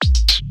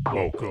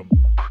Welcome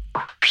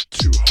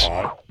to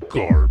Hot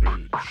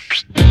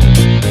Garbage.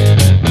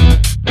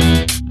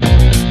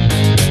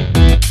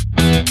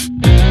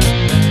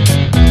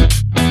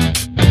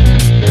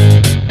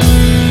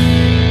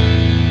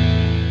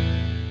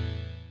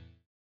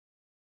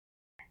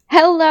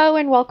 Hello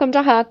and welcome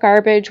to Hot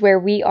Garbage, where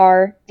we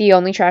are the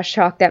only trash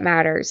talk that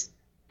matters.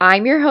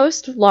 I'm your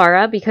host,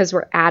 Laura, because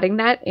we're adding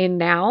that in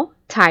now.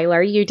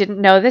 Tyler, you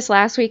didn't know this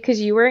last week because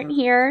you weren't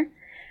here,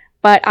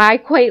 but I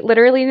quite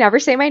literally never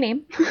say my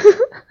name.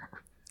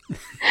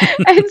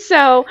 And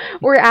so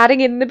we're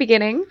adding in the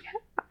beginning.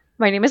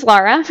 My name is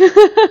Laura.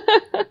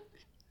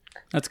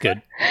 That's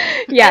good.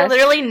 Yes. I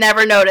literally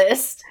never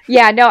noticed.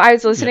 Yeah, no, I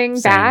was listening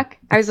Same. back.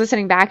 I was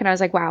listening back and I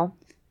was like, wow,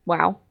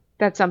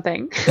 that's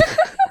something.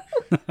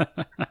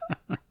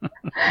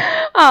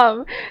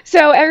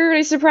 So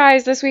everybody's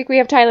surprised. This week we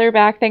have Tyler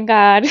back, thank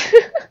God.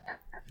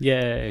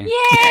 Yay.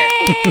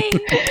 Yay!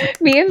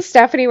 Me and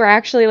Stephanie were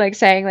actually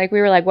saying, we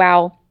were like,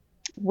 wow,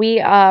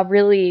 we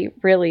really,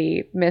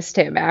 really missed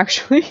him,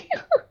 actually.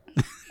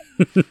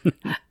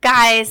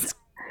 Guys,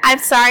 I'm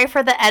sorry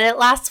for the edit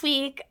last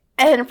week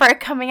and for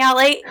coming out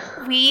late.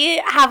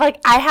 I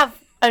have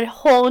a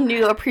whole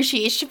new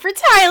appreciation for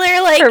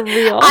Tyler. For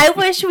real. I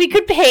wish we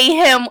could pay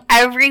him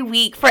every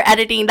week for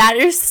editing. That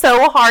is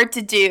so hard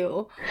to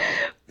do.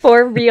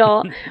 For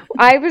real.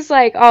 I was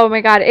like, oh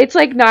my God. It's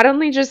not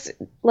only just,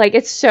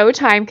 it's so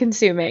time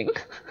consuming.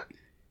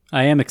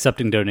 I am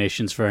accepting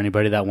donations for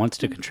anybody that wants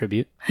to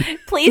contribute.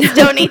 Please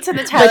donate to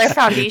the Tyler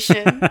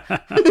Foundation.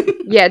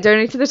 Yeah,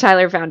 donate to the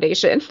Tyler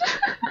Foundation.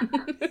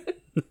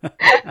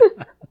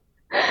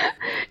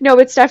 No,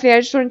 but Stephanie, I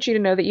just want you to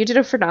know that you did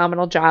a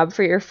phenomenal job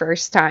for your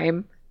first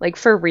time.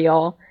 For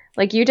real.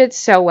 You did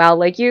so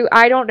well.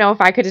 I don't know if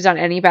I could have done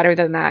any better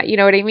than that. You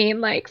know what I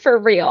mean? For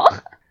real.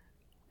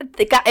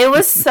 It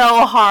was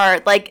so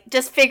hard.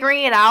 Just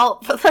figuring it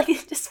out, but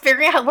just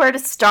figuring out where to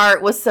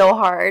start was so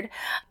hard.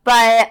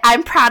 But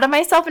I'm proud of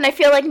myself, and I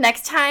feel like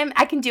next time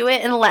I can do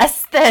it in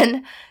less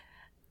than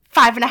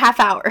 5.5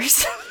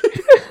 hours.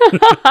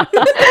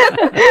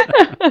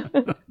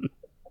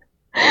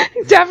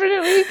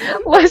 Definitely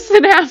less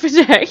than half a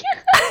day.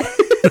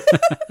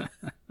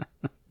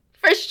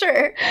 For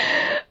sure.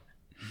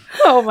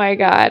 Oh my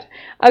God.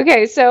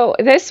 Okay, so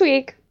this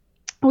week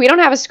we don't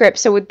have a script,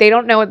 so they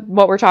don't know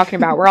what we're talking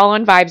about. We're all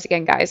on vibes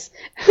again, guys.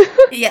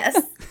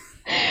 Yes.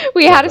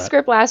 We had a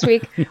script last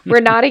week. We're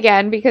not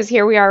again, because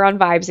here we are on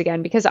vibes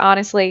again, because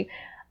honestly,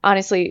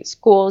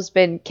 school's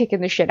been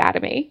kicking the shit out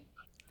of me.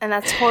 And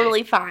that's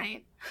totally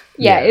fine.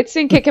 Yeah, it's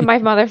been kicking my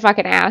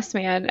motherfucking ass,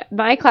 man.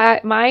 My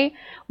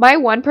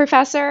one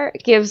professor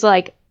gives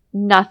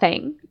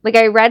nothing.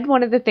 I read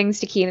one of the things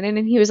to Keenan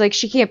and he was like,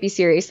 she can't be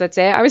serious, that's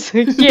it. I was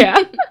like, yeah.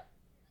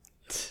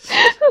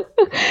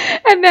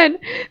 And then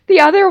the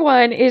other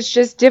one is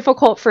just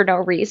difficult for no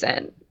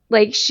reason.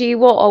 She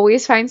will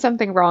always find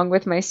something wrong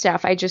with my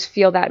stuff. I just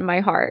feel that in my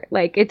heart.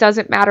 It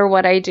doesn't matter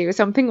what I do,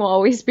 something will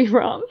always be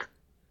wrong.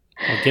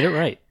 Well, get it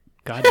right.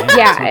 God damn it.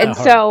 Yeah,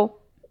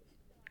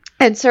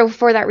 and so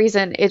for that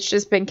reason, it's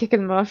just been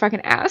kicking the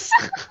motherfucking ass.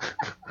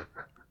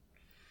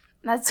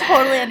 That's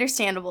totally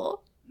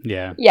understandable.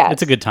 Yeah. Yes.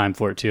 It's a good time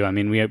for it, too. I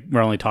mean,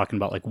 we're only talking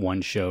about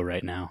one show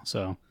right now,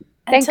 so.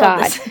 Thank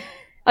God.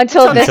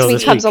 Until this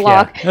week comes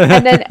along. Yeah.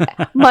 And then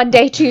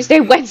Monday, Tuesday,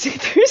 Wednesday,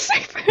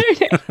 Thursday,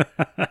 Friday.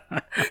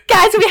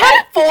 Guys, we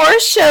have 4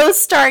 shows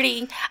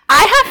starting.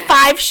 I have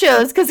 5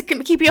 shows because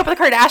Keeping Up with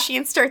the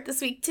Kardashians start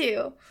this week,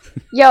 too.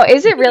 Yo,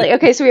 is it really?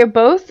 Okay, so we have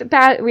both.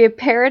 We have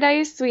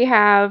Paradise. We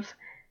have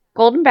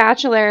Golden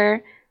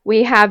Bachelor.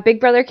 We have Big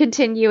Brother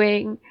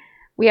continuing.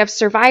 We have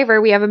Survivor.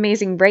 We have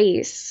Amazing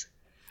Race.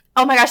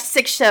 Oh my gosh,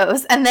 6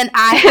 shows. And then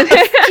I have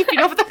Keeping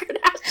Up with the Kardashians.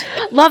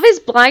 Love is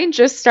Blind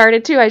just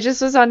started too. I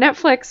just was on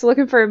Netflix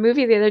looking for a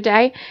movie the other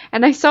day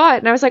and I saw it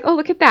and I was like, oh,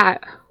 look at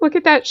that. Look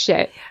at that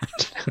shit.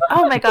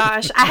 Oh my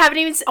gosh. I haven't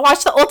even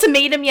watched The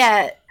Ultimatum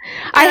yet.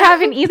 I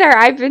haven't either.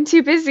 I've been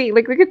too busy.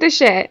 Look at this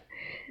shit.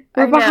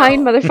 We're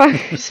behind,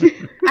 motherfuckers.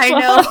 I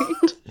know.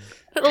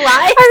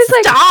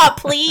 Stop,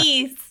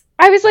 please.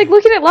 I was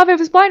looking at Love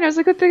is Blind. I was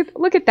like,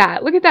 look at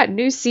that. Look at that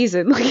new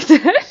season. Look at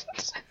that.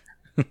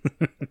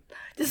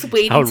 Just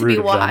waiting to be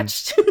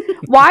watched.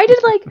 Why did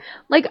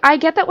I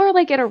get that we're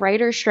in a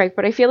writer's strike,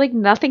 but I feel like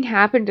nothing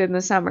happened in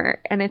the summer.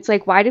 And it's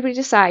why did we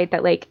decide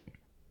that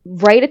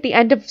right at the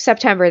end of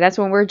September, that's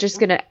when we're just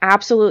going to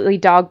absolutely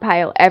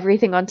dogpile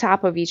everything on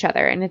top of each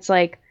other. And it's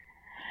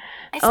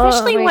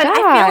especially when God.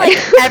 I feel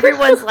like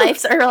everyone's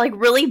lives are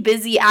really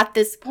busy at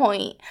this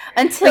point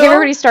until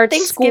everybody starts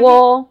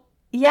school.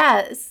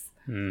 Yes.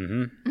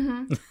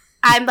 Mm-hmm.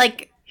 I'm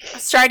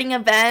starting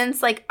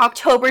events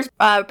October's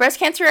breast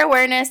cancer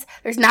awareness.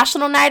 There's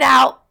National Night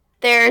Out.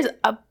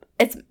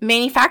 It's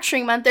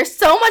manufacturing month. There's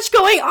so much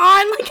going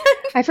on.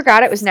 I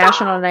forgot it was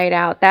National Night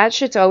Out. That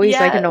shit's always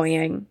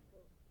annoying.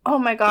 Oh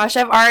my gosh,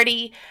 I've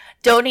already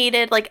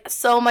donated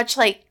so much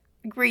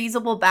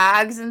reusable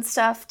bags and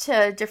stuff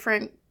to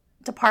different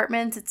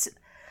departments.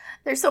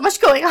 There's so much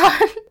going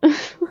on.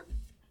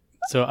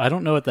 So I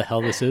don't know what the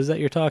hell this is that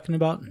you're talking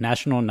about.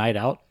 National Night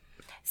Out?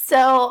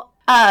 So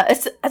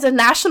it's a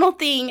national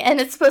thing, and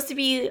it's supposed to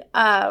be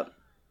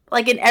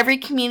like in every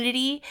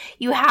community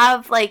you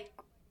have like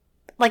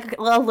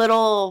a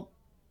little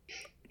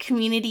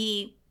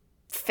community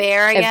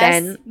fair, I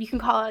guess you can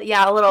call it.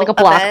 Yeah, a little like a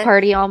block event.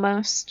 party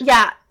almost.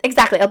 Yeah,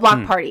 exactly, a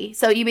block party.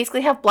 So you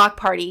basically have block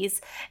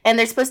parties, and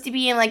they're supposed to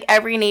be in like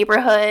every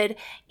neighborhood,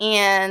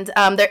 and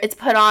it's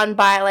put on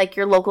by like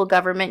your local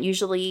government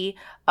usually,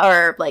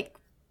 or like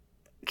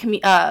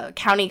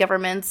county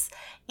governments,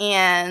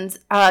 and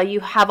you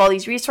have all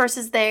these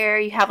resources there.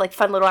 You have like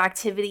fun little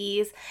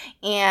activities,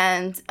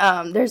 and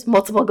there's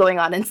multiple going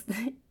on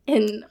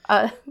in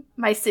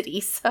my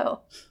city, so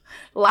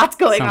lots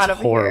going on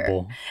over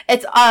horrible. here.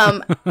 It's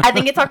I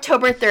think it's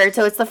October 3rd,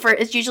 so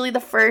it's usually the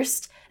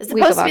first. It's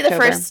supposed to be the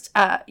first.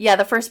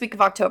 The first week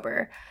of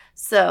October.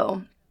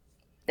 So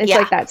it's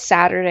like that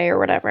Saturday or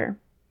whatever.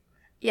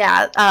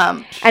 Yeah.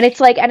 And it's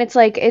like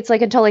until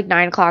like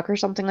 9:00 or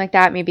something like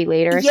that, maybe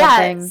later or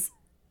something.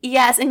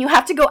 Yes, and you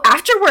have to go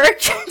after work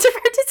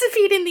to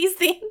participate in these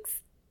things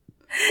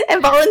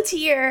and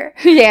volunteer.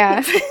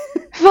 Yeah.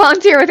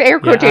 Volunteer with air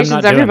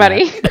quotations,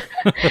 everybody.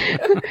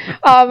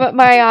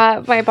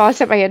 My boss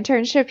at my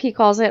internship, he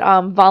calls it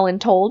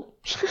voluntold.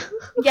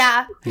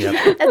 Yeah.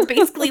 Yep. That's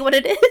basically what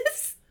it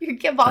is. You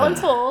get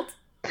voluntold.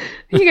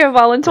 You get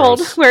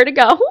voluntold where to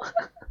go.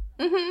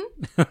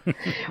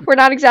 We're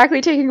not exactly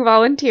taking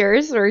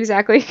volunteers. We're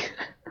exactly...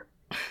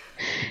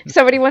 If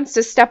somebody wants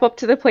to step up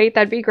to the plate,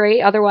 that'd be great.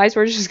 Otherwise,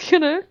 we're just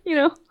gonna,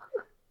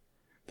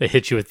 They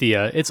hit you with the,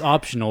 it's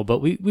optional, but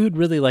we would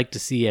really like to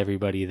see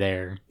everybody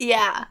there.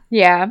 Yeah.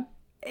 Yeah.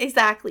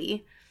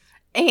 Exactly.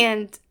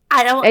 And it's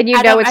I never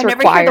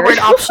required. hear the word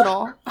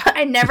optional.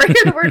 I never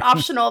hear the word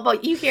optional,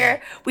 but you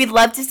hear, we'd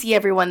love to see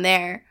everyone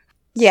there.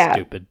 Yeah.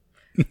 Stupid.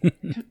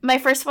 My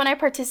first one I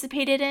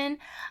participated in,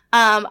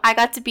 I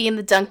got to be in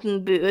the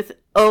dunking booth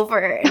over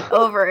and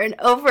over and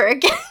over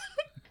again.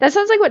 That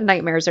sounds like what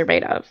nightmares are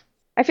made of.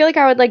 I feel like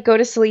I would like go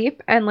to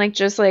sleep and like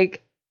just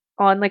like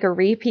on like a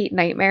repeat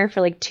nightmare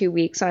for like 2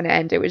 weeks on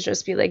end. It would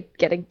just be like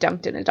getting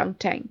dunked in a dunk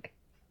tank.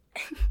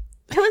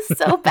 It was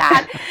so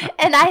bad.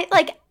 And I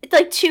like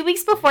 2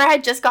 weeks before I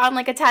had just gotten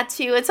like a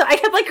tattoo, and so I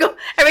kept like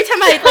every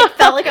time I like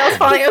felt like I was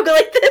falling, I would go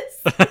like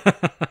this.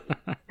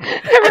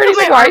 Everybody's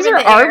like, why is your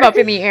arm up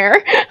in the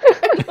air?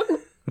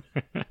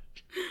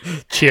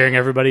 Cheering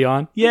everybody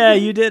on. Yeah,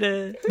 you did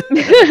it.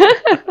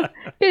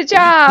 Good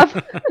job.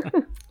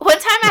 One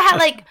time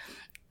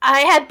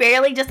I had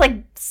barely just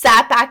like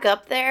sat back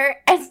up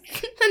there, and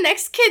the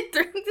next kid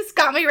just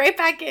got me right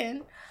back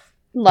in.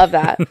 Love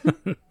that.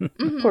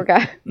 Poor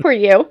guy. Poor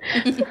you.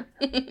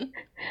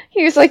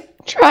 He was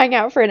like trying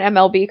out for an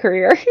MLB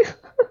career.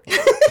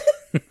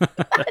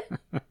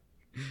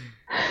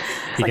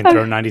 He can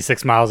throw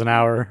 96 miles an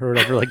hour or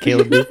whatever, like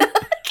Caleb B.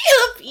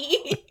 Caleb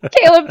B.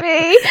 Caleb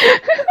B.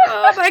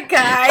 Oh my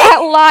god. That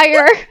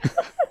liar.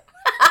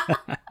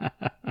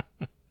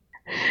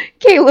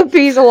 Caleb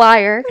B's a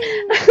liar.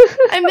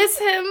 I miss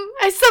him.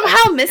 I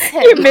somehow miss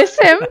him. You miss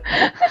him?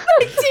 I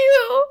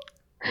do.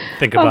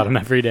 Think about him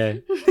every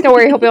day. Don't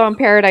worry, he'll be on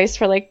Paradise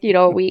for like,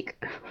 a week.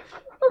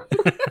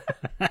 For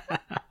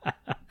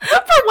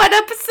one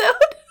episode.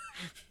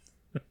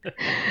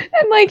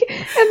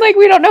 And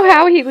we don't know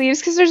how he leaves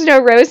because there's no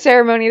rose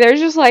ceremony. There's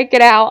just like,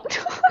 get out.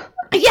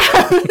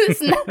 Yeah.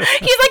 He's like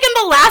in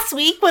the last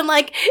week when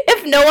like,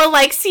 if no one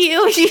likes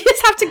you, you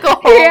just have to go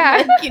home.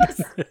 Yeah.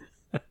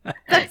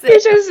 That's it.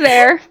 He's just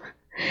there.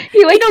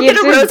 He like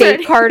gives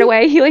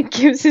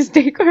his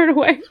date card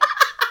away.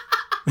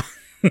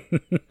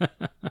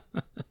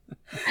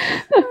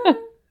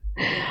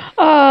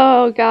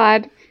 Oh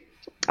God.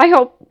 I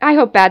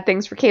hope bad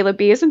things for Caleb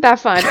B. Isn't that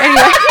fun?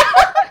 Anyway.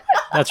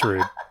 That's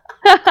rude.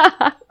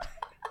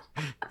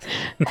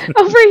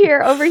 Over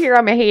here,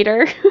 I'm a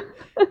hater.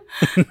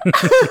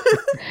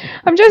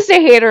 I'm just a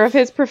hater of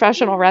his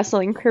professional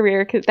wrestling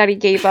career that he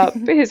gave up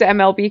his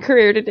MLB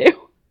career to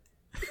do.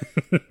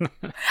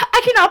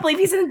 I cannot believe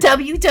he's in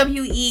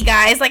WWE,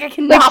 guys. Like, I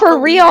cannot like, for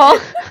real.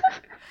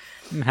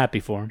 I'm happy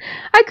for him.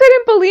 I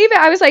couldn't believe it.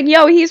 I was like,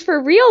 yo, he's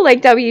for real,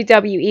 like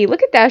WWE.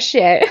 Look at that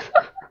shit.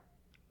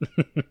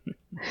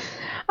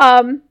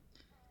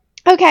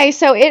 Okay,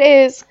 so it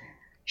is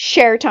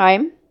share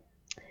time.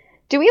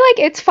 Do we like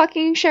it's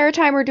fucking share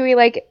time, or do we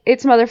like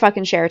it's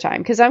motherfucking share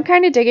time? Because I'm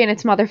kind of digging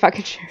it's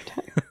motherfucking share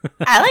time.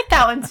 I like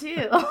that one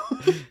too.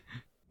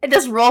 It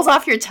just rolls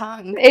off your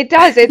tongue. It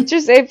does.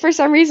 For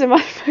some reason,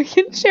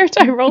 motherfucking share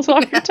time rolls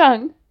off your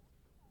tongue.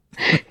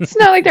 It's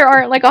not like there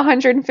aren't like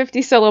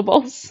 150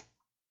 syllables.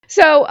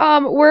 So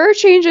we're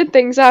changing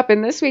things up,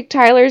 and this week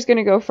Tyler's going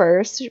to go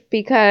first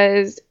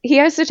because he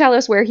has to tell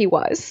us where he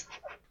was.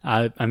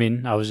 I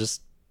mean, I was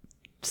just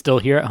still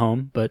here at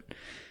home, but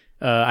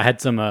I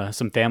had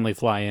some family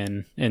fly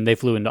in, and they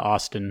flew into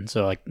Austin,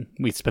 so like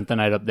we spent the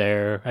night up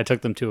there. I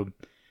took them to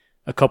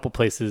a couple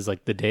places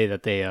like the day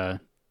that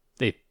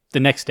the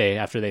next day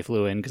after they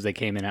flew in, because they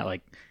came in at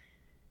like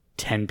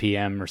 10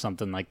 p.m. or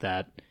something like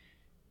that.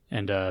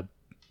 And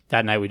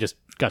that night we just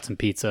got some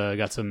pizza,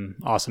 got some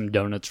awesome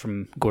donuts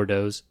from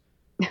Gordo's.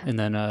 And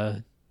then,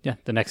 the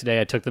next day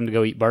I took them to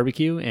go eat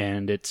barbecue,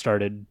 and it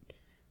started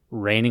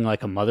raining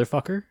like a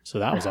motherfucker. So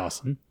that was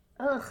awesome.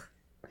 Ugh.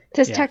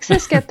 Does Yeah.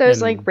 Texas get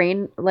those And-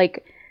 rain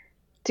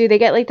do they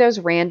get those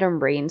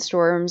random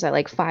rainstorms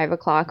at 5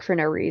 o'clock for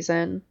no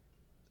reason?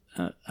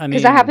 I Because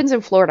mean, that happens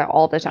in Florida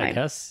all the I time.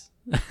 guess.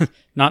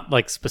 Not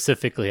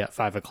specifically at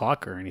 5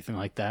 o'clock or anything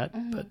like that,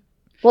 but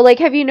Well,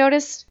 have you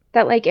noticed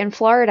that in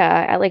Florida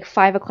at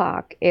 5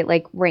 o'clock it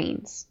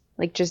rains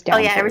just Oh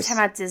downpours? yeah, every time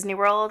at Disney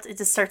World, it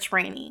just starts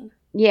raining.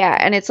 Yeah,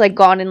 and it's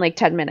gone in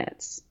 10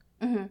 minutes.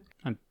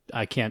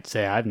 I can't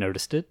say I've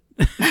noticed it.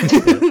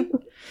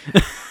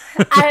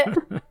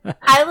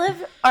 I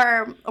live,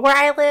 or where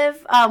I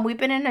live, we've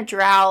been in a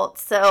drought,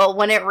 so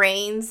when it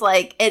rains,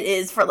 it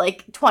is for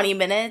 20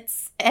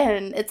 minutes,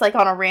 and it's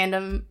on a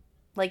random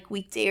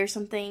weekday or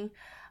something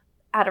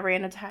at a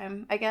random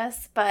time, I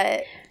guess.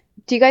 But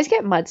Do you guys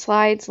get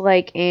mudslides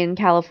in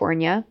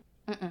California?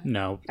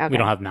 No, Okay. we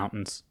don't have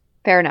mountains.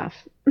 Fair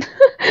enough.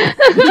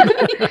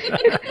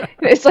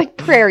 It's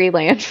prairie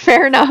land.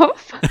 Fair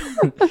enough.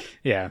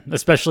 Yeah,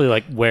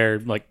 especially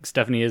where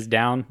Stephanie is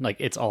down,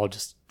 it's all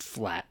just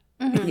flat.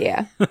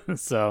 Yeah.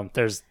 So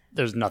there's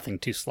nothing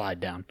to slide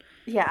down.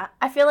 yeah,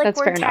 I feel That's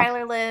where fair enough.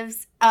 Tyler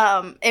lives,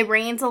 it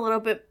rains a little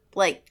bit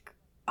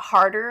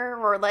harder,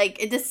 or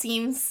it just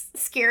seems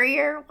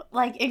scarier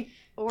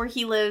where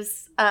he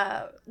lives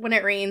when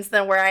it rains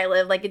than where I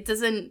live. It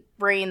doesn't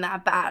rain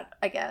that bad,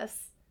 I guess,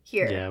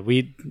 here. Yeah,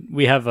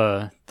 we have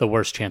the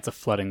worst chance of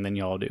flooding than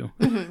y'all do.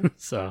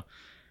 So,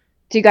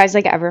 Do you guys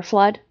ever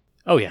flood?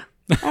 oh yeah,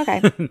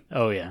 Okay.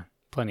 oh yeah,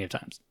 plenty of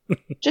times.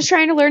 Just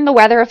trying to learn the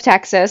weather of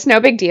Texas. No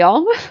big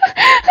deal.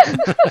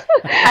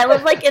 I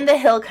live in the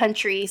hill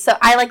country, so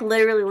I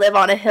literally live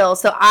on a hill.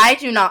 So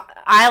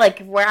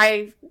where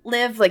I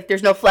live,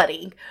 there's no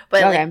flooding.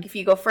 But Okay. if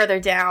you go further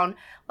down,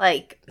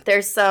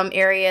 there's some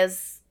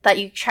areas that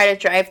you try to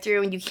drive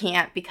through and you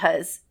can't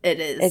because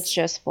It's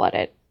just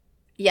flooded.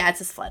 yeah, it's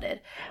just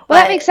flooded. Well,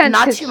 that But makes sense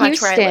not because too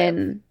much where I live.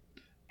 Houston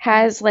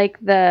has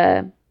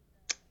the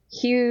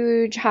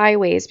huge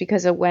highways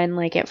because of when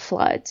it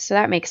floods. So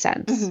that makes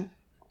sense. Mhm.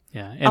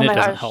 Yeah, Oh and it my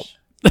doesn't gosh. help.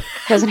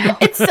 Doesn't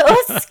help. It's so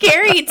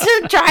scary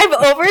to drive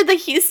over the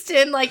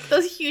Houston.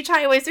 Those huge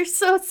highways are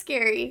so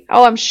scary.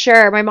 Oh, I'm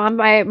sure. My mom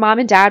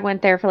and dad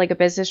went there for a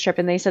business trip,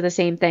 and they said the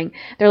same thing.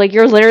 They're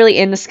you're literally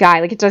in the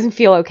sky. It doesn't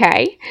feel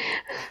okay.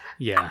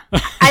 Yeah,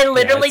 I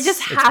literally it's-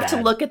 just it's have to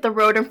bad. look at the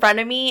road in front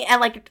of me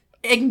and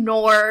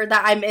ignore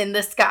that I'm in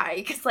the sky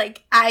because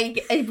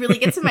it really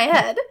gets in my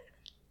head.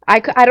 I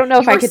don't know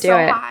if You I were could do so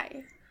it.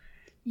 high.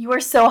 You were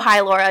so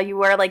high, Laura. You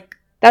were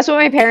That's what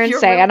my parents You're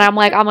say, really- and I'm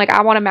like,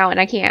 I want a mountain.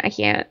 I can't.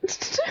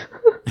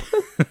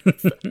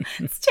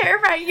 it's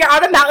terrifying. You're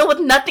on a mountain with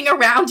nothing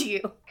around you.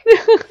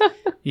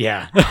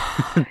 yeah,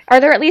 Are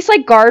there at least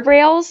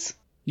guardrails?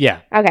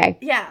 yeah. Okay,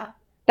 Yeah.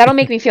 that'll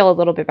make me feel a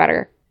little bit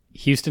better.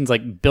 Houston's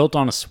built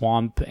on a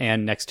swamp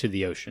and next to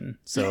the ocean,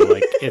 so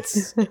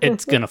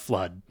it's gonna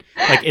flood.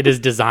 It is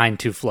designed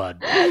to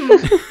flood.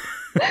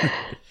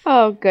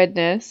 Oh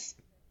goodness.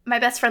 My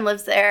best friend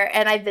lives there,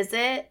 and I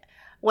visit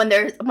when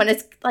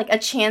it's a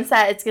chance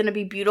that it's going to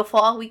be beautiful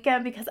all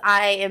weekend because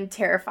I am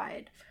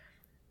terrified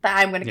that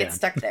I'm going to Yeah. get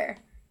stuck there.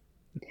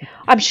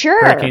 I'm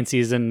sure. Hurricane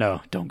season, no,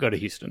 don't go to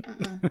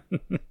Houston.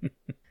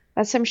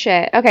 That's some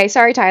shit. Okay,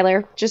 sorry,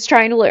 Tyler. Just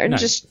trying to learn. No.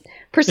 Just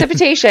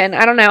precipitation.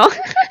 I don't know.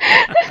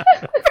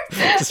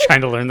 Just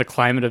trying to learn the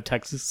climate of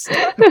Texas.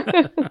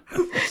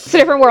 It's a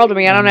different world to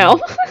me. I don't know.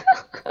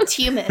 It's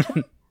humid.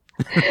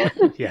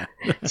 Yeah,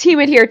 It's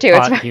humid here too. It's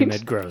hot, fine.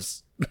 humid,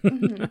 gross.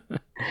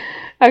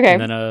 Okay.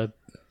 And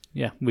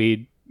then,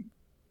 we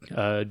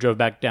drove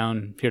back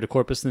down here to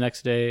Corpus the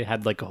next day.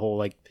 Had a whole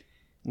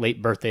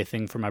late birthday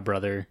thing for my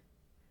brother,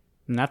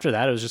 and after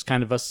that, it was just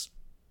kind of us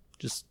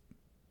just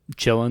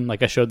chilling.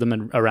 I showed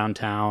them around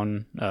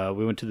town.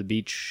 We went to the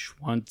beach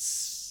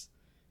once.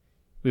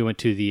 We went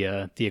to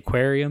the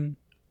aquarium,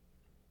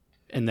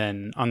 and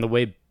then on the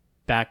way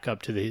back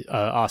up to the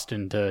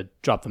Austin to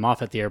drop them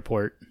off at the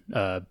airport,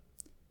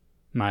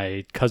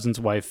 my cousin's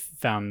wife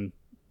found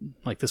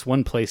this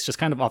one place just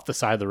kind of off the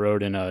side of the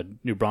road in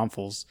New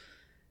Braunfels,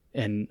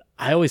 and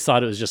I always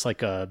thought it was just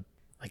a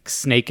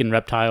snake and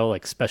reptile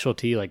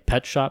specialty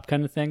pet shop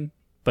kind of thing,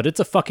 but it's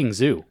a fucking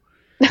zoo.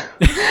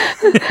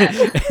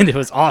 And it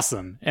was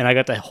awesome, and I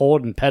got to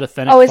hold and pet a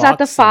fennec. Oh, is that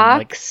the and,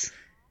 fox?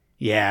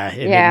 yeah,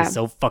 it Yeah. made me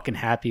so fucking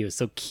happy. It was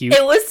so cute.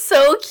 It was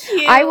so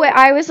cute.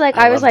 I was like,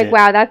 I loved it.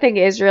 wow, that thing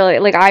is really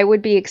I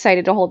would be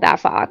excited to hold that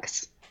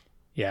fox.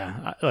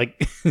 Yeah,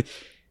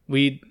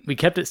 we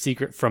kept it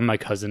secret from my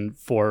cousin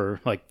for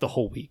the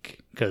whole week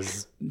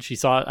because she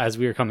saw it as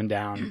we were coming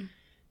down.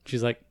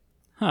 She's like,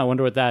 "Huh, I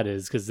wonder what that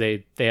is," because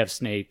they have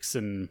snakes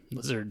and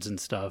lizards and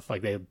stuff.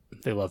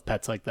 They love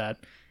pets like that.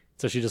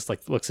 So she just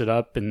looks it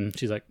up and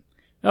she's like,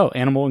 "Oh,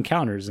 animal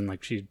encounters," and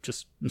she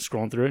just was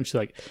scrolling through it and she's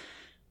like,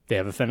 "They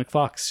have a fennec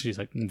fox." She's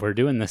like, "We're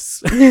doing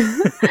this."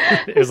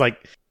 It was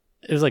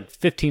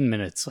 15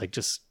 minutes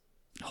just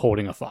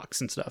holding a fox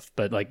and stuff,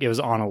 but it was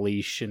on a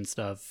leash and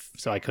stuff,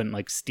 so I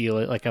couldn't steal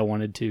it like I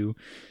wanted to.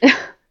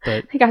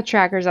 But I got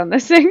trackers on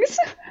those things.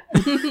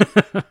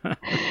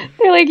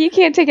 They're like, you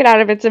can't take it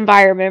out of its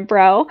environment,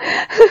 bro.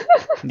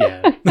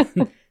 Yeah.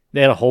 They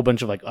had a whole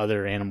bunch of like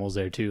other animals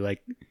there too.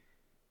 Like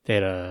they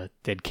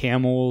had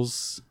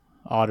camels,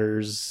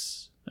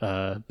 otters,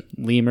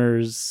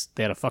 lemurs.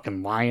 They had a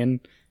fucking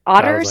lion. that I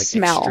Otters was, like,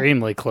 smell.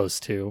 extremely close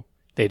to.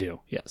 They do,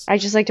 yes. I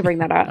just like to bring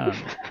that up.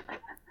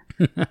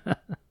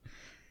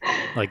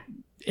 Like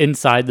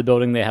inside the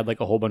building, they had like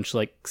a whole bunch of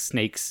like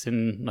snakes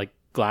and like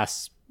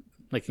glass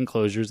like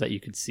enclosures that you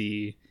could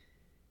see.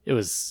 It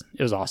was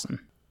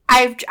awesome.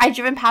 I've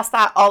driven past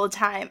that all the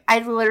time. I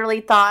literally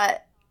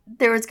thought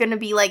there was going to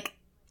be like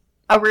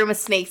a room of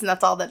snakes, and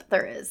that's all that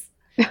there is.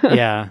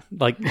 Yeah,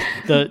 like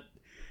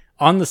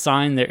on the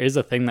sign there is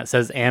a thing that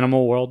says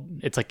Animal World.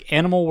 It's like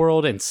Animal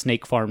World and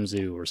Snake Farm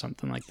Zoo or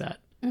something like that.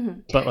 Mm-hmm.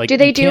 But like, do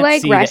they you do can't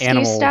like see the rescue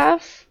animal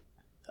stuff?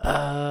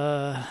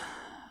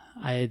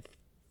 I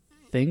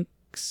think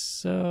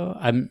so.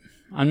 I'm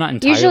not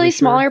entirely Usually sure,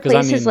 smaller 'cause, I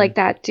places mean, like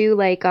that do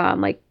like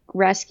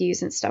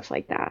rescues and stuff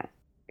like that.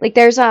 Like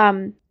there's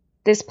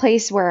this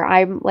place where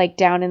I'm like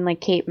down in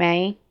like Cape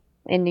May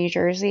in New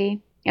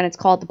Jersey, and it's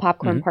called the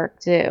Popcorn Mhm.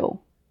 Park Zoo.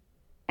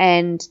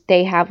 And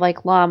they have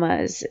like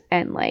llamas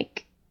and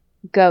like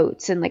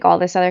goats and like all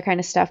this other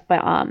kind of stuff,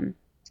 but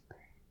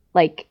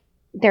like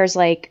there's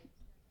like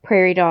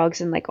prairie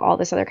dogs and like all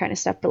this other kind of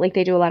stuff, but like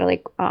they do a lot of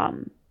like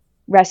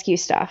rescue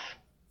stuff.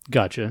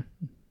 Gotcha.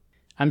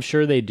 I'm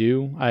sure they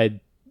do. I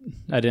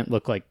didn't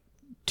look like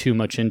too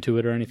much into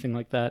it or anything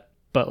like that.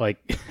 But like,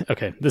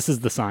 okay, this is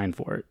the sign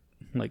for it.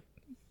 Like,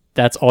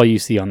 that's all you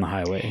see on the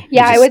highway.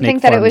 Yeah, is I a would Snake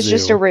think that it Farm was Zoo.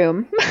 just a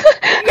room.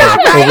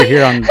 Over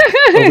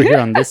here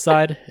on this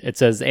side, it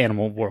says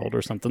Animal World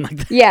or something like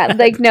that. Yeah,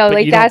 like no, But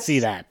like you that's don't see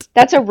that.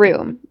 that's a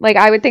room. Like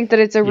I would think that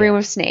it's a room Yeah.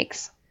 of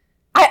snakes.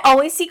 I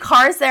always see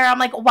cars there. I'm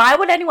like, why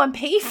would anyone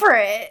pay for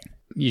it?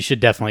 You should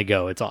definitely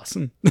go. It's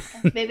awesome.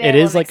 Maybe It I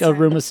will is like next a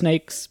time. room of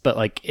snakes, but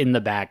like in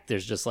the back,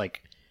 there's just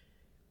like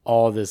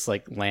all this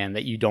like land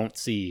that you don't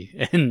see,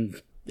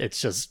 and it's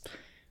just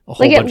a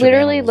whole Like it bunch of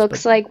literally animals,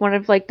 looks but- like one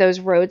of like those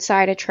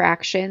roadside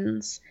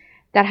attractions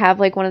that have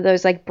like one of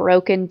those like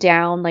broken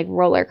down like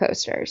roller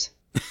coasters.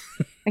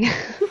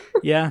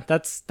 Yeah,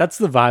 that's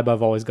the vibe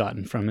I've always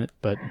gotten from it.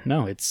 But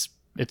no, it's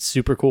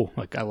super cool.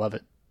 Like I love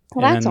it.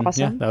 Well, that's And,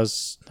 awesome. Yeah,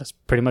 that's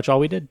pretty much all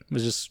we did.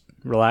 Was just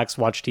relax,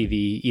 watch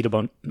TV, eat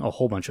a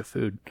whole bunch of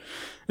food.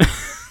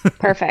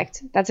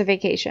 Perfect. That's a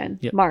vacation.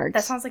 Yep. Margs.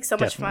 That sounds like so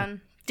much Definitely.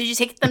 fun. Did you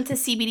take them to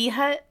CBD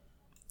Hut?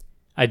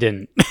 I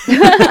didn't.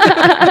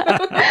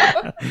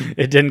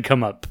 It didn't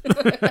come up.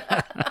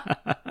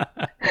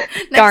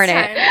 Darn Next it.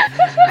 time.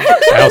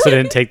 I also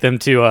didn't take them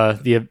to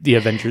the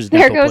Avengers.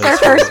 There dental goes our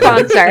place. first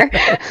sponsor.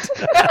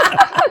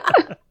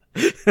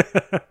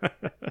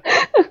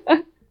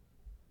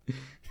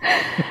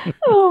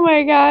 Oh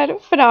my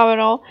god,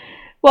 phenomenal.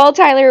 Well,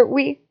 Tyler,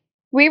 we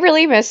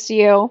really missed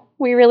you.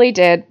 We really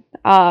did.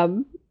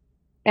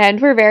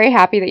 And we're very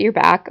happy that you're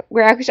back.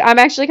 I'm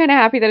actually kind of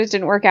happy that it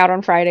didn't work out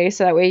on Friday,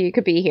 so that way you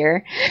could be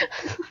here.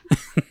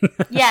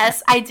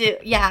 Yes, I do.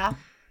 Yeah.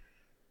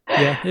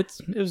 Yeah, it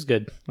was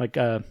good. Like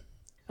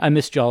I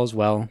missed y'all as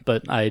well,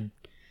 but I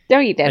No,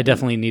 you didn't.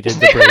 definitely needed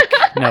the break.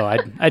 No,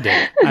 I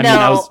did. I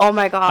no. mean, Oh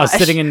my gosh. I was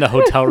sitting in the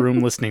hotel room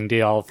listening to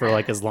y'all for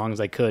like as long as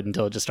I could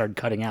until it just started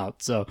cutting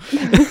out. So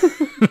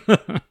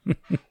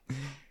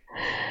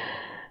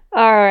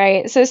All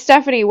right. So,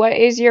 Stephanie, what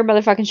is your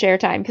motherfucking share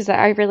time? Because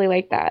I really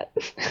like that.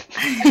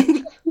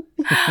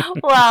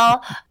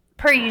 Well,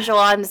 per usual,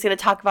 I'm just going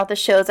to talk about the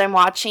shows I'm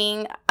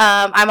watching.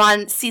 I'm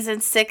on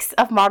season 6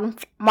 of Modern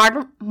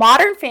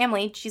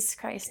Family. Jesus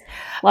Christ.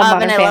 Love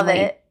Modern and I love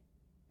Family. it.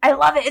 I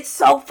love it. It's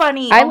so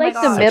funny. I Oh my like the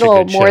gosh. Such a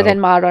middle good more show.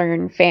 than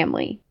Modern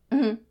Family.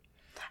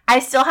 I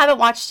still haven't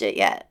watched it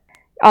yet.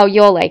 Oh,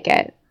 you'll like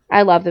it.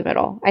 I love the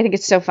middle. I think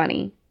it's so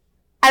funny.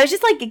 I was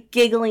just like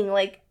giggling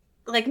like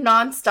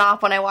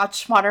nonstop when I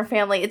watched Modern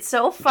Family. It's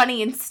so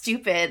funny and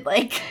stupid.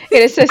 Like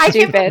It is so I can't-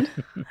 stupid.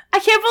 I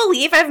can't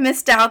believe I've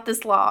missed out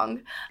this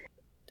long.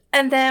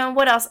 And then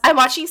what else? I'm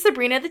watching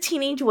Sabrina the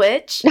Teenage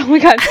Witch. Oh my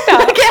god,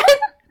 stop. Again,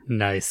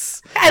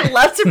 nice. I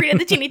love Sabrina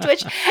the Teenage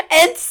Witch.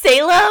 And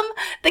Salem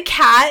the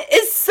cat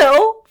is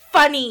so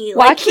funny.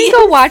 Watch me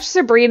go watch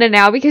Sabrina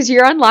now because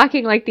you're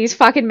unlocking like these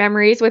fucking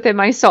memories within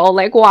my soul.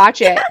 Like,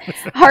 watch it.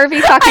 Harvey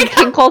fucking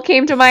Kinkle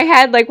came to my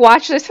head. Like,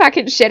 watch this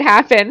fucking shit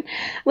happen.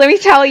 Let me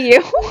tell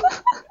you.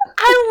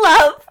 I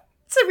love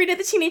Sabrina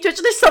the Teenage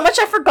Witch. There's so much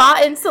I've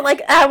forgotten. So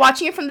like I'm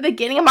watching it from the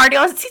beginning. I'm already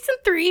on season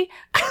 3.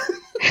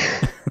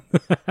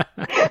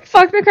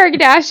 Fuck the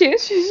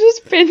Kardashians. She's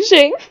just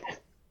binging.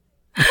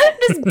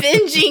 Just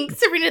binging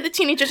Sabrina the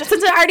Teenage Witch.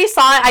 Since I already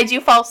saw it, I do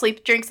fall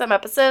asleep during some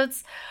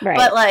episodes. Right.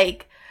 But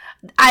like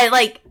I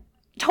like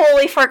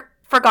totally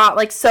forgot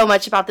like so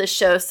much about this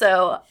show.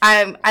 So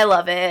I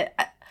love it.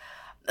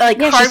 Like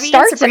yeah, Harvey she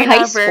starts and in Sabrina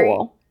high are very-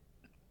 school.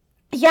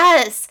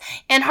 Yes,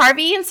 and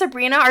Harvey and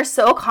Sabrina are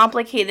so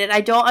complicated.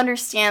 I don't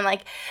understand.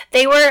 Like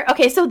they were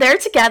okay, so they're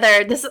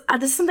together. This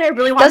is something I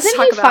really want to Doesn't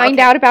talk he about. find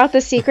out about the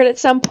secret at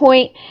some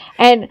point?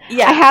 And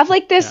Yeah. I have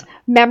like this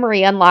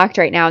memory unlocked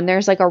right now, and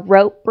there's like a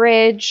rope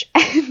bridge,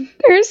 and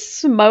there's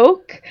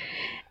smoke,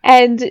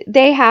 and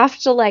they have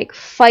to like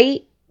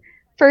fight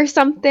for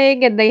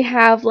something, and they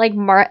have like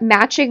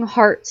matching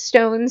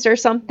heartstones or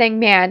something.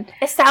 Man,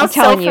 It sounds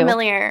so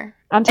familiar.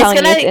 I'm telling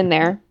you, it's in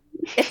there.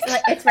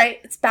 It's right.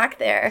 It's back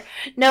there.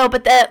 No,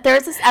 but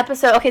there's this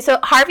episode. Okay, so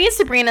Harvey and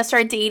Sabrina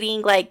start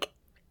dating like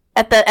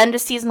at the end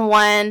of season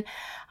 1.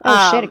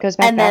 Oh shit! It goes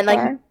back and then that like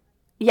far?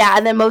 yeah,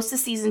 and then most of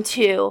season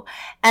 2,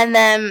 and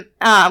then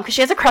because she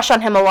has a crush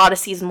on him a lot of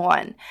season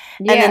 1,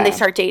 and then they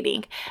start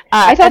dating.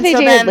 I thought they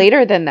dated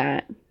later than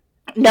that.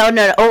 No.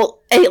 Oh,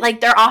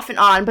 like they're off and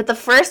on, but the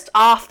first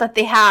off that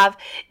they have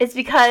is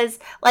because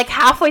like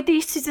halfway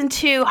through season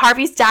 2,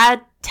 Harvey's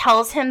dad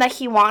tells him that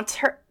he wants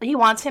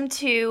him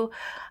to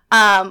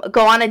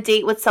go on a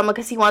date with someone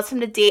because he wants him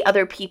to date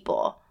other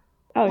people.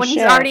 Oh, when shit.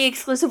 he's already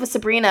exclusive with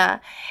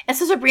Sabrina. And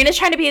so Sabrina's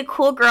trying to be a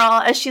cool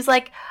girl, and she's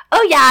like,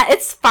 oh yeah,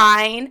 it's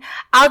fine.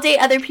 I'll date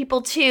other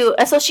people too.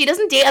 And so she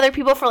doesn't date other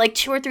people for like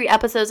 2 or 3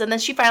 episodes, and then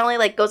she finally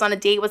like goes on a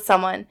date with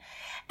someone.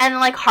 And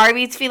like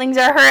Harvey's feelings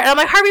are hurt. And I'm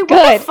like, Harvey,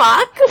 what the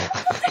fuck?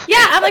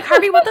 Yeah, I'm like,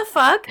 Harvey, what the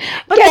fuck?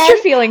 But Get your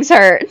feelings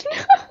hurt.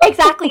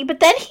 Exactly. But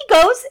then he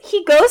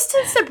goes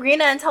to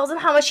Sabrina and tells him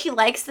how much he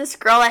likes this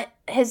girl that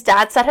his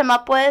dad set him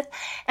up with.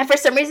 And for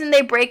some reason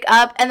they break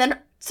up, and then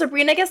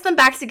Sabrina gets them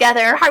back together,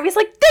 and Harvey's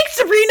like, thanks,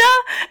 Sabrina!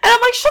 And I'm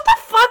like, shut the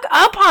fuck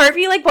up,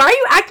 Harvey! Like, why are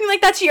you acting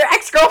like that to your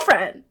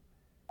ex-girlfriend?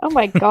 Oh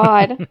my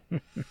god.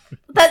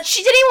 That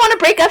she didn't even want to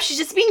break up, she's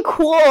just being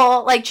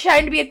cool, like,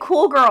 trying to be a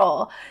cool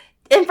girl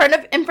in front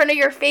of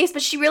your face,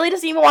 but she really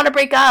doesn't even want to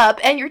break up,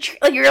 and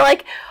you're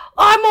like,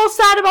 oh, I'm all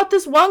sad about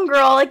this one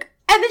girl, like,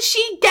 and then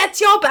she gets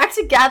y'all back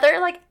together,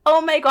 like,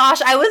 oh my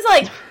gosh, I was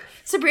like,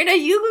 Sabrina,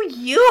 you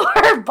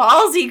are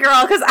ballsy,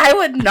 girl, because I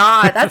would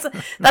not.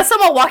 That's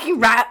someone walking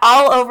right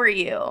all over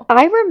you.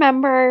 I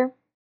remember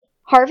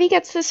Harvey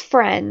gets this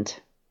friend,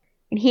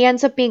 and he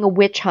ends up being a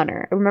witch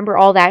hunter. I remember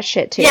all that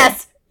shit, too.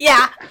 Yes.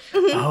 Yeah.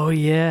 Oh,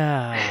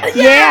 yeah.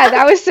 Yeah,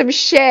 that was some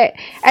shit.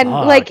 And,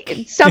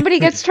 like, somebody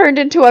gets turned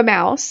into a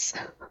mouse.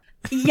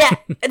 Yeah.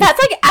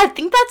 I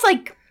think that's,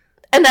 like,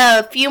 in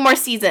a few more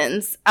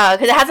seasons,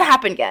 because it hasn't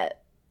happened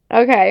yet.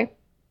 Okay.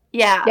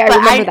 Yeah, but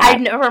I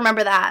never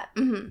remember that.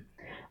 Mm-hmm.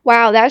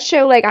 Wow, that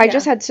show, like, I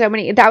just had so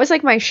many... That was,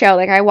 like, my show.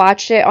 Like, I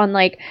watched it on,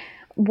 like,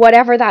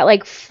 whatever that,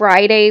 like,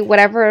 Friday,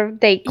 whatever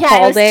they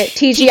called it.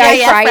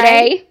 TGI Friday.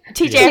 Right?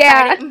 TGI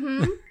Friday.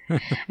 Mm-hmm.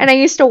 And I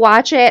used to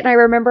watch it, and I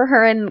remember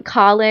her in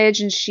college,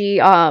 and she,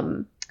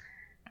 the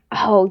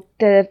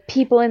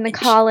people in the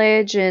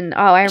college, and,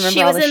 I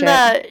remember all the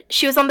shit.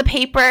 She was on the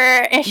paper,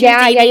 and she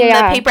was dating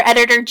the paper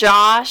editor,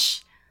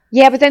 Josh.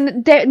 Yeah, but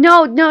then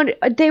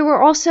they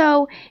were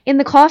also in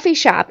the coffee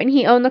shop, and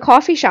he owned the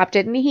coffee shop,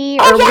 didn't he?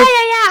 Oh,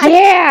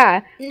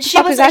 yeah.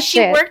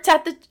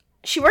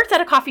 She worked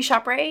at a coffee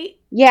shop, right?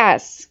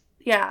 Yes.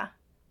 Yeah.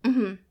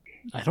 Mm-hmm.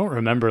 I don't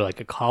remember like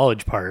a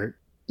college part.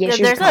 Yeah,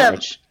 she was in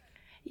college.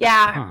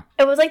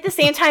 It was like the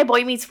same time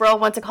Boy Meets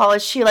World went to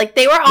college. They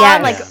were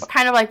on like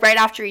kind of like right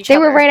after each other.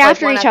 They were right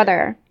after each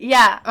other.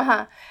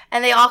 Yeah.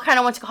 And they all kind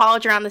of went to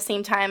college around the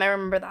same time. I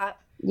remember that.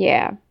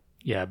 Yeah.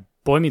 Yeah.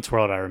 Boy Meets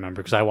World, I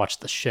remember, because I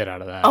watched the shit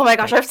out of that. Oh my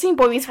gosh, I've seen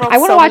Boy Meets World. I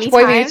want to watch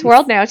Boy Meets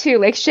World now too.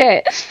 Like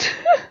shit.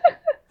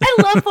 I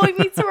love Boy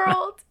Meets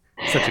World.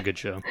 Such a good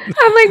show.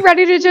 I'm like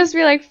ready to just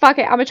be like, fuck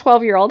it. I'm a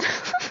 12-year-old.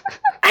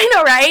 I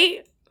know,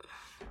 right?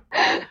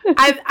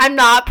 I'm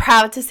not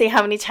proud to say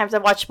how many times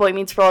I've watched Boy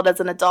Meets World as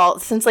an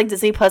adult. Since like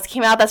Disney Plus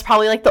came out, that's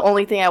probably like the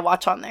only thing I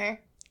watch on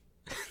there.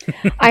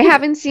 I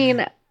haven't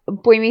seen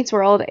Boy Meets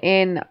World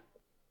in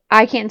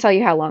I can't tell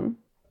you how long.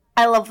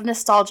 I love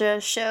nostalgia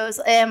shows.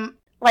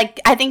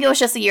 Like, I think it was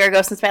just a year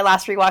ago since my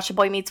last rewatch of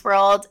Boy Meets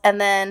World, and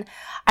then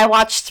I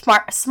watched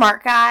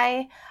Smart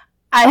Guy.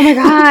 Oh my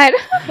god.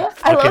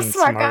 I love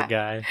Smart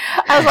Guy.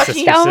 I was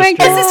watching Oh my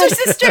god.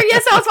 Sister.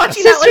 Yes, I was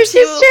watching that one too.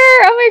 Sister.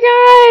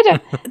 Oh my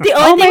god. The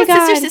only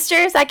thing with Sister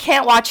is I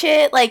can't watch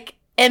it like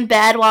in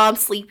bed while I'm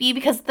sleepy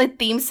because the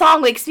theme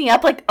song wakes me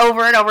up like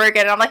over and over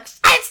again. And I'm like,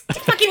 I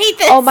fucking hate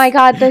this. Oh my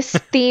god, this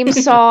theme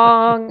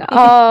song.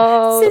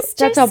 Oh,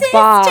 that's a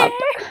bop.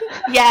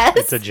 Yes.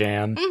 It's a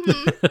jam.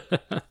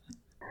 Mm-hmm.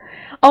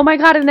 Oh my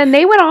god, and then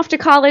they went off to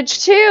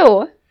college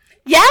too.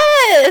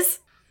 Yes.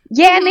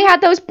 Yeah, and they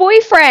had those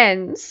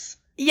boyfriends.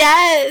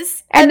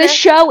 Yes. And the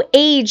show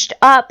aged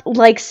up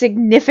like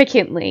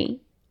significantly.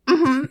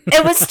 Mm-hmm.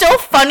 It was still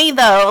funny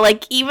though,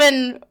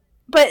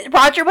 but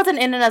Roger wasn't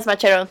in it as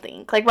much, I don't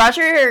think. Like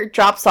Roger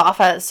drops off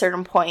at a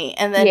certain point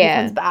and then he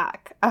comes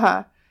back.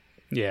 Uh-huh.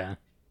 Yeah.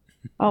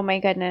 Oh my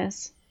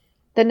goodness.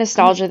 The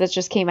nostalgia that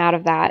just came out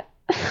of that.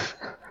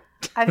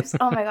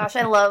 Oh my gosh,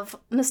 I love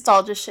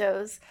nostalgia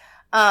shows.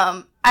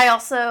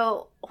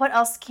 What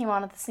else came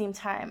on at the same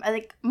time? I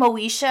think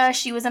Moesha,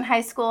 she was in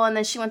high school and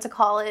then she went to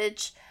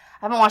college.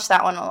 I haven't watched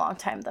that one in a long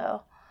time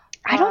though.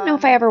 I don't know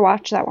if I ever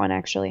watched that one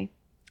actually.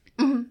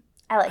 Mm-hmm.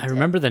 I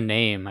remember the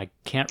name. I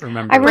can't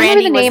remember. I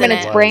remember the name and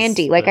it's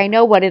Brandy. Like I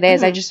know what it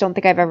is. I just don't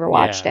think I've ever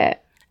watched it.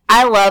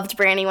 I loved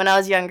Brandy when I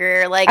was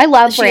younger. Like I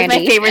love Brandy.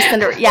 Was my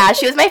favorite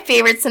she was my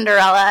favorite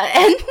Cinderella,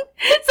 and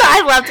so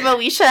I loved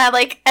Moesha.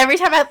 Like every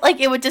time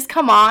it would just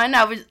come on,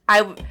 I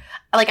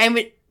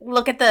would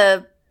look at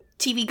the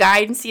TV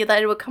Guide and see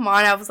that it would come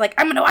on, I was like,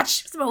 I'm gonna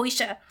watch some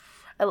Moesha.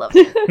 I love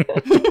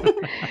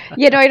it.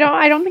 Yeah, no,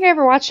 I don't think I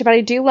ever watched it, but I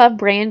do love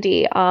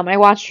Brandy. I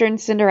watched her in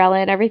Cinderella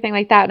and everything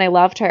like that, and I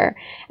loved her.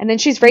 And then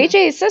she's Ray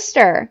J's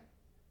sister.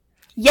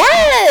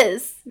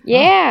 Yes.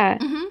 Yeah.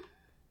 Mm-hmm.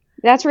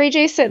 That's Ray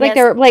J's sister. Like, Yes.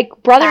 they're like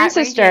brother and That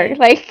Ray sister. J.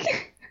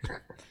 Like,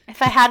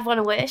 If I had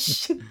one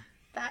wish,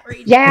 that Ray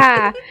J.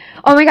 yeah.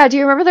 Oh my God, do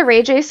you remember the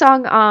Ray J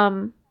song,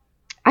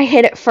 I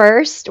Hit It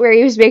First, where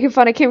he was making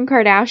fun of Kim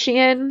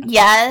Kardashian?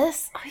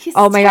 Yes.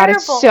 Oh my God,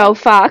 it's so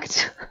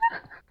fucked.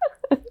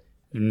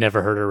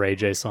 Never heard a Ray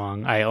J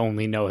song. I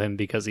only know him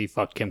because he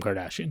fucked Kim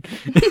Kardashian.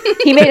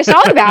 He made a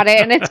song about it,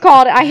 and it's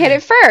called I Hit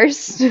It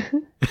First.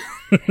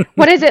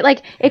 What is it?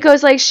 Like, it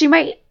goes like, she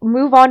might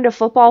move on to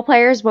football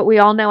players, but we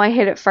all know I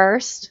hit it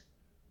first.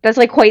 That's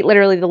like quite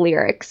literally the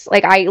lyrics.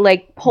 Like, I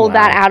like pulled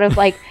that out of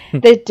like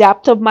the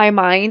depth of my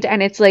mind,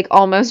 and it's like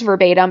almost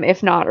verbatim,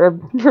 if not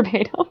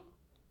verbatim.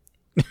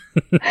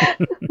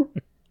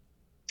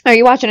 Are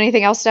you watching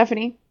anything else,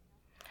 Stephanie?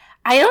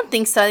 I don't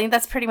think so. I think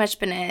that's pretty much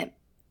been it.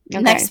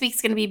 Okay. Next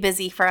week's going to be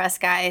busy for us,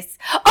 guys.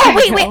 Oh,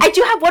 wait. I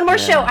do have one more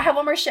show. I have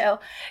one more show.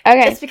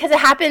 Okay. It's because it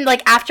happened,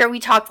 like, after we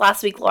talked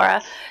last week,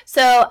 Laura.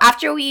 So,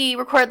 after we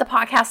recorded the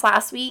podcast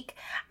last week,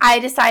 I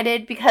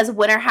decided, because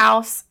Winter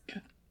House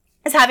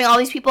is having all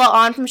these people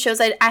on from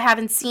shows I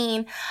haven't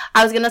seen,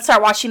 I was going to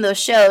start watching those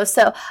shows.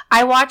 So,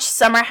 I watched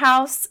Summer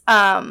House,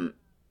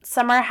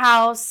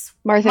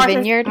 Martha's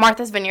Vineyard?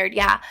 Martha's Vineyard,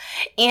 yeah.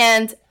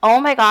 And,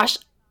 oh my gosh,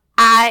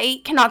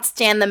 I cannot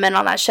stand the men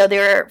on that show. They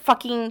were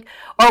fucking,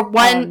 or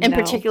one in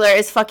particular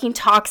is fucking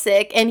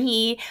toxic, and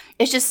he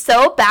is just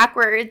so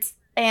backwards,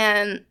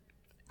 and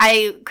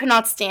I could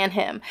not stand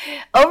him.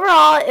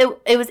 Overall,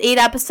 it was 8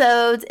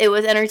 episodes. It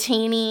was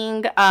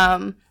entertaining.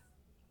 I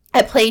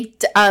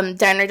played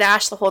Diner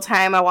Dash the whole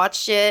time I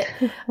watched it.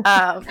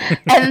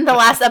 And the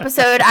last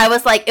episode, it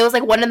was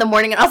like 1 a.m,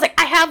 and I was like,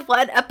 I have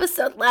 1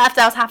 episode left.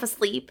 I was half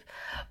asleep.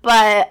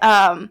 But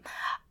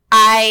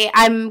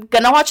I'm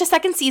gonna watch a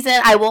second season.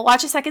 I will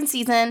watch a second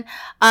season.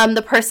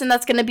 The person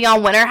that's gonna be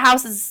on Winter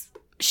House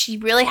she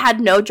really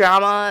had no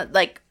drama.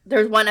 Like,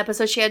 there's 1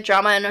 episode she had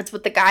drama, and it's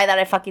with the guy that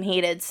I fucking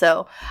hated.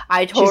 So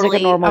I totally, she's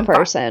like a normal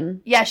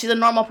person. Yeah, she's a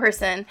normal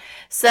person.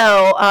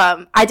 So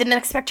I didn't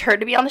expect her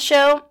to be on the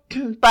show,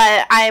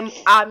 but I'm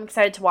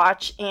excited to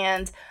watch,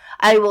 and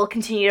I will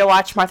continue to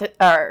watch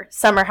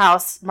Summer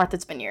House,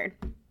 Martha's Vineyard.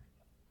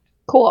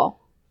 Cool.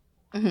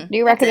 Mm-hmm.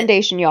 New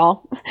recommendation,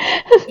 y'all.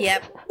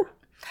 Yep.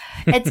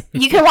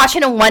 You can watch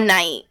it in one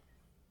night.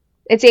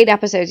 It's 8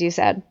 episodes, you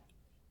said.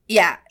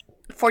 Yeah,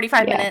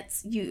 45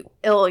 minutes.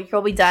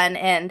 You'll be done,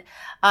 and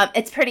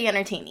it's pretty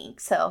entertaining.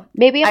 So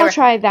maybe I'll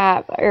try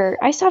that. Or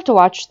I still have to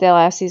watch the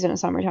last season of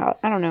Summertown.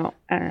 I don't know.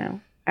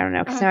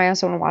 Because now I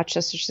also want to watch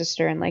Sister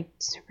Sister and like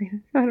Sabrina.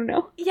 I don't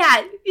know.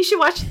 Yeah, you should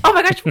watch. Oh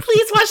my gosh,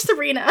 please watch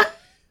Sabrina.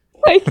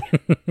 Like,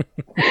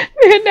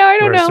 man, now I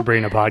don't We're know. A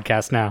Sabrina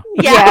podcast now.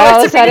 Yeah,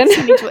 all of a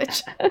sudden.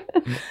 Twitch.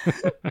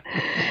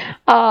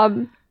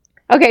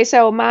 Okay,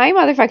 so my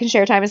motherfucking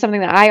share time is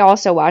something that I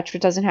also watch,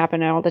 which doesn't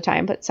happen all the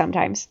time, but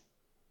sometimes.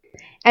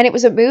 And it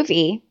was a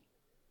movie,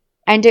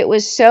 and it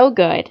was so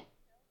good.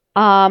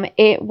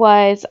 It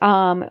was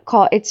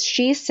called It's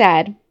She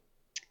Said,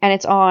 and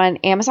it's on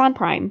Amazon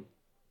Prime.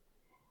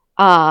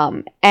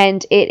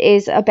 And it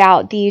is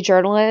about the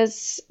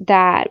journalists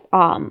that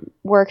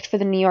worked for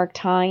the New York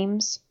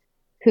Times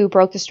who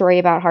broke the story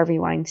about Harvey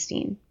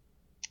Weinstein.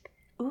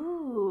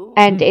 Ooh.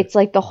 And it's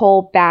like the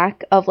whole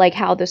back of like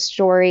how the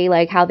story,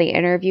 like how they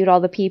interviewed all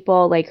the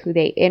people, like who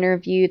they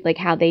interviewed, like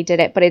how they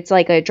did it. But it's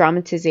like a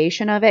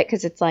dramatization of it,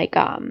 because it's like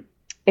an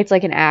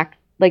act,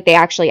 like they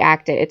actually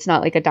acted. It's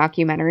not like a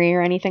documentary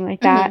or anything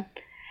like that.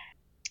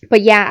 Mm-hmm.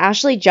 But yeah,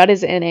 Ashley Judd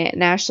is in it,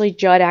 and Ashley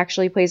Judd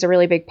actually plays a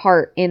really big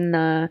part in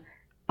the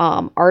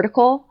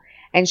article,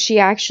 and she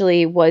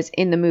actually was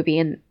in the movie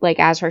and like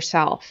as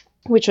herself,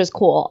 which was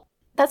cool.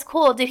 That's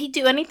cool. Did he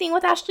do anything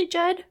with Ashley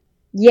Judd?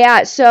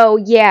 Yeah, so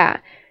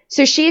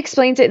she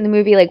explains it in the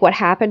movie, like what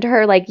happened to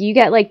her. Like you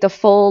get like the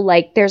full,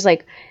 like there's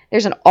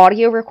an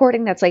audio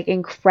recording that's like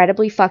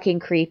incredibly fucking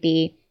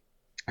creepy.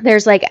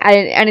 There's like,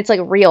 and it's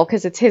like real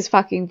because it's his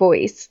fucking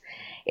voice.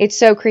 It's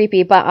so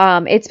creepy,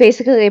 but it's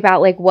basically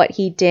about like what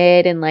he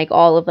did and like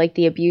all of like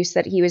the abuse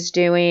that he was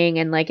doing,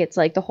 and like it's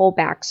like the whole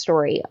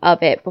backstory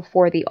of it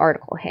before the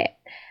article hit.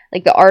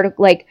 Like the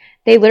article, like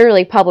they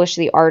literally published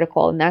the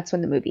article, and that's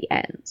when the movie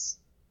ends.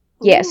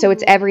 Ooh. Yeah, so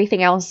it's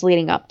everything else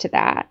leading up to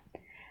that.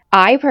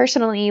 I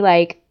personally,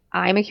 like,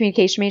 I'm a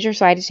communication major,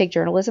 so I had to take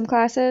journalism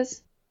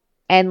classes.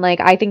 And, like,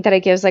 I think that it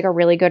gives, like, a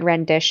really good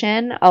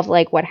rendition of,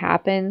 like, what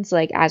happens,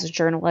 like, as a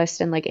journalist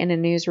and, like, in a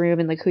newsroom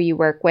and, like, who you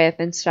work with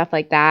and stuff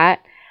like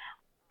that.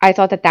 I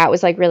thought that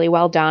was, like, really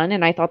well done.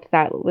 And I thought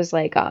that was,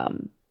 like,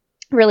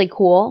 really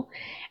cool.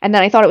 And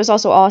then I thought it was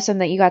also awesome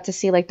that you got to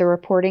see, like, the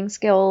reporting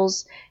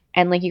skills.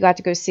 And, like, you got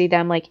to go see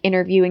them, like,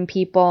 interviewing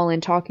people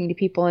and talking to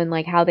people and,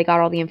 like, how they got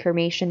all the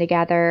information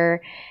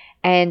together.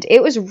 And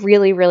it was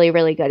really, really,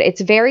 really good.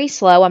 It's very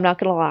slow. I'm not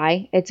going to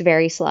lie. It's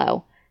very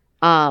slow.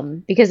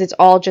 Because it's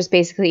all just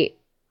basically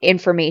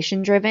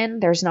information driven.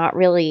 There's not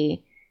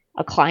really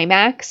a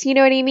climax, you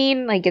know what I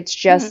mean? Like, it's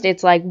just,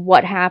 it's like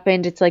what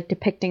happened. It's like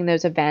depicting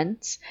those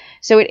events.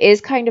 So it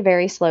is kind of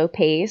very slow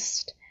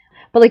paced.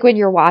 But like when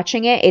you're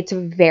watching it, it's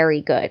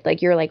very good.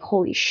 Like, you're like,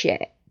 holy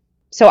shit.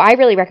 So I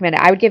really recommend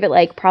it. I would give it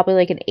like probably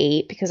like an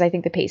 8 because I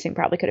think the pacing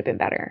probably could have been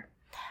better.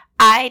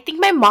 I think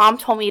my mom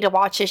told me to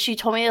watch it. She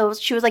told me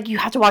she was like, you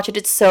have to watch it.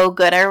 It's so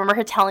good. I remember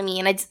her telling me,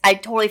 and I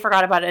totally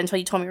forgot about it until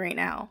you told me right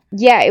now.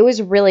 Yeah, it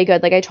was really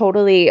good. Like,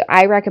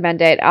 I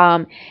recommend it.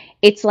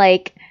 It's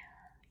like,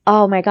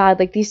 oh my God,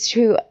 like these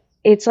two,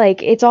 it's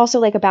like, it's also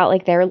like about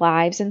like their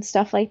lives and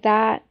stuff like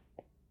that.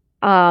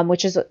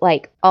 Which is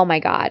like, oh my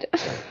God.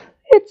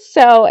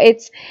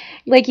 It's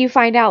like you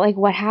find out like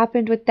what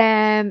happened with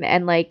them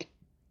and like,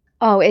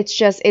 oh,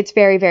 it's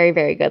very, very,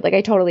 very good. Like,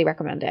 I totally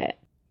recommend it.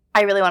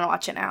 I really want to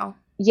watch it now.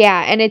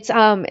 Yeah, and it's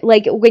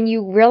like when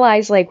you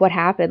realize like what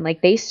happened, like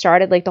they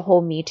started like the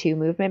whole Me Too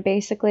movement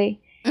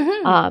basically.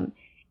 And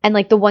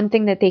like the one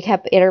thing that they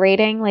kept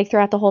iterating like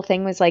throughout the whole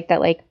thing was like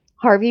that like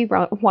Harvey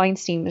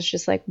Weinstein was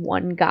just like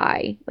one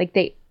guy.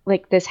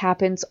 Like this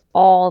happens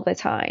all the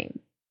time.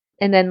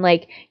 And then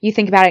like you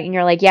think about it and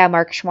you're like, yeah,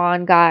 Mark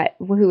Schwann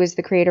who was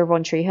the creator of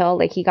One Tree Hill,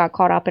 like he got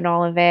caught up in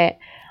all of it.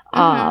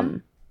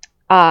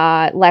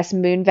 Les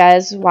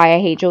Moonves, why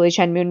I hate Julie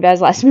Chen Moonves,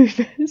 Les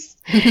Moonves.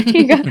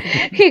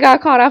 he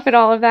got caught up in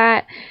all of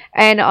that.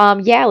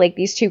 And yeah, like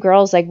these two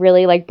girls like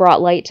really like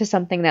brought light to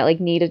something that like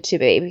needed to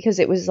be, because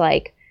it was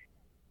like,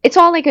 it's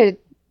all like a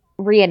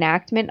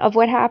reenactment of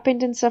what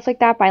happened and stuff like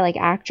that by like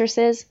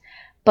actresses,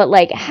 but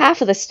like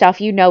half of the stuff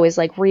is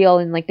like real,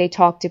 and like they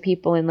talk to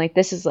people and like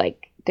this is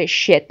like the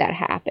shit that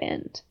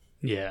happened.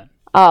 Yeah.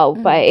 Oh,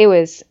 but it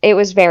was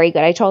very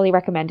good. I totally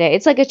recommend it.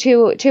 It's like a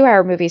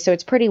 2-hour movie, so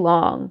it's pretty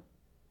long.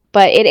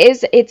 But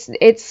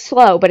it's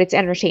slow, but it's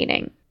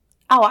entertaining.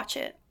 I'll watch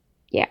it.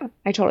 Yeah,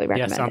 I totally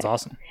recommend it. Yeah, sounds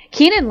awesome.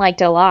 Keenan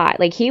liked it a lot.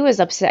 Like, he was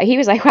upset. He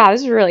was like, wow,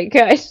 this is really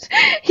good.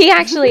 He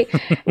actually,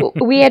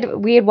 we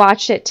had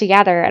watched it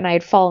together, and I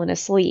had fallen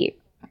asleep.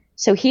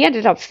 So he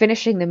ended up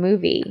finishing the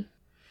movie.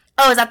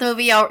 Oh, is that the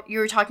movie you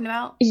were talking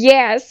about?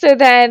 Yeah, so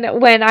then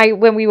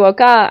when we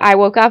woke up, I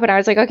woke up and I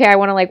was like, okay, I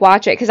want to like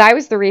watch it, because I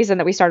was the reason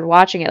that we started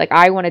watching it. Like,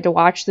 I wanted to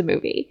watch the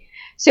movie.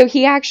 So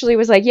he actually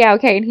was like, yeah,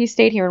 okay, and he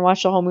stayed here and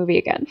watched the whole movie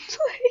again.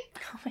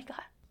 Oh my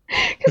God.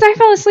 Because I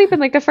fell asleep in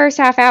like the first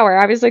half hour.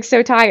 I was like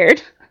so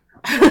tired.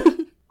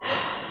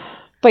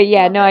 But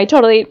yeah, no, I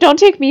totally, don't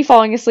take me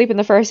falling asleep in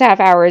the first half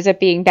hour as it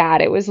being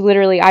bad. It was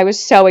literally, I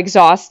was so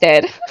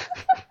exhausted.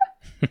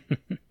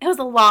 It was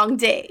a long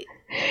day.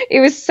 It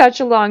was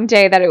such a long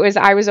day that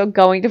I was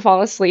going to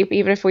fall asleep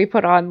even if we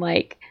put on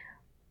like,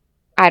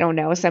 I don't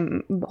know,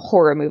 some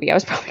horror movie. I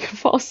was probably going to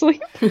fall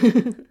asleep.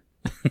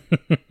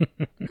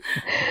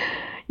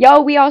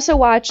 Yo, we also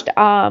watched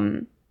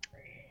The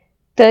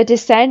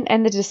Descent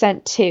and The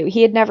Descent 2.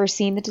 He had never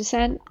seen The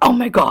Descent. Oh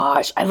my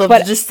gosh, I love The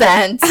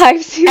Descent.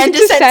 I've seen and The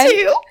Descent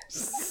 2.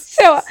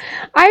 So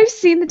I've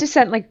seen The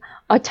Descent like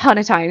a ton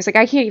of times. Like,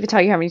 I can't even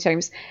tell you how many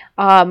times.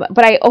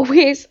 But I've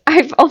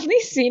only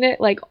seen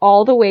it like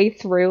all the way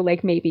through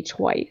like maybe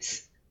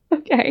twice.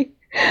 Okay.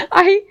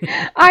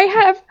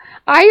 I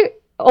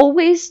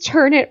always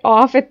turn it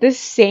off at the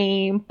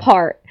same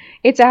part.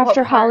 It's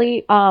after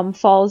Holly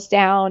falls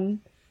down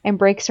and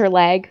breaks her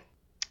leg.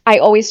 I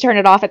always turn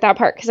it off at that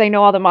part because I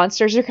know all the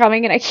monsters are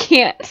coming and I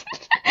can't.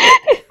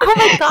 Oh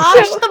my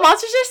gosh, the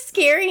monsters are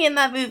scary in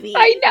that movie.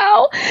 I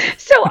know.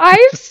 So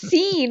I've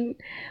seen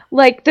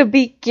like the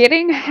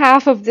beginning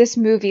half of this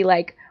movie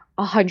like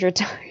 100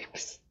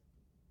 times.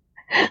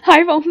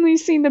 I've only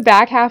seen the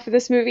back half of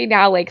this movie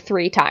now like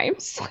 3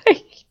 times.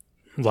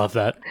 Love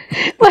that.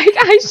 Like,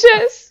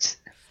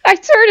 I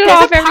turn it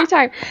off every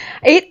time.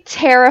 It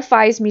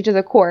terrifies me to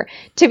the core.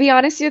 To be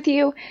honest with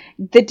you,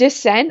 The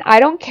Descent, I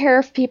don't care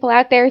if people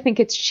out there think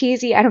it's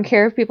cheesy. I don't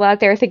care if people out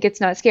there think it's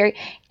not scary.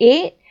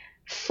 It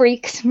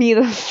freaks me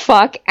the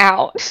fuck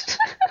out.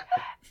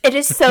 It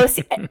is so...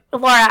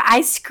 Laura,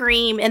 I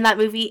scream in that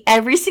movie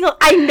every single...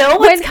 I know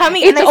what's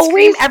coming, and I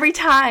scream every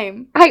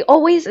time.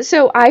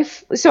 So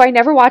I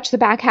never watched the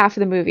back half of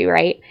the movie,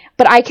 right?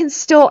 But I'm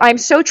so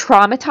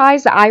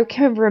traumatized that I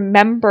can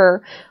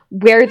remember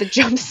where the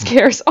jump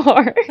scares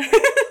are.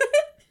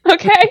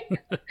 Okay?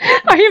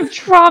 I am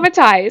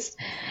traumatized.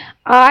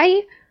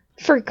 I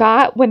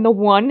forgot when the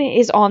one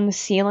is on the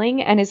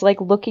ceiling and is like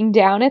looking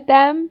down at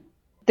them.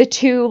 The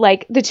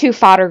two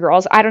fodder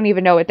girls, I don't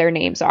even know what their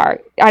names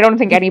are. I don't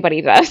think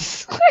anybody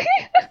does.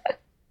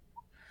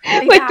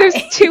 Like, there's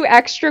 2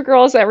 extra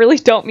girls that really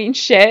don't mean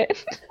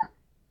shit.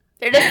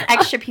 They're just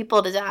extra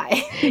people to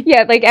die.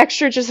 Yeah, like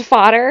extra just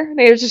fodder.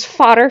 They're just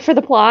fodder for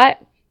the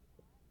plot.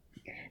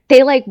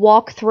 They like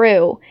walk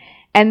through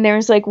and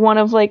there's like one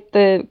of like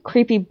the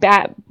creepy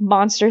bat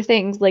monster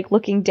things like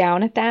looking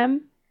down at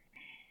them.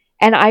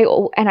 And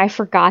I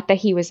forgot that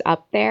he was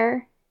up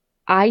there.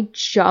 I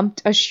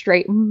jumped a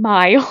straight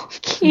mile.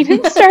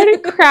 Keenan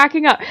started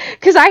cracking up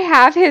because I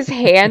have his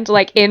hand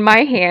like in my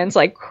hands,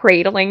 like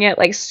cradling it,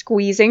 like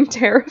squeezing,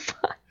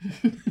 terrified.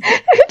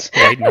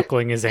 White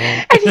knuckling his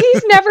hand. And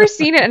he's never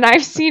seen it, and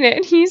I've seen it,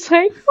 and he's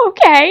like,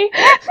 okay.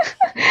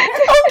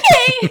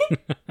 Okay.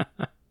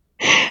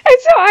 And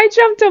so I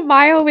jumped a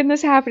mile when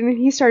this happened, and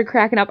he started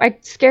cracking up. I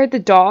scared the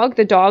dog.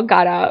 The dog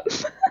got up.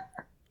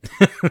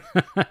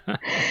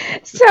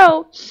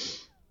 So,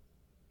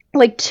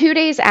 like 2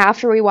 days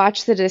after we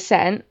watched The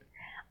Descent,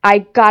 I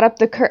got up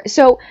the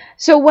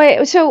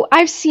So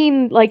I've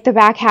seen like the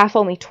back half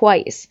only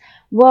twice.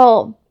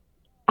 Well,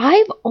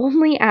 I've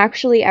only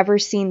actually ever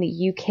seen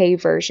the UK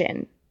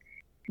version,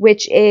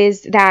 which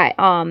is that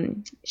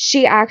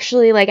she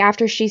actually, like,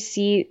 after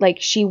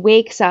she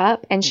wakes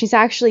up and she's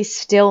actually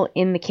still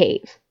in the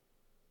cave,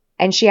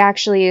 and she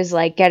actually is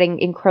like getting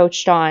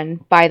encroached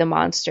on by the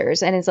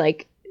monsters, and is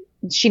like,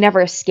 she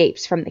never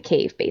escapes from the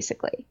cave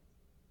basically.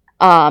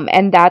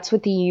 And that's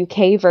what the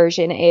UK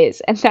version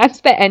is, and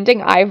that's the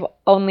ending I've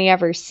only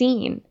ever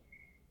seen.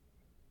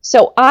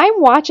 So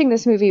I'm watching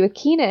this movie with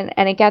Keenan,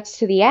 and it gets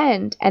to the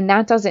end, and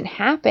that doesn't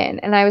happen.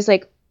 And I was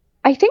like,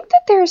 I think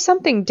that there's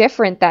something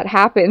different that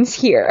happens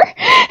here.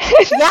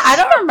 Yeah, I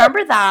don't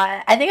remember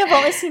that. I think I've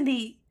only seen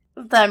the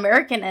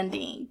American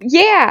ending.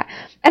 Yeah,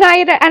 and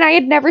I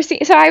had never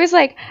seen. So I was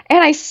like,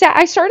 and I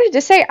started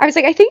to say, I was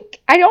like,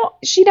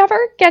 she never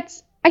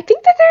gets. I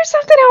think that there's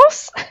something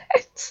else.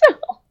 So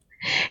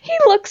he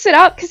looks it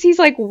up because he's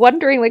like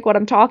wondering like what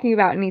I'm talking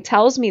about, and he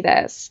tells me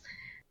this.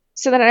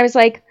 So then I was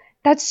like,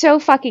 that's so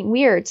fucking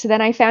weird. So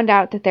then I found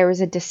out that there was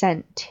a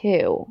Descent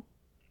too.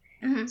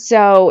 Mm-hmm.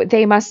 So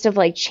they must have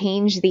like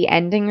changed the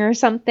ending or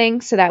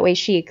something, so that way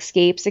she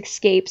escapes,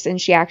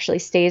 and she actually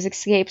stays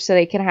escaped, so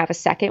they can have a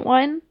second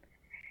one.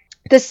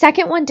 The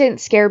second one didn't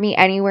scare me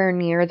anywhere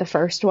near the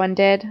first one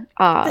did.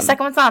 The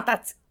second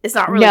one's it's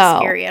not really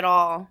scary at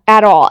all.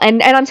 At all.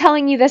 And I'm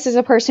telling you this as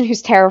a person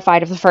who's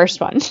terrified of the first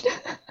one.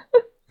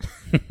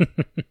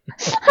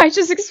 I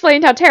just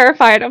explained how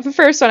terrified of the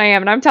first one I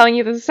am, and I'm telling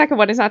you that the second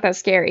one is not that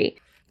scary.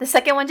 The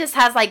second one just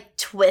has like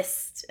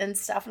twists and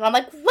stuff, and I'm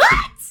like,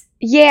 what?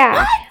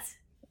 Yeah.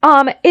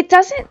 What? It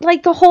doesn't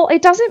like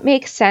it doesn't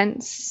make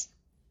sense.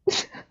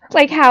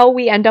 Like how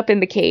we end up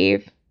in the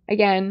cave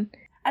again.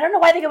 I don't know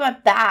why they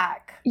went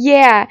back.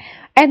 Yeah.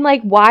 And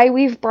like why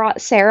we've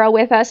brought Sarah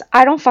with us,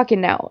 I don't fucking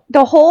know.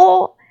 The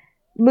whole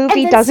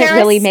movie doesn't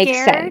really make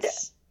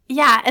sense.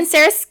 Yeah, and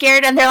Sarah's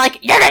scared, and they're like,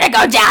 you're gonna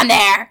go down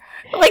there.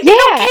 Like, they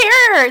don't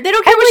care. They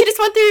don't care what she just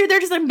went through. They're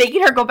just like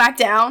making her go back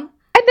down.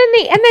 And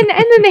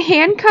then the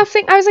handcuff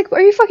thing. I was like,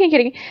 are you fucking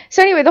kidding me?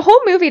 So anyway, the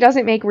whole movie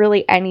doesn't make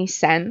really any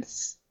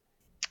sense.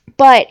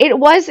 But it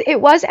was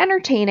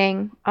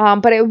entertaining.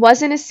 But it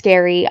wasn't as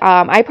scary.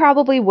 I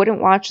probably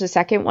wouldn't watch the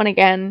second one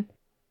again,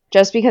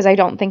 just because I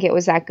don't think it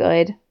was that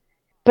good.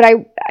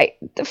 But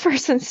the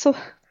first one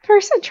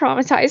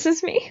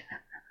traumatizes me.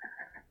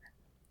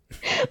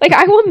 Like,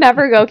 I will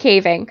never go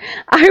caving.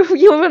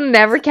 You will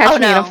never catch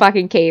me in a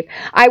fucking cave.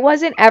 I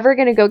wasn't ever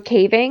going to go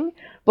caving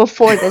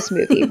before this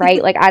movie,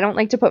 right? Like, I don't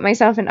like to put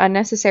myself in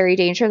unnecessary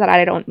danger that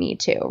I don't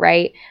need to,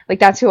 right? Like,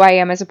 that's who I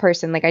am as a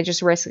person. Like, I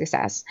just risk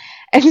assess.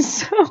 And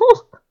so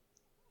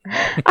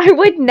I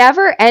would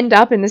never end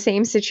up in the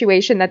same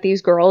situation that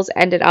these girls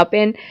ended up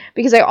in,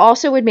 because I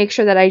also would make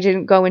sure that I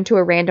didn't go into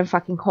a random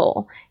fucking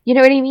hole. You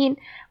know what I mean?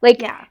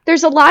 Like,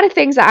 There's a lot of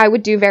things that I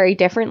would do very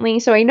differently,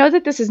 so I know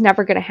that this is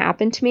never going to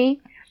happen to me,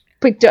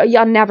 but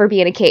you'll never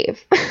be in a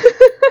cave.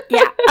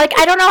 Yeah, like,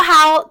 I don't know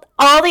how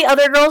all the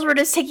other girls were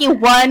just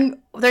taking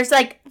there's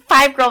like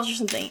 5 girls or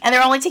something, and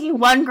they're only taking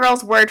one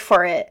girl's word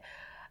for it.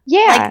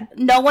 Yeah. Like,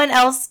 no one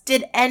else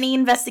did any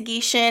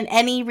investigation,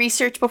 any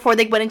research before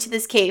they went into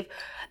this cave.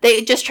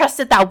 They just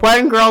trusted that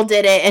one girl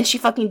did it, and she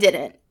fucking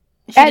didn't.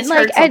 She just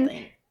heard something.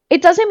 And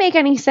it doesn't make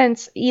any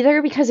sense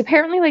either, because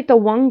apparently, like, the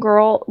one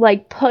girl,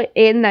 like, put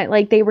in that,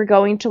 like, they were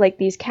going to, like,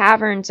 these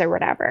caverns or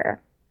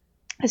whatever.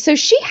 So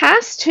she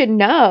has to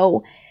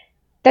know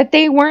that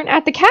they weren't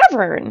at the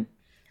cavern.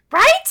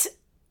 Right?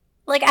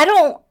 Like,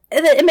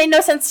 it made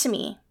no sense to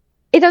me.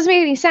 It doesn't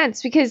make any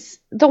sense, because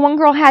the one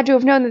girl had to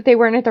have known that they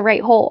weren't at the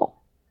right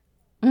hole.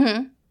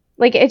 Mm-hmm.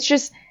 Like, it's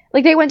just,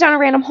 like, they went down a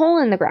random hole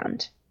in the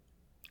ground.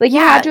 Like, you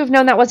had to have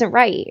known that wasn't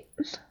right.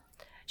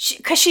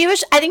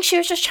 I think she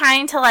was just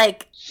trying to,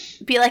 like,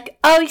 be like,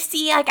 oh, you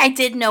see, like, I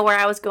did know where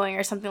I was going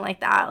or something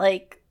like that.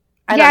 Like,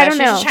 I don't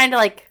know. She was just trying to,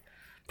 like,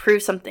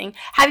 prove something.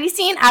 Have you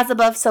seen As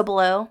Above, So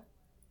Below?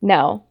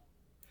 No.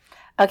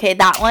 Okay,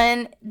 that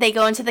one, they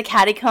go into the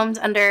catacombs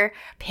under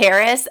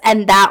Paris,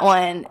 and that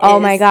one oh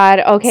my god,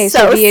 okay,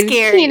 so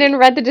scary. Keenan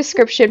read the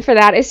description for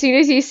that. As soon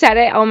as you said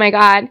it, oh my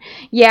god.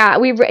 Yeah,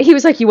 he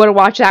was like, you want to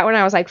watch that one?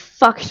 I was like,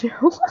 fuck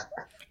no.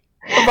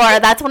 Laura,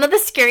 that's one of the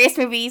scariest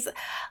movies.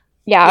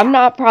 Yeah, I'm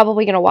not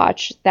probably going to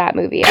watch that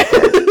movie ever.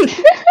 So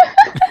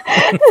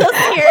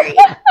scary.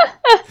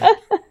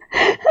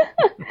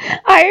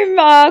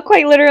 I'm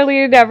quite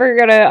literally never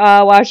going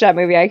to watch that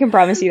movie. I can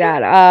promise you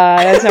that.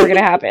 That's never going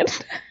to happen.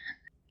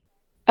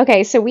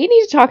 Okay, so we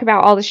need to talk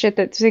about all the shit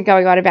that's been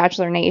going on in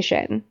Bachelor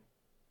Nation.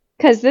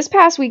 Because this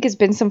past week has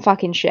been some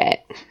fucking shit.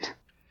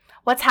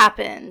 What's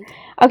happened?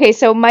 Okay,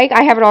 so Mike,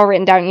 I have it all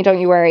written down. Don't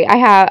you worry. I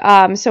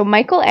have, so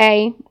Michael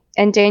A.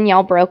 and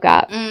Danielle broke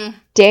up.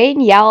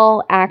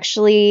 Danielle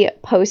actually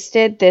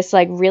posted this,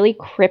 like, really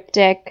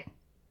cryptic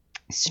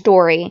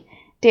story.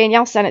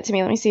 Danielle sent it to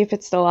me. Let me see if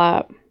it's still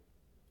up.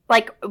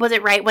 like, was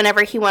it right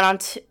whenever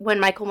when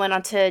Michael went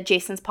on to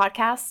Jason's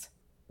podcast?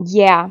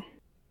 Yeah.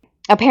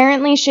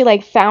 Apparently she,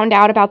 like, found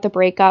out about the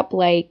breakup,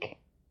 like,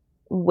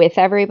 with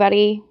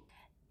everybody.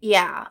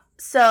 Yeah.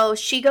 So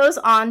she goes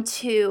on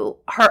to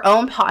her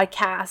own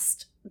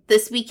podcast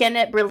this weekend.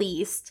 It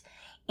released,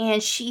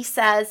 and she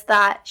says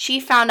that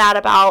she found out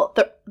about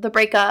the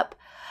breakup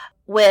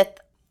with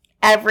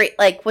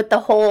with the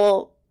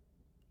whole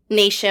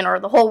nation or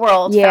the whole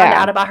world found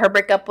out about her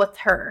breakup with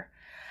her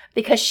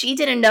because she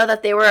didn't know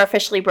that they were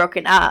officially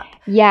broken up.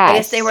 Yes. I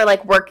guess they were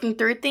like working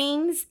through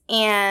things,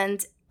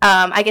 and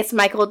I guess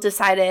Michael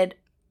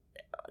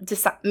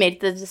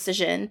made the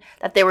decision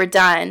that they were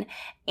done.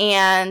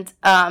 And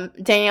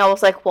Danielle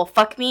was like, well,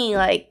 fuck me.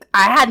 Like,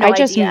 I had no idea.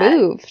 I just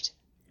moved.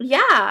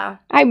 Yeah.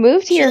 I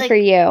moved here for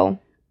you.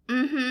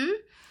 Mm-hmm.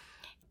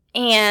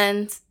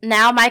 And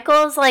now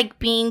Michael's, like,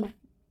 being,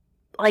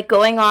 like,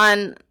 going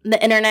on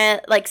the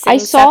internet, like, saying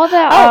I saw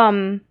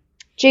the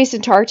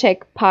Jason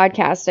Tartick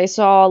podcast. I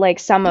saw, like,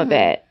 some of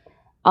it.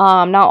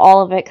 Not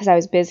all of it because I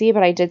was busy,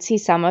 but I did see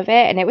some of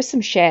it, and it was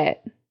some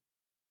shit.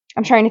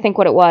 I'm trying to think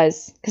what it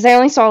was because I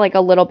only saw, like,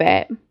 a little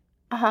bit.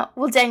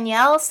 Well,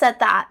 Danielle said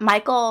that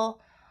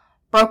Michael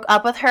broke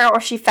up with her,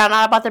 or she found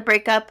out about the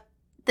breakup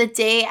the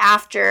day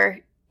after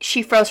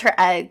she froze her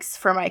eggs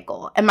for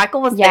Michael. And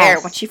Michael was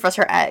there when she froze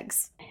her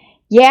eggs.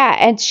 Yeah,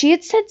 and she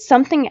had said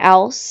something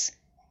else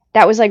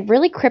that was, like,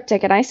 really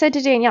cryptic. And I said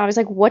to Danielle, I was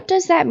like, what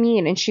does that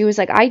mean? And she was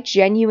like, I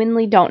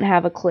genuinely don't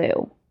have a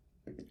clue.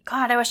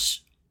 God, I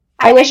wish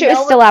it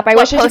was still up. I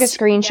wish I took a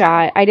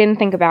screenshot. Yeah. I didn't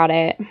think about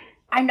it.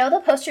 I know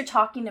the post you're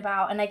talking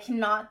about, and I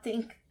cannot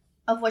think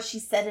of what she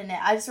said in it.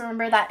 I just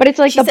remember that. But it's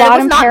like the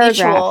bottom paragraph.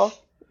 Mutual.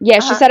 Yeah,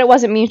 she said it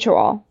wasn't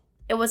mutual.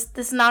 This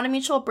is not a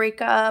mutual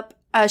breakup.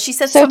 She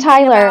said so something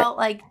Tyler, about,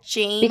 like,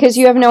 James. Because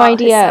you have no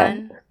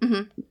idea.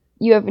 Mm-hmm.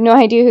 You have no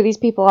idea who these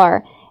people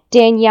are.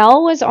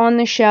 Danielle was on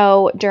the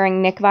show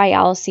during Nick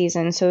Viall's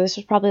season, so this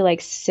was probably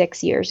like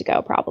 6 years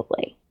ago,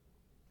 probably.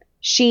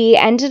 She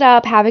ended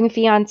up having a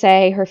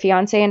fiance. Her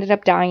fiance ended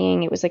up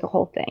dying. It was like a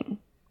whole thing.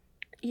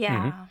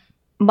 Yeah. Mm-hmm.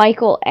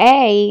 Michael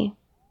A.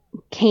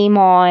 came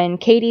on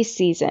Katie's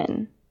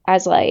season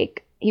as,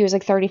 like, he was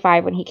like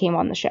 35 when he came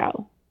on the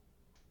show.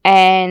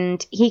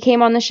 And he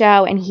came on the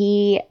show, and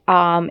he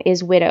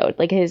is widowed.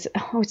 Like, it's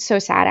so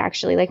sad,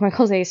 actually. Like,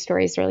 Michael A's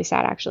story is really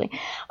sad, actually.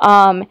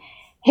 Him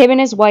and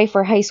his wife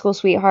were high school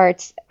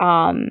sweethearts.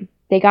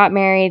 They got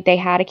married. They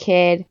had a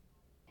kid.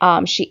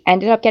 She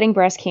ended up getting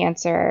breast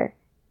cancer.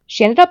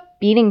 She ended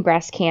up beating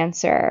breast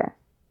cancer.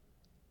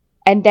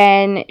 And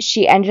then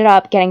she ended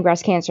up getting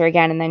breast cancer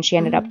again, and then she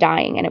ended up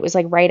dying. And it was,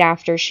 like, right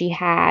after she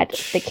had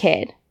the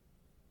kid.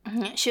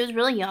 She was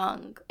really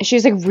young. She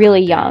was, like,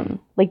 really young.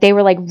 Like, they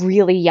were, like,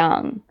 really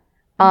young.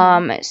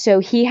 So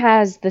he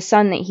has the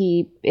son that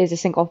he is a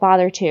single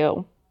father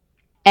to.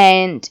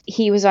 And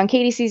he was on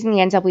Katie's season.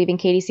 He ends up leaving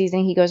Katie's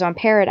season. He goes on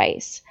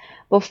Paradise.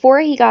 Before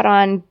he got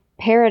on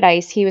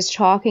Paradise, he was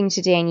talking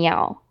to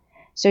Danielle.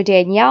 So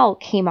Danielle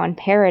came on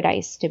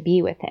Paradise to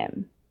be with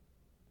him.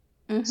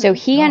 Mm-hmm. So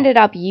he ended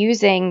up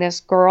using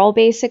this girl,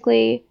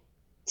 basically,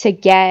 to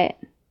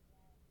get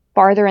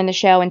farther in the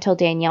show until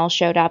Danielle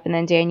showed up. And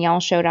then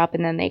Danielle showed up,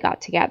 and then they got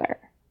together.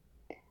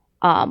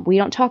 We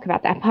don't talk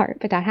about that part,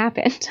 but that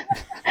happened.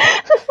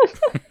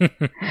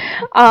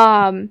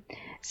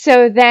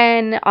 So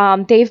then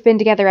they've been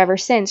together ever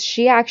since.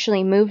 She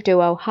actually moved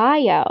to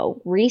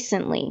Ohio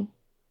recently.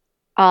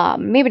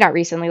 Maybe not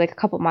recently, like a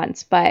couple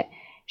months, but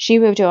she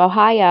moved to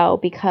Ohio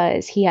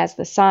because he has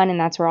the son, and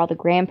that's where all the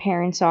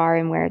grandparents are,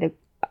 and where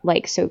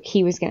so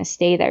he was going to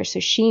stay there. So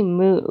she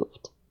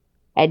moved,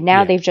 and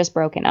now they've just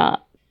broken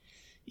up.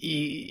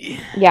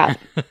 Yeah.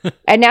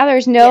 And now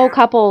there's no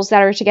couples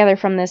that are together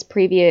from this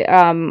previous,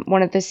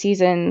 one of the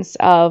seasons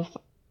of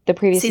the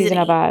previous season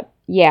of,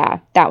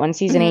 that one,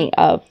 season 8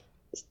 of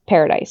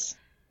Paradise.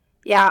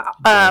 Yeah.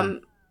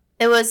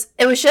 It was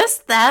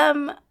just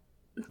them,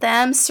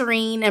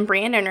 Serene and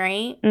Brandon,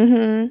 right?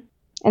 Mm-hmm.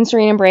 And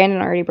Serene and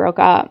Brandon already broke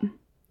up.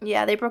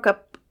 Yeah, they broke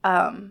up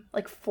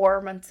like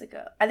 4 months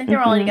ago. I think they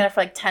were only together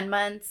for like 10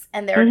 months,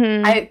 and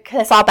I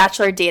saw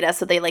Bachelor data,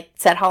 so they like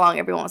said how long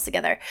everyone was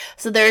together.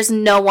 So there's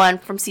no one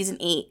from season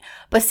 8,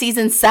 but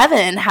season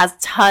 7 has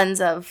tons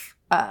of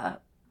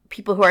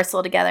people who are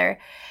still together,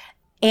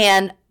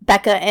 and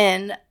Becca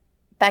and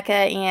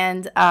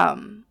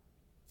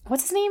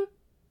what's his name?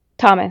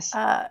 Thomas.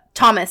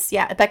 Thomas.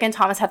 Yeah, Becca and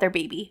Thomas had their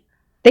baby.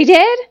 They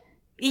did?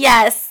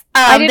 Yes.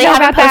 I didn't know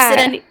about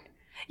that.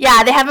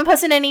 Yeah, they haven't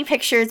posted any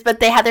pictures, but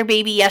they had their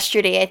baby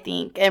yesterday, I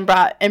think, and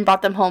brought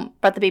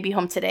the baby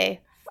home today.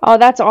 Oh,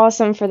 that's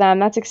awesome for them.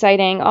 That's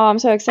exciting. Oh, I'm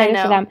so excited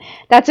for them.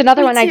 That's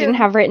another one I didn't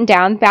have written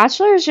down.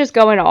 Bachelor is just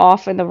going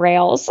off in the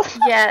rails.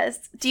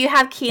 Yes. Do you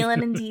have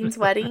Keelan and Dean's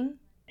wedding?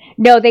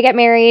 No, they get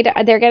married.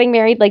 They're getting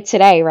married like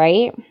today,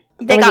 right?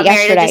 They got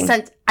married.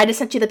 I just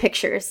sent you the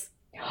pictures.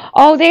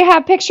 Oh, they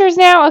have pictures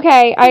now?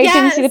 Okay. I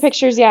didn't see the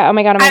pictures yet. Oh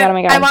my god, oh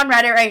my god. I'm on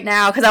Reddit right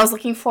now because I was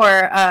looking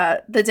for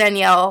the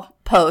Danielle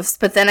post,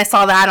 but then I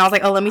saw that and I was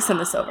like, oh, let me send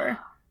this over.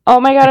 Oh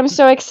my god, I'm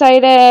so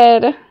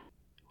excited.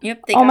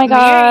 Yep. Oh my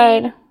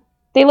god.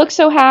 They look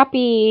so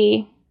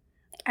happy.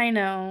 I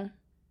know.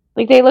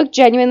 Like, they look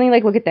genuinely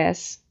like, look at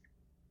this.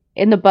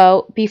 In the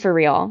boat. Be for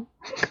real.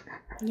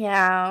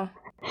 Yeah.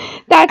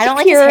 That's I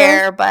don't pure. like his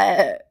hair,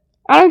 but...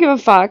 I don't give a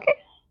fuck.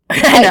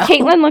 I know.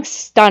 Caitlin looks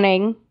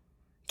stunning.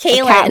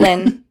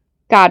 Caitlin.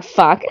 God,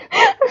 fuck.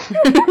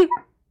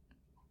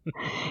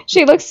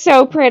 She looks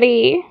so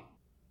pretty.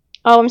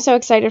 Oh, I'm so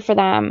excited for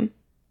them.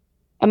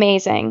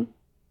 Amazing.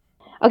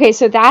 Okay,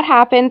 so that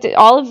happened.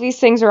 All of these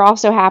things are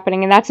also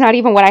happening, and that's not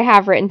even what I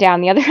have written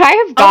down.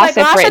 I have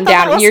gossip written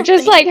down, and you're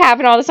just like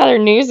having all this other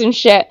news and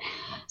shit.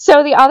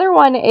 So the other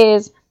one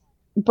is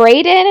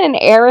Brayden and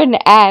Aaron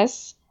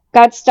S.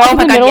 got stuck in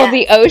the middle of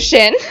the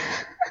ocean.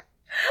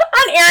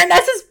 On Aaron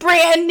S.'s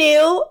brand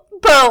new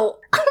boat.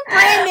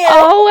 Brand new.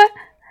 Oh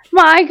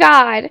my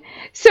god.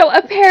 So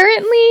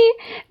apparently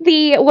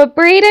what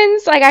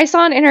Brayden's, like, I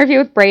saw an interview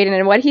with Brayden,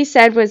 and what he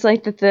said was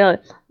like that the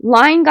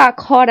line got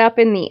caught up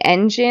in the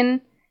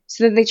engine,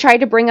 so that they tried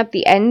to bring up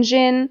the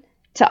engine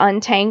to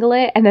untangle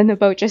it, and then the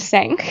boat just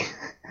sank.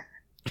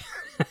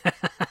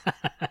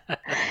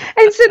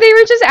 And so they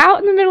were just out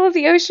in the middle of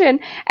the ocean,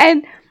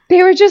 and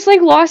they were just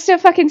like lost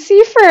at fucking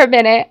sea for a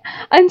minute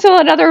until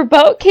another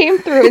boat came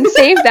through and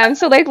saved them.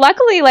 So like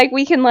luckily like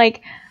we can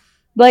like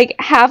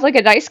have like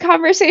a nice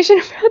conversation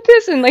about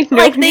this, and like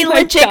they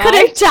legit could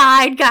have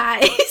died,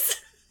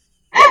 guys.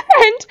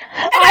 And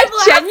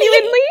I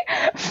genuinely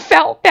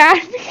felt bad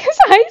because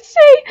I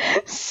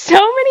say so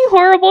many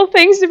horrible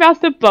things about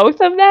the both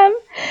of them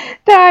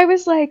that I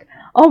was like,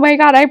 oh my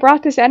god, I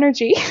brought this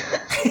energy.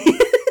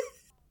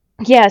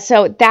 Yeah,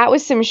 so that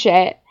was some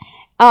shit.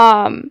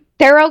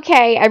 They're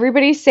okay.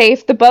 Everybody's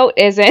safe. The boat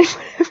isn't.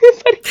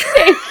 Everybody's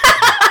safe.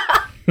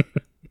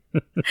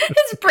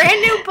 It's a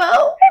brand new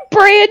boat.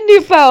 Brand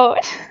new boat.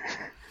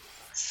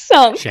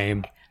 Sunk.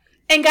 Shame.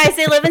 And guys,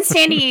 they live in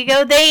San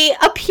Diego. They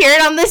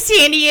appeared on the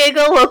San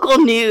Diego local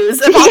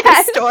news about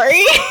the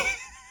story.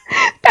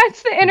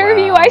 That's the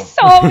interview Wow. I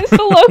saw was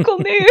the local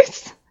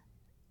news.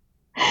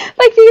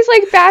 Like these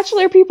like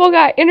Bachelor people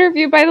got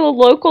interviewed by the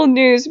local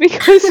news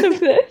because of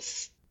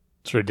this.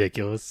 It's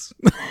ridiculous.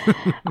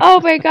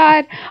 Oh my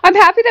god. I'm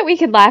happy that we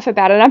could laugh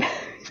about it.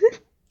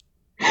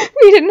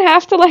 We didn't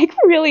have to like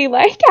really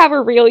like have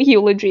a real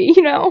eulogy,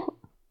 you know?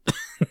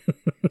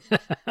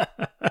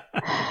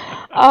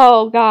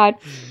 Oh god.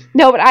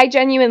 No, but I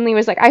genuinely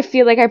was like, I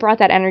feel like I brought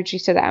that energy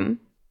to them.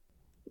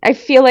 I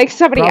feel like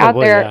somebody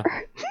Probably, out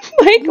there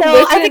like No,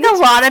 listened. I think a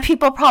lot of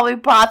people probably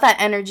brought that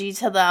energy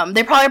to them.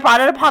 They probably brought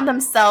it upon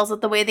themselves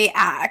with the way they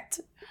act.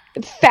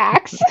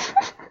 Facts.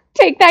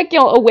 Take that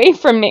guilt away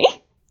from me.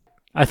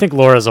 I think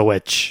Laura's a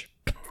witch.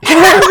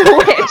 Laura's a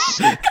witch.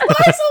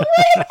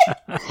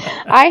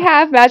 I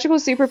have magical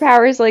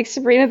superpowers like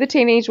Sabrina the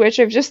Teenage Witch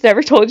I've just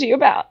never told you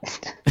about.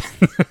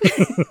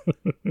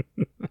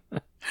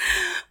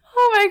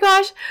 Oh my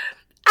gosh.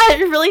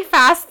 Really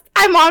fast.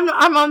 I'm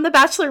on the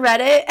Bachelor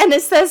Reddit, and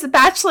it says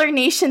Bachelor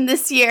Nation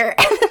this year,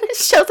 and then it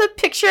shows a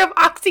picture of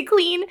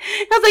OxyClean. And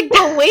I was like,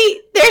 but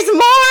wait, there's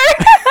more.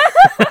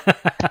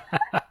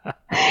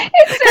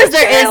 Because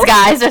there is,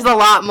 guys. There's a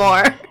lot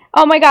more.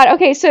 Oh my god,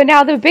 okay, so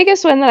now the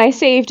biggest one that I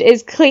saved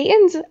is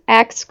Clayton's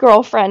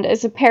ex-girlfriend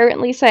is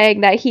apparently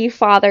saying that he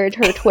fathered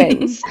her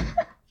twins.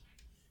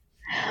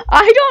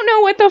 I don't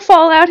know what the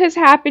fallout has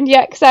happened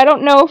yet, because I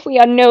don't know if we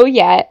know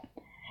yet.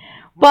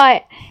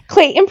 But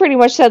Clayton pretty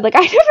much said, like,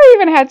 I never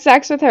even had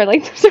sex with her.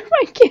 Like, those are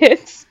my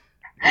kids.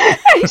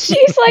 And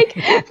she's like,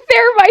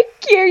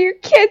 you're your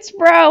kids,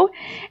 bro.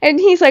 And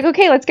he's like,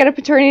 okay, let's get a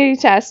paternity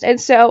test. And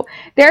so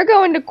they're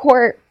going to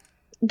court.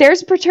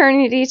 There's a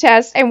paternity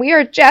test, and we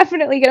are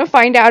definitely going to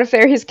find out if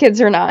they're his kids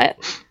or not.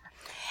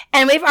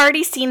 And we've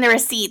already seen the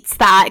receipts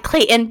that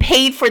Clayton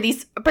paid for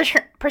these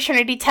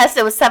paternity tests.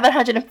 It was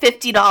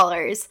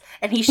 $750,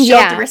 and he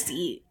showed the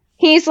receipt.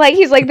 He's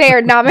like, they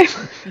are not my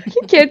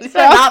kids.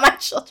 They're not my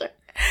children.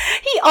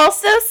 He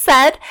also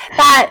said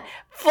that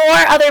 4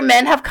 other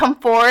men have come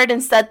forward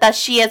and said that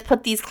she has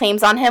put these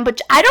claims on him,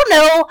 which I don't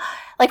know.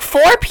 Like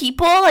 4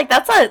 people, like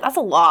that's a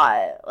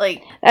lot.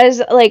 Like that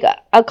is like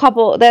a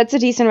couple. That's a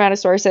decent amount of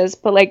sources,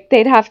 but like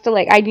they'd have to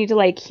like I need to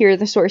like hear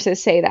the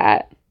sources say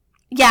that.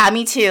 Yeah,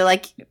 me too.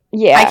 Like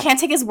yeah, I can't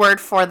take his word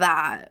for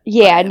that.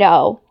 Yeah,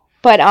 no.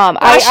 But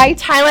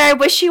Tyler, I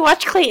wish you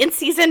watched Clayton's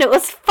season. It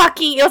was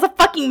a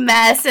fucking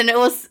mess, and it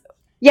was.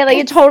 Yeah, like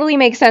it totally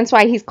makes sense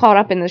why he's caught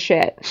up in the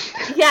shit.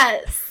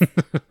 Yes.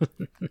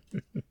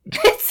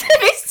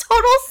 It makes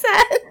total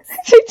sense.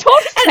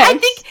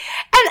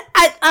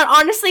 And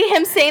honestly,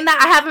 him saying that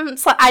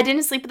I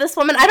didn't sleep with this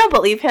woman, I don't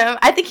believe him.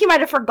 I think he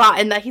might have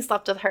forgotten that he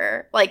slept with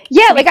her. Like,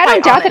 yeah, like I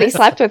don't doubt that he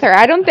slept with her.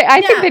 I think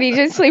that he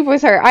did sleep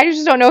with her. I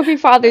just don't know if he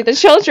fathered the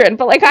children.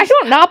 But like, I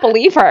don't not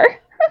believe her.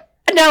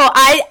 No,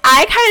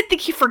 I kind of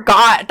think he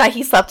forgot that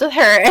he slept with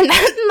her, and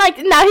then, like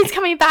now he's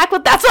coming back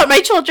with that's not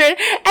my children, and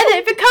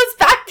if it comes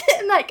back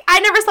to like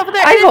I never slept with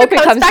her, I hope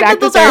it comes back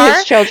to they're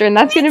his children.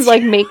 That's gonna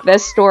like make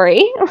this story.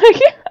 This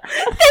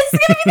is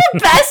gonna be the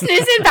best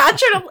news in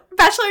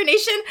Bachelor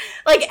Nation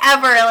like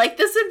ever. Like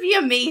this would be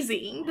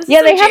amazing.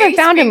 They haven't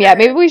found him yet.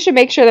 Maybe we should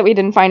make sure that we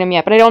didn't find him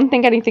yet, but I don't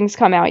think anything's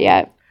come out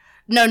yet.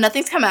 No,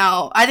 nothing's come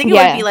out. I think it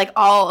would be like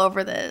all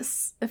over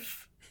this.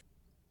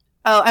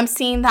 I'm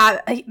seeing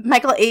that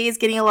Michael A is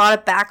getting a lot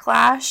of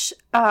backlash.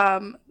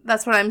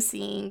 That's what I'm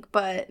seeing,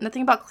 but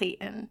nothing about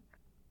Clayton.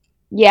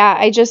 Yeah,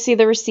 I just see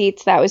the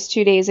receipts. That was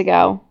 2 days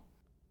ago.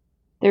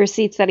 The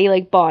receipts that he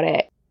like bought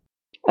it.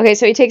 Okay,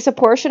 so he takes a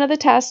portion of the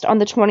test on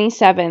the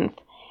 27th,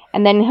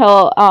 and then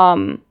he'll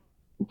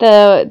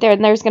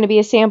there's going to be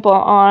a sample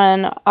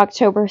on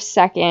October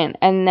 2nd,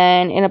 and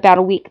then in about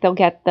a week they'll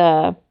get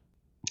the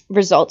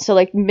results. So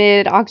like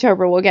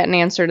mid-October we'll get an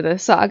answer to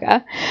this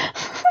saga.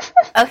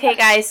 Okay,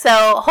 guys,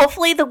 so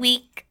hopefully the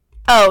week...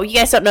 Oh, you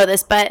guys don't know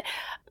this, but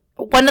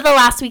one of the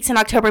last weeks in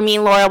October, me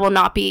and Laura will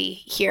not be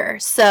here.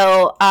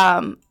 So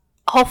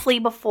hopefully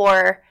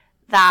before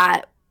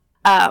that,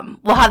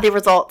 we'll have the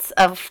results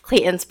of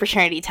Clayton's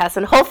paternity test,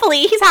 and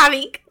hopefully he's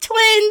having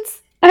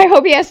twins. I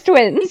hope he has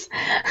twins.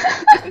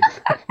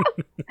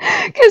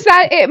 Because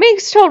it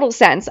makes total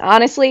sense.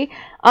 Honestly,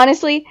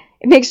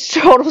 it makes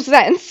total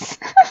sense.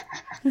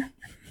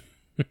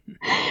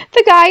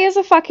 The guy is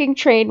a fucking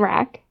train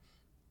wreck.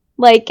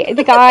 Like,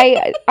 the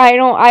guy,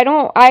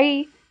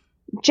 I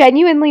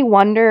genuinely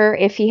wonder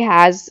if he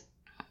has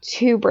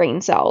 2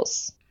 brain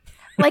cells.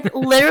 Like,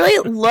 literally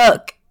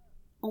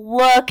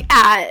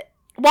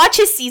watch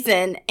his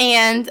season,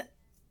 and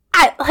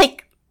watch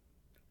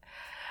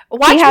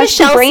he has Michelle's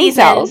 2 brain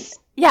season. cells.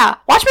 Yeah,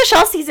 watch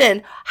Michelle's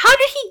season. How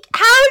did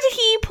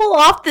he pull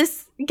off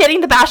this,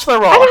 getting the Bachelor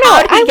role? I don't know.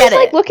 How did he get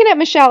was looking at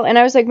Michelle, and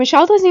I was like,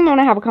 Michelle doesn't even want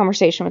to have a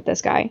conversation with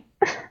this guy.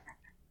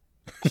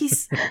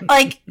 He's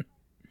like,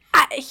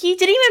 he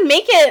didn't even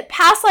make it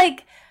past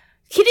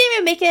he didn't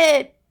even make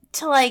it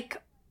to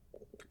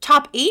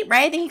top 8,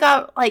 right? I think he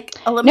got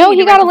eliminated. No,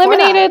 he got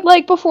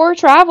eliminated before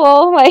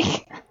travel.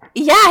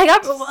 Yeah, he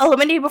got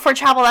eliminated before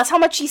travel. That's how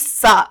much he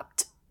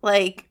sucked.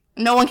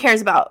 No one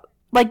cares about.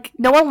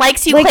 No one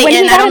likes you, Clayton. When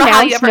he got I don't know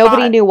how you announced, ever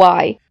nobody knew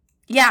why.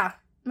 Yeah,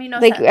 made no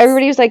sense.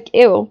 Everybody was like,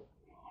 ew.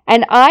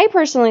 And I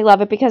personally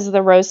love it because of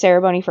the rose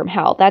ceremony from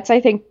hell. That's,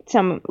 I think,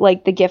 some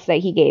the gift that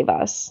he gave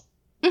us.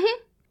 Mm-hmm.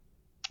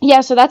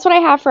 Yeah, so that's what I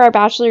have for our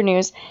Bachelor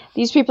news.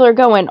 These people are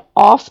going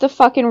off the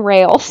fucking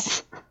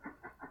rails.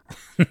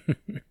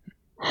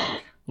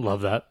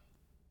 Love that.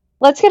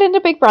 Let's get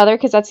into Big Brother,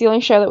 because that's the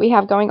only show that we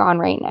have going on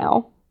right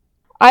now.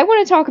 I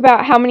want to talk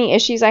about how many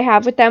issues I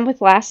have with them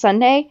with last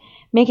Sunday,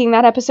 making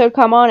that episode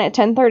come on at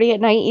 10:30 at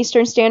night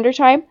Eastern Standard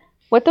Time.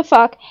 What the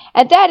fuck?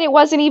 And then it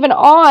wasn't even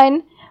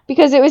on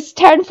because it was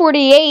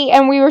 10:48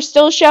 and we were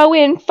still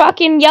showing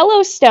fucking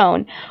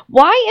Yellowstone.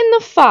 Why in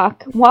the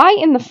fuck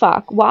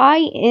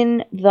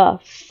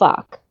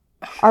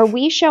are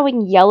we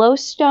showing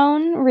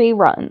Yellowstone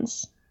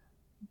reruns?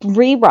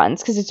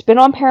 Because it's been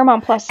on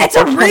Paramount Plus since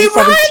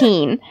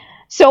 2017.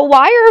 So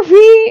why are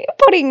we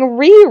putting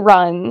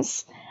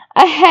reruns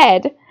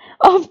ahead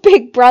of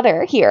Big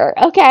Brother here?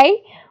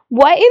 Okay,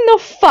 what in the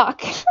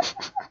fuck?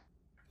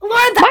 Lord,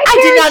 I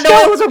did not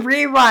know it was a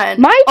rerun.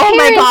 My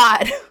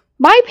God.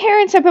 My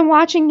parents have been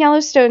watching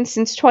Yellowstone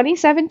since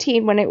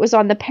 2017 when it was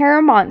on the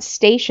Paramount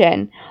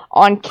station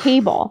on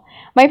cable.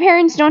 My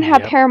parents don't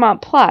have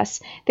Paramount Plus.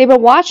 They've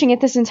been watching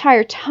it this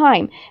entire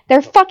time.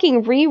 They're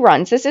fucking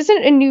reruns. This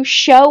isn't a new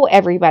show,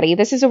 everybody.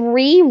 This is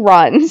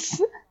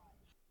reruns.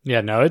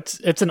 Yeah, no,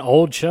 it's an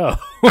old show.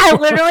 I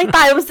literally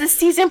thought it was the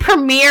season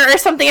premiere or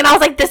something, and I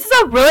was like, this is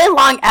a really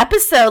long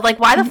episode.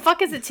 Why the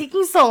fuck is it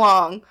taking so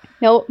long?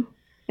 Nope.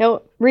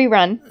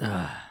 Rerun.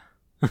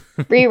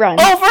 Rerun.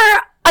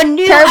 Over a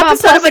new Paramount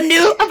episode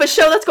Plus of a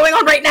show that's going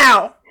on right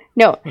now.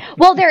 No.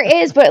 Well, there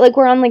is, but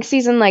we're on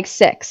season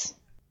 6.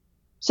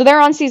 So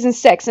they're on season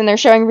 6 and they're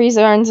showing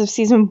reruns of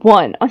season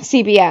 1 on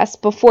CBS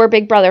before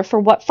Big Brother. For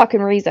what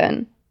fucking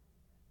reason?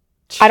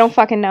 I don't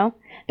fucking know.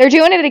 They're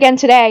doing it again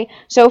today.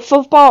 So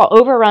football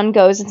overrun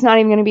goes. It's not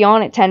even going to be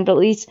on at 10, but at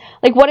least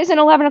what is an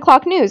 11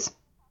 o'clock news?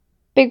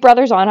 Big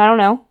Brother's on. I don't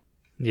know.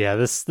 Yeah,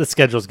 the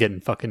schedule's getting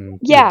fucking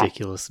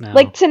ridiculous now.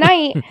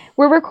 Tonight,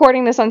 we're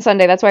recording this on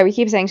Sunday. That's why we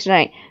keep saying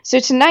tonight.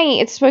 So tonight,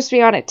 it's supposed to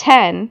be on at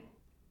 10.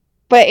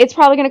 But it's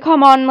probably going to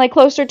come on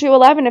closer to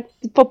 11 if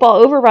the football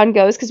overrun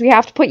goes, because we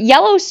have to put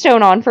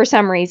Yellowstone on for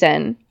some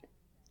reason.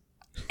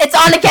 It's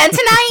on again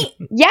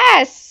tonight?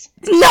 Yes!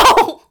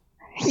 No!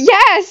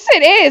 Yes,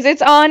 it is.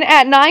 It's on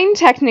at 9,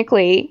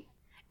 technically.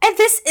 And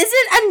this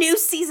isn't a new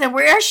season.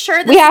 We are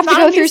sure we have to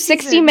go through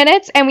 60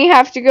 minutes, and we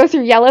have to go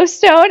through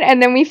Yellowstone,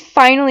 and then we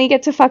finally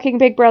get to fucking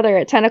Big Brother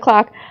at 10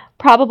 o'clock,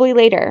 probably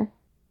later.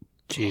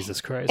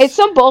 Jesus Christ. It's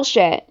some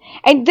bullshit.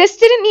 And this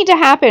didn't need to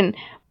happen.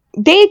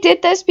 They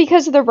did this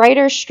because of the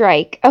writer's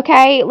strike,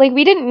 okay?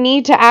 We didn't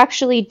need to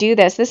actually do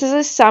this. This is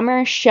a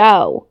summer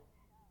show,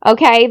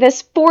 okay?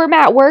 This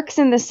format works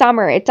in the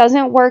summer. It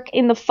doesn't work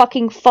in the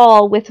fucking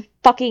fall with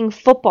fucking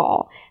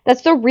football.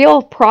 That's the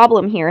real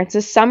problem here. It's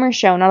a summer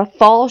show, not a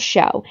fall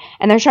show.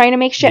 And they're trying to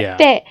make shit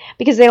fit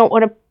because they don't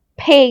want to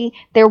pay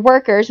their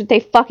workers what they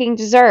fucking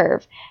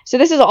deserve. So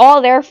this is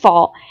all their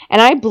fault.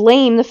 And I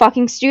blame the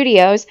fucking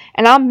studios,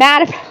 and I'm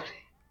mad about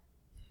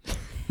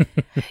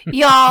it.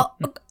 Y'all,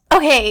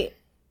 okay.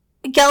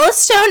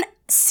 Yellowstone,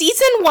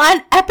 season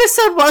 1,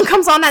 episode 1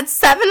 comes on at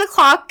 7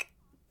 o'clock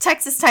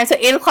Texas time, so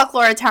 8 o'clock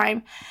Laura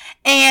time.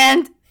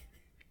 And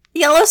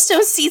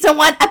Yellowstone season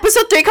 1,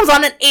 episode 3 comes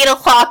on at 8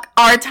 o'clock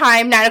our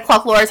time, 9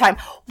 o'clock Laura time.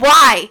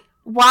 Why?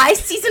 Why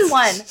season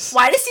 1?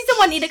 Why does season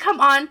 1 need to come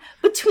on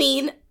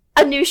between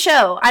a new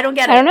show? I don't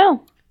get it. I don't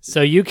know.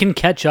 So you can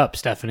catch up,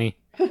 Stephanie.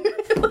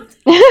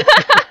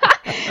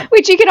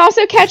 Which you can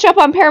also catch up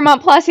on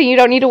Paramount Plus, and you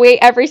don't need to wait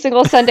every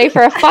single Sunday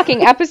for a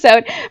fucking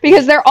episode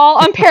because they're all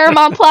on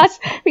Paramount Plus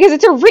because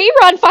it's a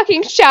rerun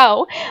fucking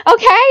show.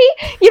 Okay?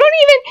 You don't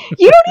even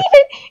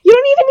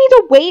need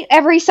to wait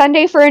every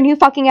Sunday for a new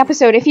fucking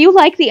episode. If you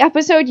like the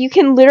episode, you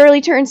can literally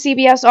turn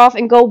CBS off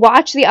and go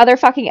watch the other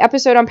fucking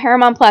episode on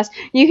Paramount Plus.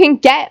 You can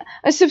get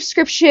a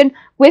subscription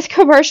with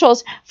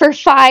commercials for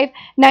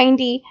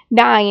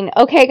 $5.99.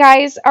 Okay,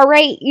 guys? All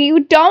right?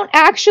 You don't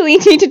actually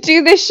need to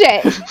do this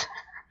shit.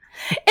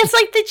 It's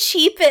like the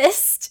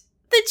cheapest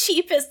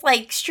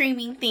like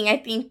streaming thing I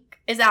think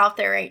is out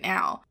there right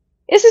now.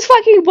 This is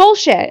fucking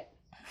bullshit.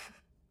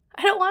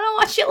 I don't want to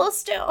watch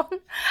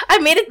Yellowstone. I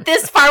made it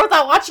this far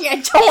without watching it.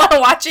 I don't want to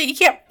watch it. You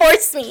can't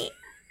force me.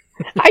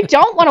 I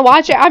don't want to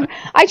watch it. I had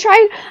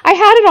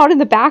it on in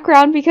the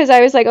background because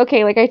I was like,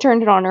 okay, like I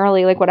turned it on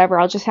early, like whatever,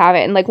 I'll just have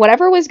it. And like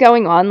whatever was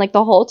going on, like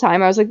the whole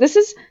time, I was like, this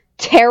is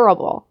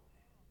terrible.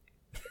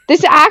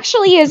 This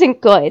actually isn't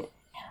good.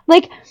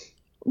 Like,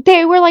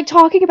 they were like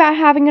talking about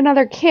having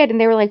another kid, and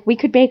they were like, we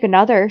could make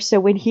another, so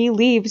when he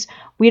leaves,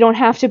 we don't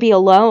have to be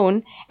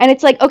alone. And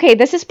it's like, okay,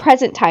 this is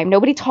present time.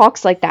 Nobody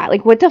talks like that.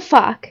 Like, what the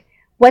fuck?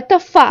 What the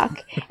fuck?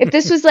 If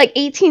this was like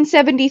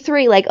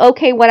 1873, like,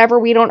 okay, whatever,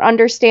 we don't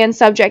understand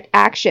subject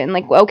action.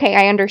 Like, okay,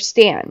 I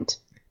understand.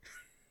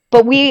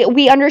 But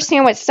we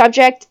understand what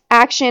subject,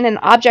 action, and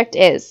object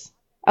is.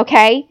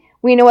 Okay?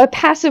 We know what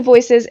passive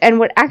voice is and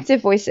what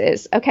active voice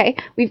is. Okay?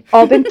 We've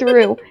all been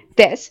through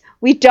this.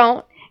 We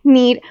don't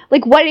need,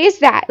 like, what is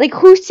that? Like,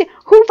 who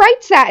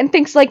writes that and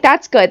thinks, like,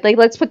 that's good? Like,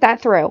 let's put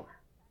that through.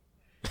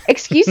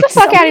 Excuse the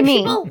fuck out of me.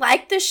 People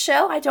like this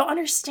show. I don't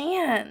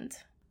understand.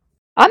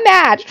 I'm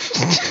mad.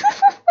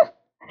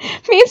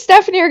 Me and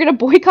Stephanie are gonna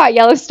boycott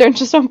Yellowstone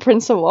just on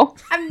principle.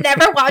 I'm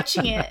never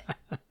watching it.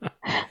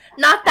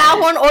 Not that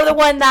one or the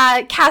one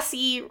that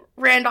Cassie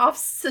Randolph's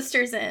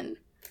sister's in.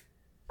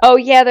 Oh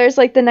yeah, there's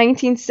like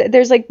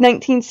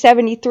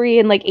 1973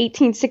 and like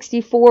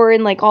 1864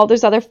 and like all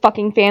those other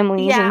fucking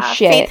families and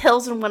shit. Faith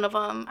Hill's in one of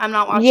them. I'm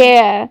not watching.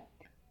 Yeah.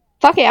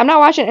 Fuck it, I'm not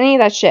watching any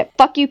of that shit.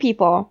 Fuck you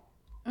people.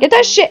 Get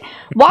that shit.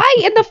 Why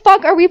in the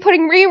fuck are we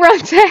putting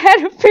reruns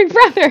ahead of Big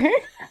Brother?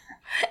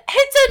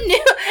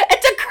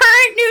 It's a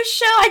current new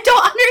show. I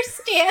don't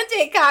understand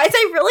it, guys.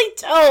 I really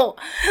don't.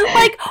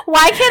 Like,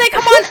 why can't I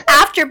come on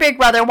after Big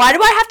Brother? Why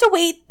do I have to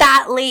wait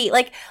that late?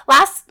 Like,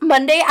 last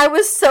Monday, I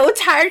was so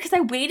tired because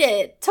I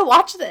waited to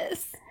watch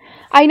this.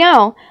 I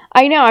know.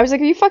 I was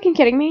like, are you fucking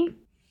kidding me?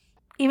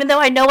 Even though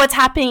I know what's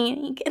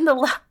happening in the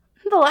live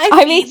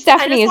I mean,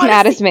 Stephanie is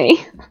mad as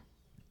me.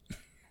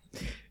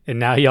 And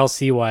now y'all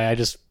see why I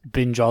just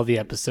binge all the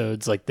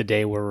episodes like the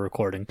day we're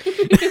recording.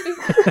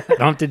 I don't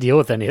have to deal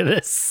with any of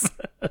this.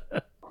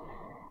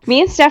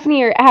 Me and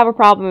Stephanie have a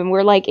problem, and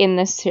we're like in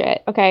this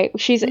shit. Okay,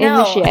 she's in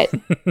the shit.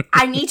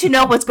 I need to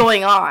know what's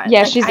going on.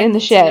 Yeah, she's in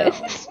the shit.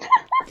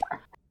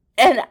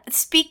 And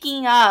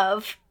speaking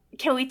of,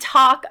 can we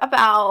talk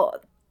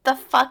about the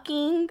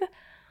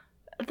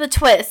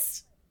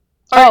twist?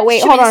 Oh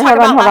wait, hold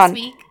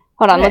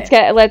on.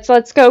 Okay.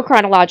 Let's go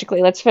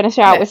chronologically. Let's finish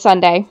out with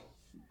Sunday.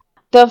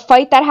 The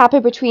fight that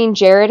happened between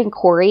Jared and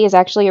Corey is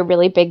actually a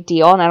really big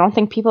deal, and I don't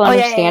think people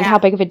understand how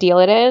big of a deal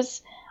it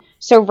is.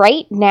 So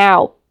right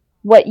now,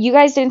 what you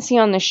guys didn't see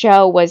on the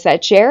show was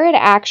that Jared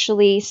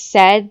actually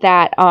said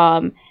that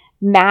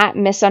Matt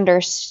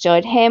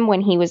misunderstood him when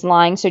he was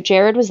lying. So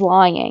Jared was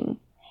lying,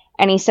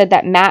 and he said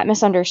that Matt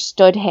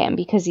misunderstood him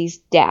because he's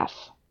deaf.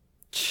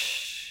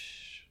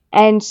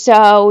 And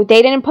so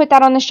they didn't put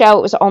that on the show.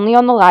 It was only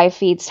on the live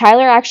feeds.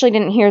 Tyler actually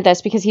didn't hear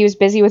this because he was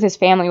busy with his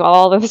family while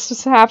all of this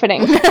was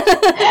happening.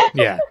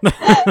 Yeah.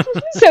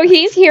 So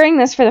he's hearing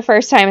this for the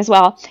first time as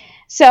well.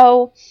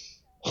 So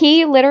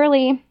he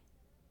literally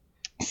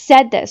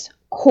said this.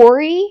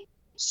 Corey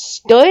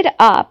stood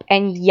up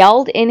and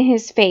yelled in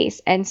his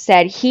face and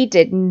said he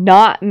did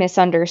not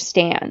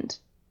misunderstand.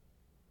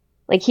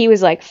 Like, he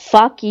was like,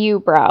 fuck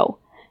you, bro.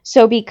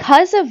 So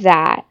because of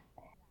that,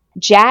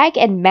 Jag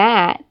and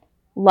Matt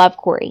love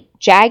Corey.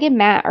 Jag and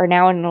Matt are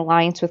now in an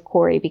alliance with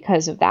Corey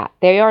because of that.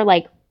 They are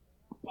like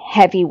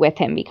heavy with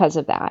him because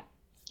of that.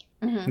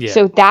 Mm-hmm. Yeah.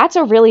 So that's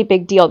a really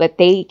big deal that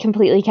they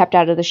completely kept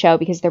out of the show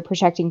because they're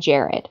protecting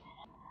Jared.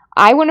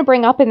 I want to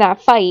bring up in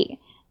that fight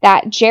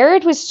that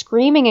Jared was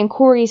screaming in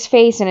Corey's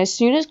face, and as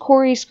soon as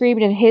Corey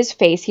screamed in his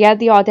face, he had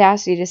the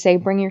audacity to say,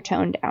 bring your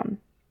tone down.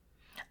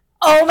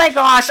 Oh my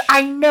gosh,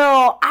 I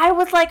know. I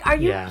was like, are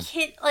you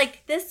kidding?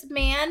 Like, this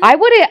man...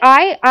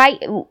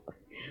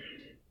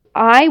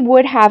 I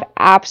would have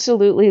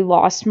absolutely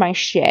lost my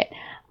shit.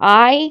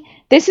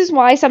 This is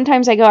why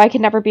sometimes I go, I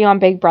can never be on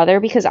Big Brother,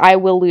 because I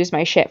will lose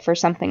my shit for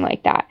something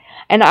like that.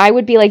 And I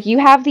would be like, you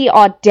have the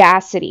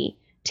audacity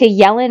to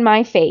yell in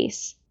my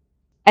face,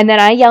 and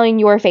then I yell in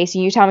your face,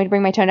 and you tell me to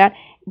bring my tone down.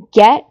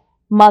 Get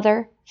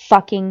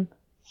motherfucking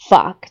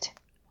fucked.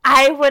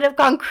 I would have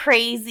gone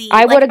crazy.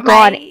 I would have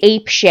gone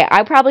ape shit.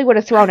 I probably would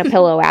have thrown a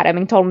pillow at him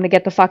and told him to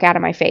get the fuck out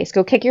of my face.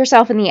 Go kick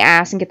yourself in the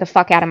ass and get the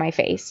fuck out of my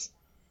face.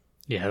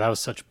 Yeah, that was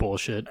such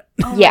bullshit.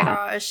 Oh Yeah. my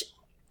gosh.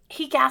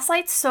 He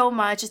gaslights so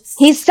much.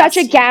 He's such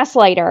a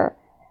gaslighter.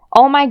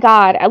 Oh my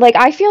god. Like,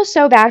 I feel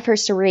so bad for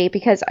Suri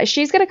because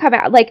she's gonna come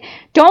out. Like,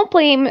 don't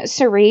blame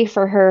Suri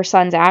for her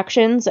son's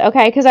actions,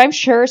 okay? Because I'm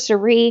sure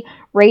Suri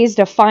raised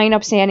a fine,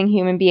 upstanding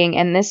human being,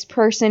 and this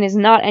person is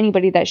not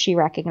anybody that she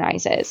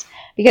recognizes.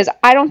 Because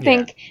I don't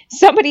think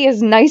somebody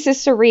as nice as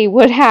Suri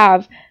would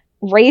have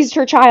raised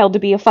her child to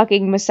be a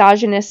fucking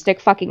misogynistic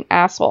fucking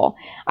asshole.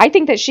 I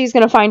think that she's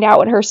gonna find out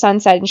what her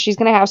son said, and she's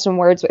gonna have some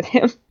words with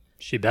him.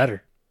 She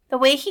better. The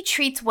way he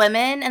treats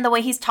women and the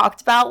way he's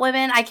talked about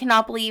women, I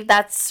cannot believe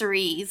that's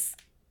Suri's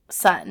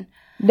son.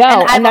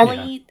 No, and I've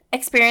only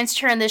experienced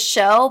her in this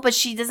show, but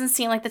she doesn't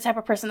seem like the type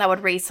of person that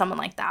would raise someone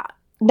like that.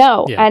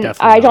 No, Yeah, and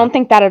definitely I not. don't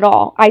think that at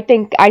all. I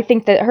think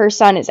that her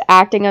son is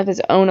acting of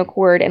his own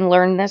accord and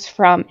learned this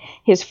from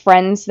his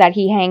friends that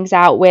he hangs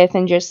out with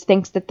and just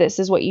thinks that this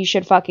is what you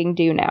should fucking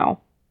do now.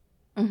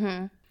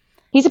 Mm-hmm.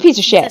 He's a piece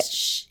of shit.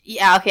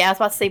 Yeah, okay, I was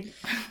about to say...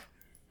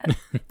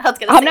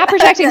 I'm not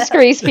protecting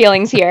Suri's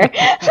feelings here.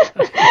 Yeah,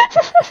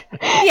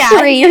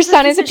 Suri, your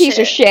son is a piece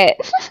of shit.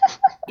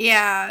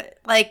 Yeah,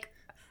 like...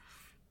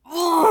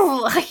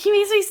 Oh, he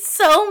makes me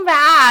so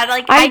mad.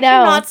 Like, I know.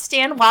 cannot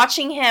stand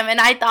watching him, and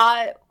I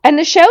thought... And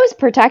the show is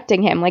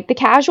protecting him. Like, the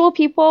casual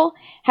people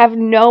have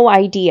no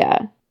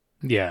idea.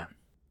 Yeah.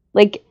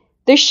 Like,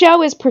 the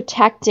show is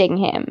protecting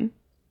him.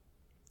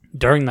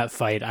 During that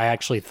fight, I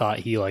actually thought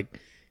he, like,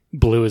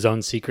 blew his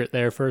own secret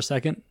there for a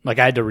second. Like,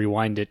 I had to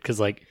rewind it, because,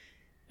 like,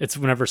 it's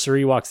whenever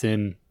Suri walks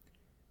in,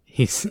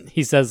 he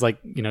says, like,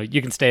 you know,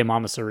 you can stay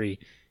Mama Suri,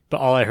 but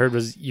all I heard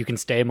was, you can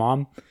stay,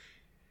 Mom.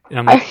 And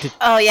I'm like,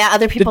 oh yeah,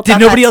 other people did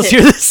thought nobody that else too.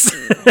 hear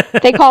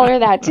this? They call her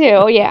that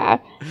too, yeah.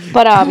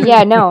 But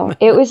yeah, no,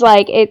 it was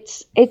like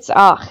it's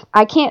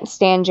I can't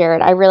stand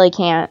Jared. I really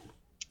can't.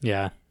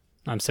 Yeah,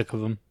 I'm sick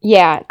of him.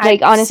 Yeah,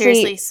 like I'm honestly,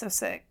 seriously so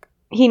sick.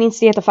 he needs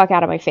to get the fuck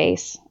out of my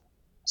face.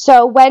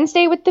 So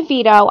Wednesday with the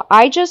veto,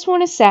 I just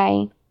want to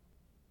say,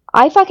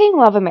 I fucking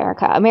love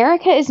America.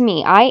 America is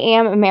me. I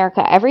am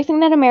America. Everything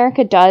that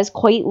America does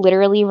quite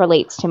literally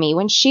relates to me.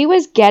 When she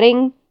was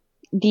getting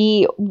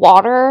the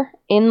water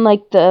in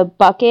like the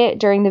bucket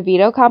during the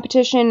veto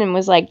competition and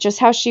was like just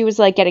how she was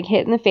like getting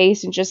hit in the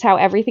face and just how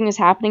everything is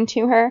happening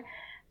to her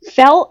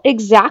felt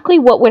exactly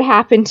what would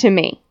happen to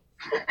me.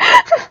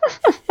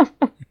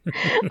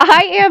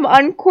 I am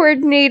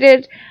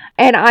uncoordinated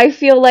and I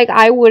feel like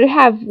I would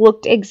have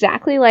looked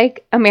exactly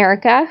like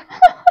America.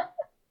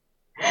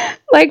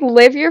 Like,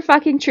 live your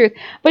fucking truth.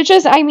 But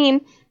just, I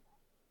mean,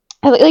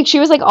 like,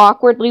 she was like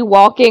awkwardly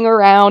walking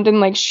around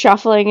and like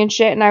shuffling and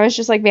shit, and I was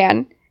just like,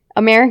 man,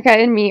 America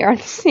and me are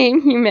the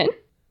same human.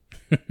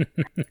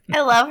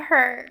 I love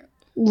her.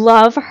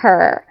 Love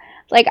her.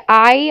 Like,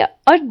 I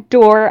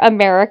adore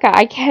America.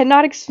 I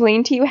cannot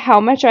explain to you how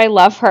much I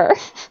love her.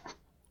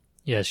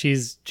 Yeah,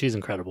 she's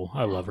incredible.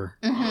 I love her.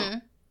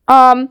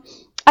 Mm-hmm.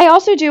 I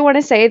also do want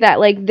to say that,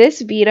 like,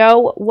 this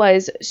veto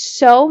was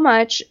so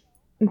much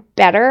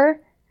better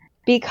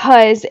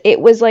because it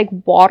was, like,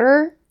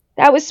 water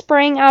that was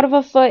spraying out of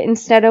a foot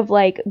instead of,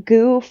 like,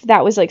 goof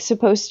that was, like,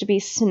 supposed to be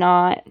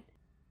snot.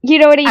 You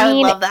know what I mean? I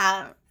would love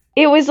that.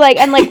 It was, like,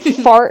 and, like,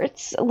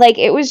 farts. Like,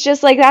 it was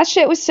just, like, that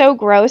shit was so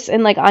gross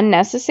and, like,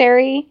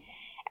 unnecessary.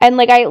 And,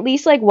 like, I at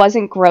least, like,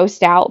 wasn't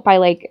grossed out by,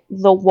 like,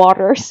 the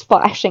water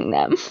splashing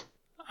them.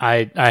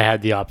 I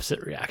had the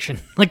opposite reaction.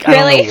 Like, I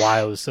Really? don't know why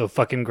I was so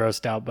fucking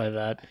grossed out by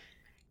that.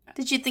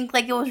 Did you think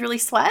like it was really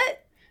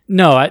sweat?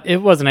 No, it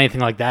wasn't anything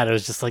like that. It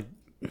was just like,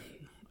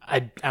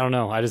 I don't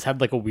know. I just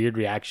had like a weird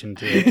reaction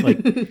to it.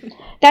 Like,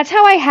 That's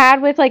how I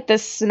had with, like, the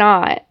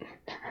snot.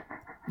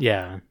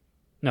 yeah.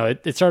 No,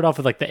 it started off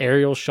with like the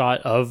aerial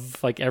shot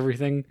of like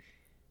everything.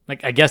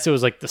 Like, I guess it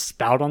was like the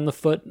spout on the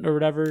foot or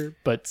whatever,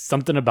 but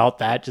something about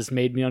that just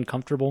made me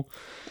uncomfortable.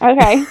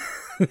 Okay.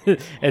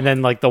 And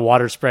then like the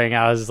water spraying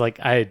out, I was like,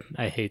 I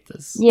hate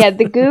this. Yeah,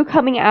 the goo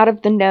coming out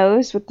of the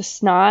nose with the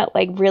snot,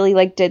 like, really,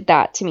 like, did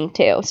that to me,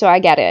 too. So I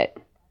get it.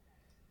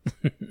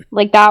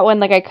 Like, that one,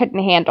 like, I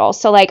couldn't handle.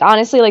 So, like,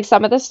 honestly, like,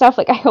 some of this stuff,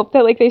 like, I hope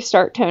that, like, they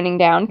start toning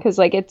down, because,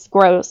 like, it's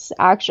gross,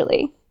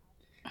 actually.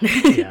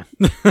 Yeah.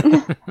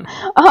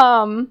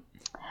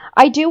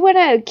 I do want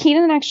to,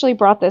 Keenan actually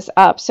brought this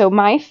up. So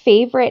my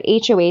favorite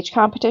HOH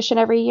competition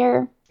every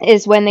year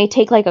is when they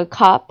take, like, a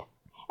cup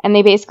and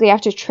they basically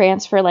have to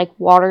transfer, like,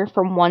 water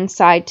from one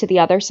side to the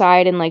other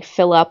side and, like,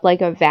 fill up,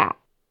 like, a vat.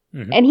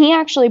 Mm-hmm. And he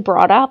actually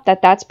brought up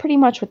that that's pretty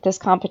much what this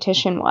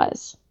competition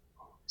was.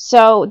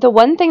 So the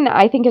one thing that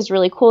I think is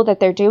really cool that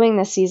they're doing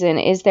this season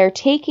is they're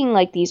taking,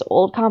 like, these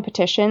old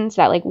competitions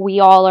that, like, we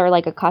all are,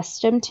 like,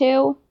 accustomed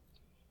to,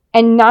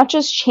 and not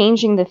just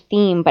changing the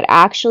theme, but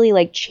actually,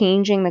 like,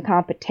 changing the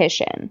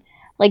competition.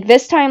 Like,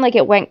 this time, like,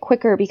 it went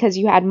quicker because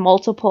you had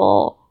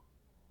multiple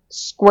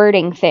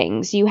squirting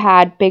things. You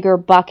had bigger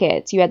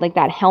buckets. You had, like,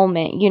 that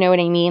helmet. You know what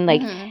I mean?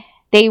 Like,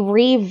 they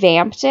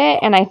revamped it,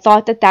 and I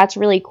thought that that's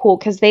really cool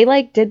because they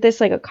like did this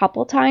like a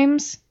couple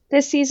times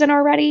this season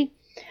already,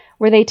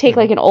 where they take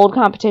like an old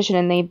competition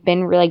and they've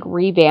been like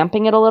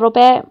revamping it a little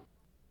bit.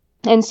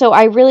 And so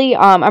I'm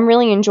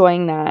really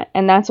enjoying that,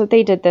 and that's what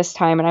they did this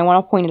time, and I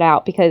want to point it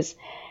out because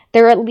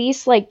they're at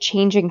least like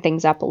changing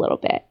things up a little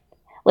bit.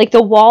 Like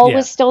the wall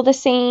was still the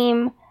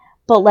same,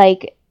 but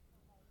like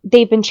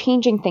they've been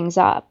changing things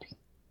up,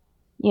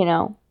 you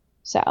know.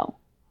 So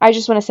I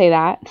just want to say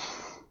that.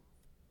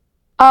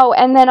 Oh,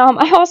 and then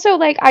I also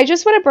like I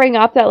just want to bring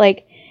up that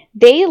like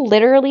they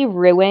literally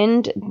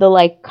ruined the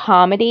like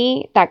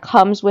comedy that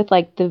comes with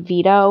like the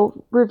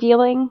veto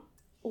revealing.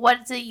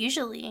 What is it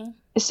usually?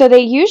 So they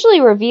usually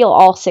reveal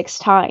all 6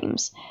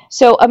 times.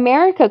 So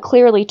America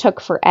clearly took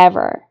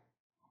forever.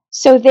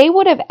 So they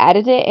would have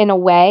edited it in a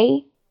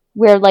way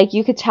where like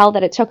you could tell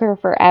that it took her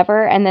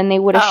forever, and then they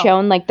would have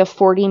shown like the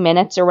 40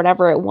 minutes or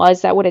whatever it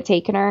was that would have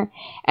taken her,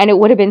 and it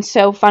would have been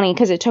so funny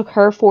because it took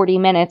her 40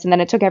 minutes and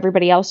then it took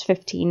everybody else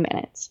 15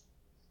 minutes.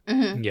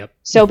 Mm-hmm. Yep.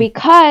 So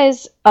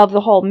because of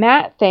the whole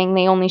Matt thing,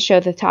 they only show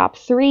the top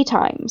 3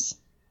 times.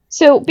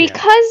 So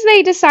because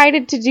they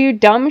decided to do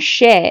dumb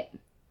shit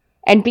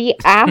and be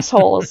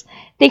assholes,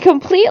 they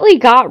completely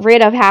got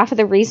rid of half of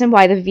the reason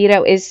why the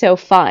veto is so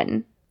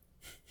fun.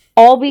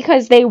 All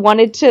because they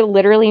wanted to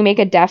literally make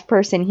a deaf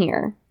person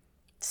hear.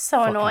 So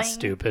Fucking annoying.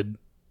 stupid.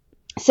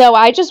 So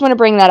I just want to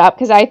bring that up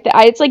because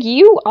it's like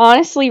you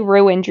honestly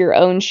ruined your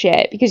own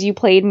shit because you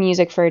played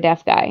music for a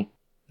deaf guy.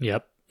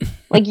 Yep.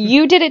 Like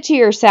you did it to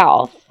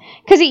yourself.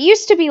 Because it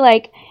used to be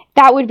like,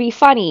 that would be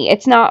funny.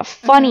 It's not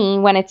funny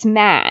when it's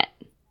Matt.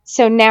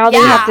 So now they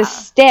have to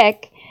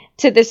stick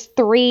to this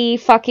 3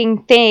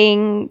 fucking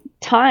thing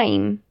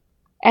time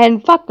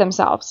and fuck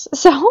themselves.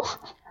 So...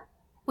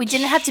 We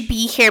didn't have to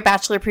be here,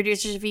 Bachelor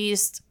producers, if you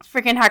used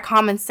freaking had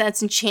common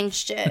sense and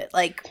changed it,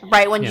 like,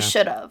 right when you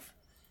should have.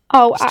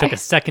 Oh, Just took a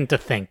second to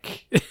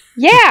think.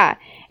 Yeah,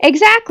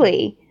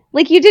 exactly.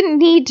 Like, you didn't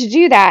need to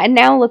do that, and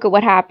now look at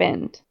what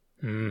happened.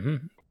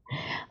 Mm-hmm.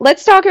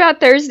 Let's talk about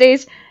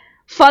Thursday's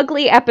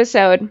fugly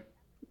episode.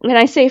 And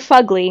I say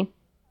fugly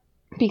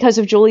because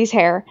of Julie's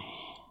hair.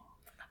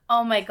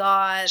 Oh my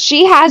god.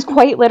 She has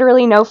quite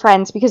literally no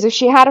friends, because if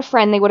she had a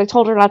friend, they would have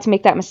told her not to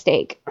make that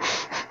mistake.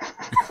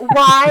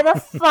 Why the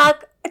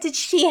fuck did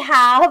she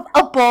have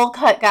a bowl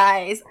cut,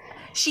 guys?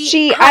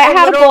 I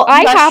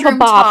have a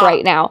bob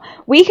right now.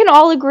 We can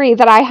all agree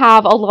that I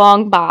have a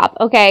long bob,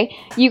 okay?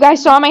 You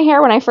guys saw my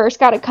hair when I first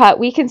got it cut.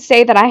 We can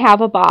say that I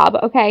have a bob,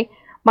 okay?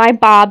 My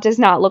bob does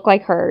not look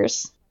like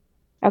hers,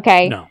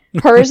 okay? No.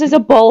 Hers is a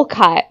bowl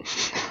cut.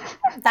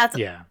 That's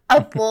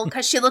a bowl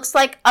cut. She looks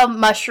like a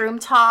mushroom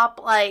top,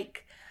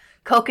 like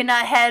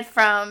Coconut Head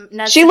from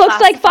Nuts. She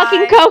looks like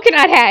fucking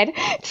Coconut Head.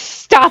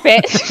 Stop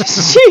it.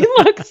 She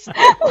looks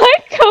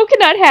like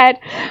Coconut Head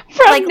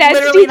from like,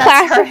 Nesty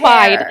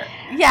Classified.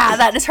 Yeah,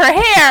 that is her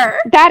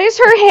hair. That is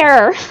her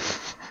hair.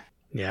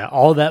 Yeah,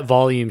 all that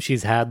volume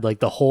she's had like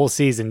the whole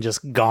season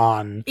just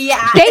gone.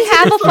 Yeah. They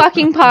have a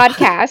fucking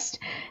podcast.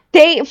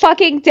 They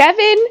fucking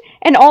Devin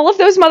and all of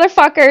those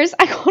motherfuckers.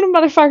 I call them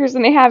motherfuckers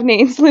and they have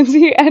names,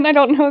 Lindsay, and I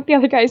don't know what the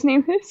other guy's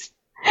name is.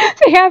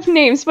 They have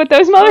names, but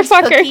those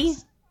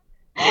motherfuckers.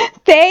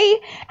 They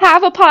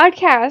have a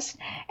podcast,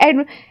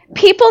 and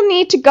people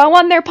need to go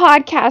on their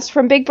podcast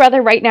from Big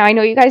Brother right now. I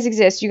know you guys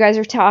exist. You guys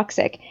are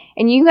toxic.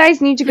 And you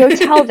guys need to go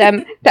tell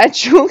them that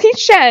Julie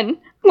Chen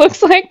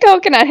looks like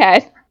Coconut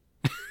Head.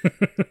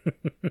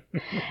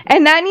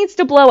 And that needs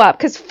to blow up,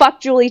 because fuck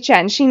Julie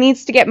Chen. She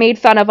needs to get made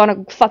fun of on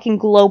a fucking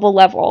global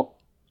level.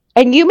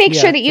 And you make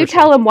sure that you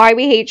tell him why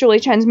we hate Julie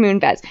Chen's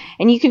Moonves.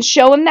 And you can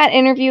show him that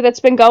interview that's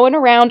been going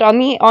around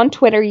on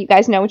Twitter. You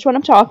guys know which one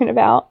I'm talking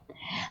about.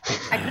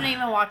 I couldn't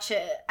even watch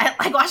it.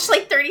 I watched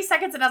like 30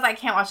 seconds and I was like, I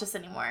can't watch this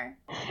anymore.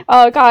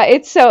 Oh god,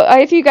 it's so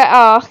if you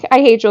got I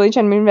hate Julie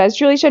Chen Moonves.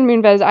 Julie Chen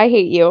Moonves, I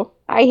hate you.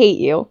 I hate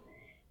you.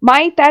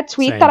 That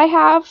tweet that I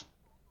have,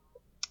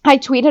 I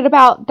tweeted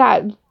about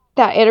that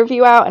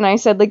interview out, and I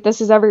said like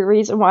this is every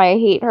reason why I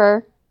hate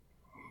her.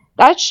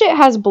 That shit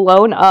has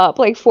blown up.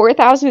 Like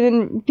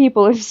 4,000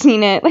 people have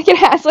seen it. Like it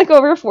has like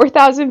over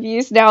 4,000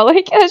 views now.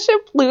 Like that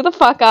shit blew the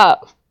fuck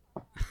up.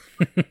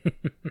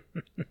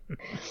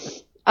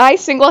 I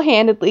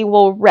single-handedly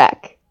will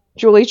wreck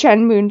Julie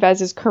Chen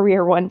Moonves'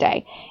 career one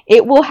day.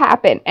 It will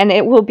happen, and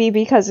it will be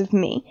because of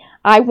me.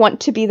 I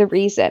want to be the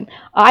reason.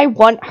 I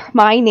want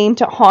my name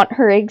to haunt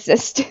her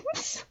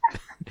existence.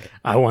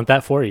 I want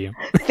that for you.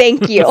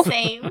 Thank you.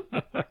 Same.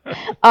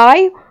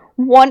 I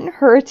want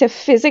her to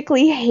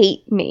physically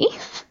hate me.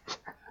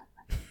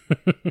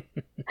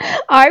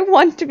 I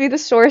want to be the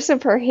source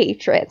of her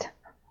hatred.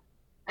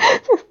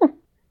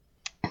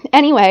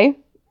 Anyway,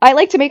 I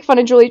like to make fun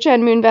of Julie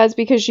Chen Moonves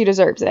because she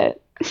deserves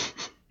it.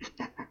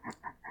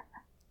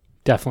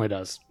 Definitely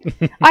does.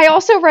 I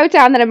also wrote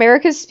down that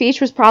America's speech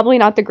was probably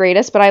not the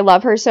greatest, but I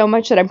love her so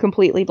much that I'm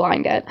completely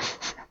blinded.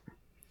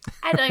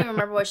 I don't even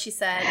remember what she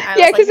said.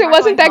 Yeah, because it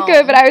wasn't that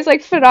good, but I was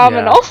like,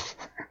 phenomenal.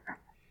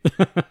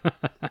 Yeah.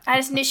 I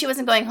just knew she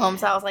wasn't going home,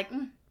 so I was like,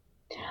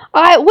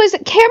 Was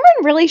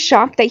Cameron really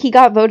shocked that he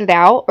got voted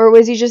out, or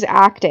was he just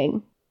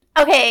acting?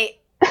 Okay,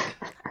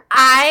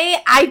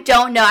 I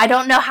don't know. I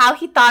don't know how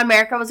he thought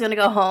America was going to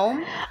go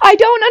home. I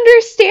don't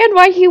understand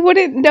why he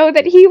wouldn't know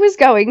that he was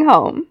going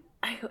home.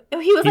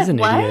 He was He's like, an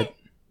what? idiot.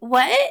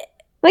 What?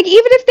 Like,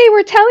 even if they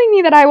were telling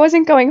me that I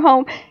wasn't going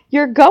home,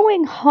 you're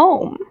going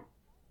home.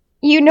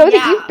 You know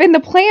that you've been the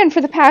plan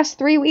for the past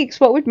 3 weeks.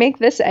 What would make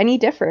this any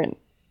different?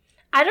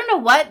 I don't know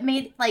what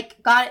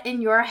got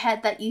in your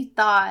head that you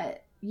thought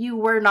you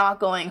were not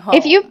going home.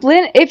 If you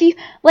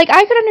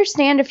I could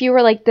understand if you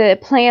were like the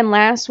plan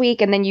last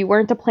week and then you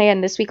weren't the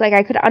plan this week. Like,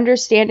 I could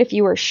understand if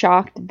you were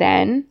shocked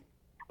then,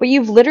 but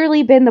you've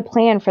literally been the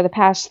plan for the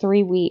past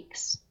 3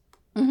 weeks.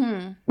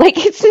 Mm-hmm. Like,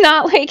 it's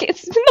not like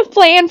it's been the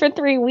plan for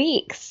 3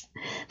 weeks.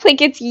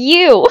 Like, it's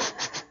you.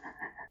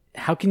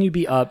 How can you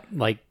be up,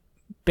 like,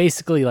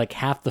 basically, like,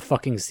 half the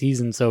fucking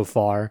season so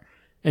far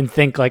and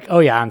think, like, oh,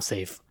 yeah, I'm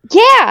safe?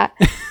 Yeah.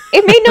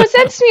 It made no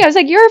sense to me. I was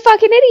like, you're a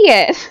fucking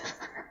idiot.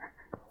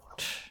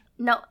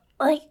 No,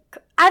 like,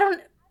 I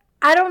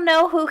don't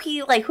know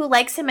who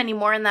likes him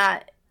anymore in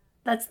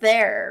that's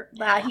there.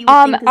 That he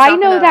would think is I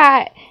know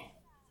that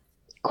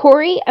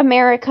Corey,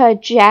 America,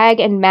 Jag,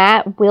 and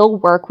Matt will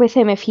work with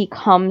him if he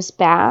comes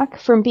back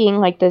from being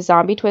like the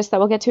zombie twist that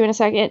we'll get to in a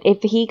second.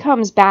 If he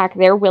comes back,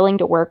 they're willing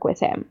to work with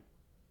him.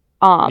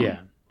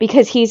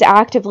 Because he's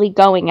actively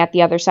going at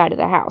the other side of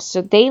the house.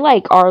 So they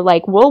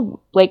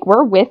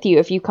we're with you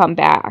if you come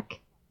back.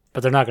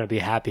 But they're not going to be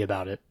happy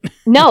about it.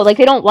 No, like,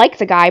 they don't like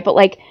the guy, but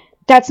like,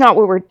 that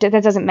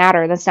doesn't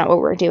matter. That's not what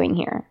we're doing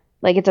here.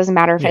 Like, it doesn't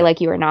matter if I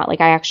like you or not.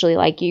 Like, I actually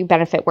like you,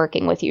 benefit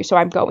working with you, so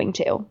I'm going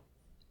to.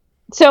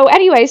 So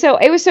anyway, so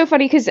it was so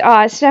funny because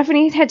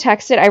Stephanie had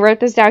texted. I wrote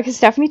this down because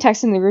Stephanie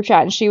texted in the group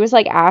chat and she was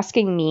like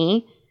asking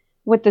me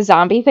what the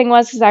zombie thing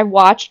was because I've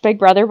watched Big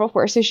Brother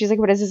before. So she's like,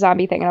 "What is a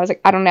zombie thing?" And I was like,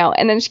 "I don't know."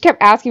 And then she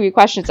kept asking me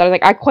questions. I was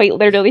like, "I quite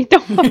literally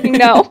don't fucking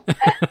know."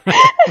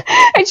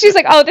 And she's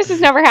like, "Oh, this has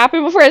never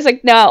happened before." I was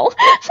like, "No."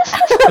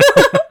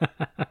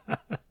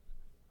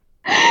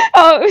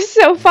 Oh, it was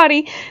so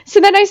funny. So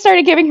then I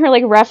started giving her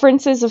like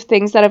references of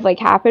things that have like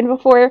happened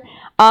before.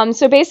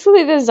 So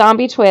basically, the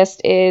zombie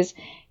twist is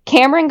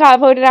Cameron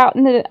got voted out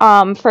in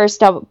the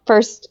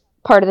first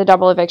part of the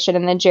double eviction,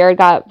 and then Jared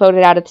got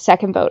voted out at the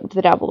second vote of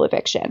the double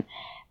eviction.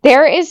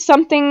 There's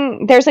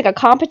like a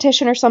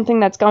competition or something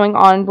that's going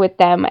on with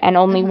them, and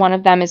only one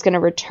of them is going to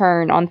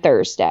return on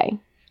Thursday.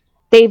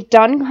 They've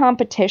done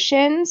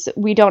competitions.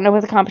 We don't know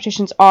what the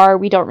competitions are.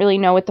 We don't really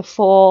know what the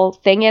full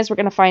thing is. We're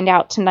going to find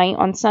out tonight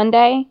on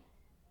Sunday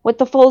what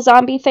the full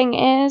zombie thing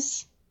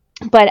is.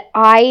 But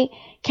I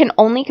can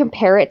only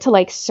compare it to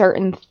like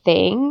certain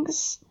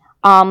things.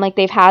 Like,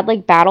 they've had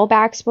like battle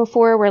backs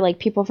before where like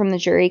people from the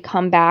jury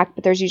come back,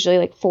 but there's usually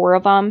like 4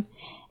 of them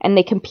and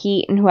they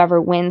compete and whoever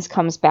wins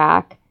comes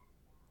back.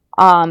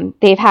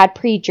 They've had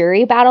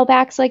pre-jury battle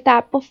backs like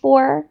that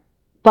before,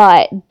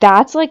 but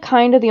that's like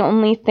kind of the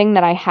only thing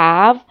that I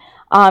have.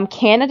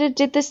 Canada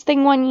did this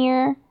thing one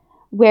year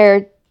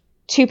where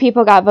 2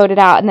 people got voted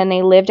out and then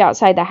they lived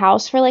outside the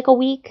house for like a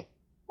week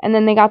and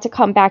then they got to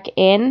come back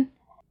in.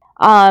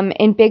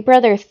 In Big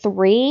Brother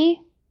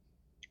 3,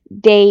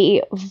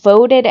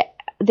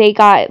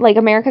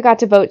 America got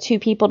to vote 2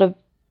 people to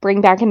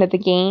bring back into the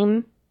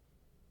game.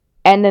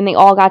 And then they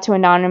all got to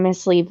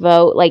anonymously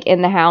vote, like,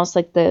 in the house,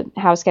 like, the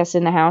house guests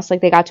in the house. Like,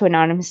 they got to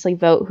anonymously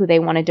vote who they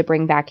wanted to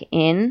bring back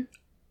in.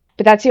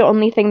 But that's the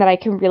only thing that I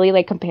can really,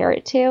 like, compare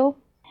it to.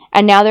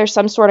 And now there's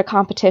some sort of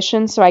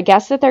competition. So I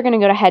guess that they're going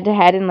to go to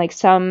head-to-head in, like,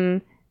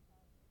 some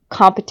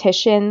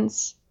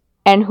competitions.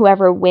 And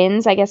whoever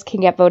wins, I guess,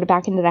 can get voted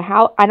back into the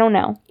house. I don't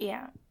know.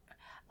 Yeah.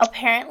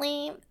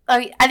 Apparently,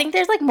 I think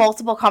there's, like,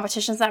 multiple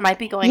competitions that might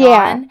be going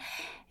on.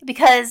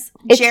 Because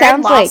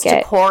Jared lost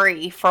to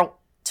Corey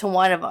to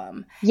one of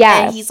them.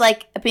 Yes. And he's,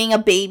 like, being a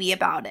baby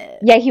about it.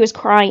 Yeah, he was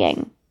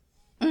crying.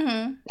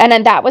 Mm-hmm. And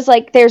then that was,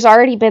 like, there's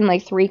already been,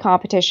 like, 3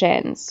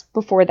 competitions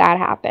before that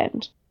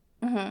happened.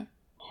 Mm-hmm.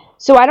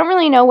 So I don't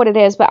really know what it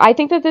is, but I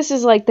think that this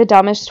is, like, the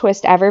dumbest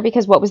twist ever,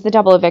 because what was the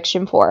double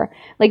eviction for?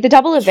 Like, the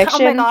double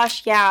eviction... Oh my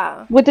gosh,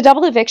 yeah. With the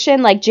double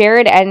eviction, like,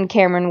 Jared and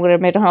Cameron would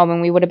have been home,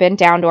 and we would have been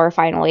down to our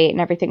final 8,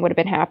 and everything would have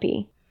been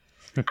happy.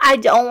 I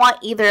don't want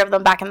either of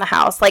them back in the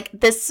house. Like,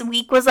 this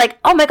week was like,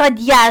 oh my god,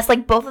 yes,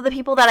 like, both of the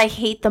people that I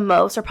hate the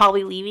most are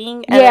probably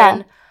leaving, and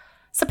then,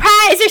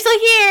 surprise, you're still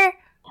here!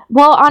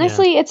 Well,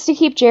 honestly, it's to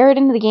keep Jared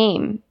into the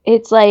game.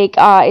 It's, like,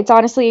 it's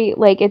honestly,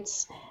 like,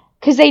 it's...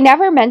 Because they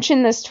never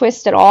mentioned this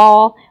twist at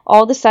all.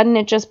 All of a sudden,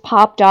 it just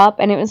popped up,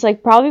 and it was,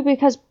 like, probably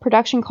because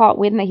production caught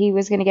wind that he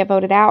was going to get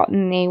voted out,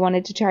 and they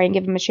wanted to try and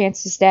give him a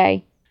chance to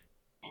stay.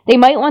 They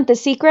might want the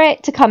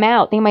secret to come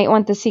out. They might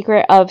want the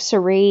secret of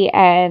Sari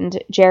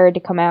and Jared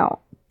to come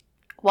out.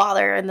 While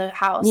they're in the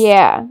house.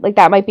 Yeah, like,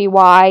 that might be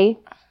why.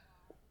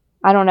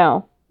 I don't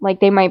know. Like,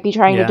 they might be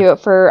trying to do it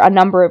for a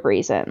number of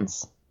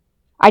reasons.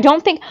 I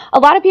don't think... A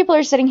lot of people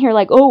are sitting here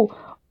like, oh,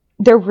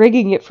 they're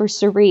rigging it for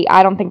Sari.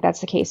 I don't think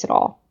that's the case at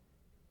all.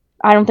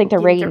 I don't think they're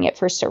rigging it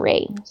for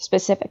Sari,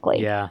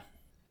 specifically. Yeah.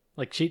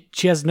 Like, she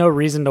has no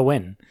reason to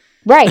win.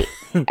 Right.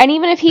 And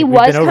even if he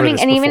was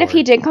coming, and even if before.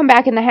 he did come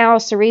back in the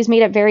house, Sari's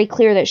made it very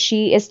clear that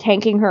she is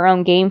tanking her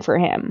own game for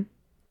him.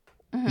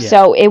 Mm-hmm. Yeah.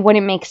 So it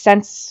wouldn't make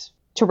sense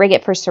to rig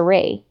it for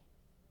Saray.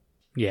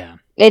 Yeah.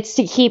 It's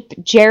to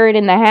keep Jared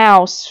in the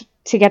house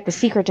to get the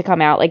secret to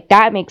come out. Like,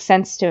 that makes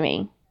sense to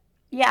me.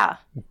 Yeah.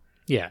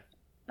 Yeah.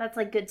 That's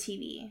like good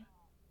TV.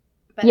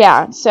 But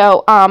Yeah,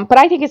 so, but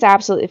I think it's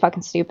absolutely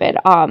fucking stupid.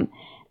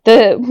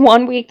 The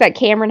 1 week that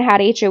Cameron had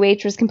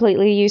HOH was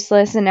completely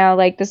useless, and now,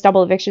 like, this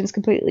double eviction is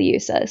completely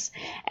useless.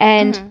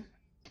 And Mhm.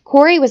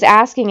 Corey was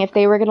asking if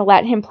they were going to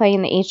let him play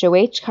in the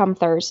HOH come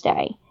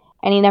Thursday,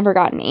 and he never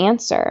got an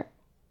answer.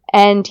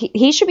 And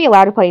he should be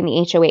allowed to play in the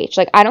HOH.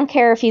 Like, I don't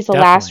care if he's the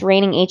last Definitely.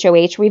 reigning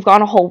HOH. We've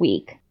gone a whole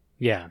week.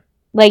 Yeah.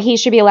 Like, he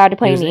should be allowed to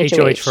play He in was the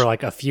HOH for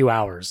like a few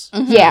hours.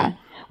 Mhm. Yeah.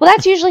 Well,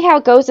 that's usually how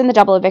it goes in the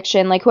double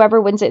eviction. Like, whoever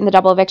wins it in the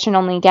double eviction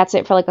only gets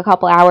it for, like, a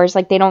couple hours.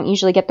 Like, they don't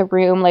usually get the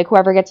room. Like,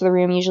 whoever gets the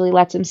room usually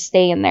lets him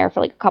stay in there for,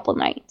 like, a couple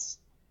nights.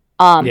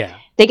 Yeah.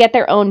 They get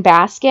their own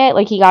basket.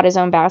 Like, he got his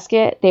own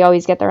basket. They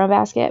always get their own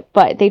basket.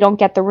 But they don't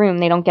get the room.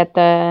 They don't get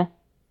the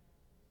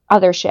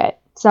other shit.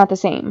 It's not the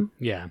same.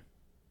 Yeah.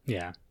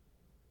 Yeah.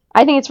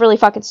 I think it's really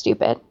fucking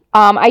stupid.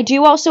 I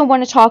do also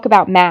want to talk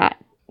about Matt.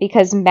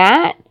 Because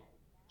Matt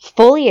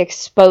fully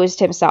exposed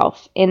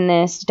himself in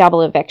this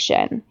double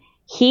eviction.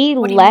 He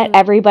What do you let mean?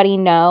 everybody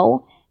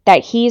know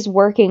that he's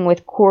working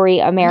with Corey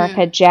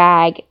America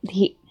Jag.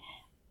 He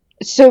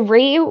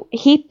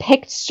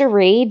picked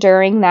Suri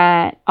during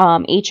that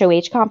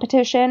HOH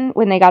competition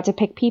when they got to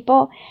pick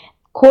people.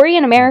 Corey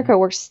and America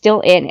were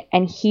still in,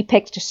 and he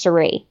picked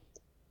Suri.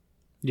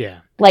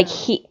 Yeah. Like,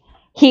 he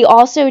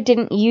also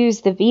didn't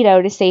use the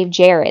veto to save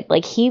Jared.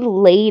 Like, he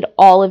laid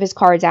all of his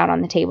cards out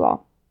on the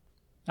table.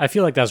 I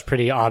feel like that was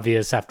pretty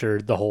obvious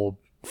after the whole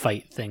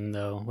fight thing,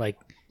 though. Like,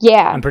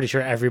 Yeah. I'm pretty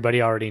sure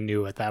everybody already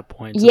knew at that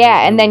point. so Yeah,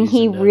 there's and no then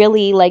he reason to-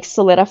 really, like,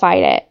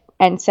 solidified it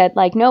and said,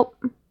 like, nope,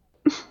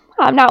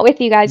 I'm not with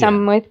you guys, Yeah.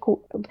 I'm with...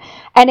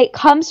 And it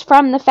comes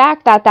from the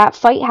fact that that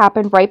fight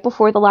happened right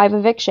before the live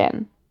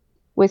eviction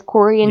with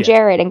Corey and Yeah.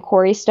 Jared, and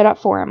Corey stood up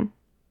for him.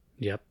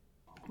 Yep.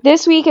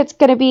 This week, it's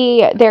going to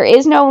be... There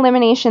is no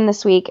elimination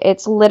this week.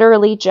 It's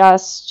literally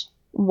just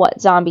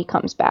what zombie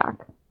comes back.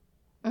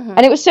 Mhm.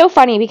 And it was so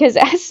funny because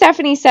as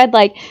Stephanie said,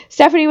 like,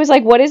 Stephanie was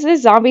like, what is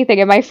this zombie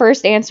thing? And my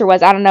first answer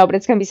was, I don't know, but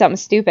it's going to be something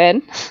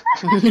stupid.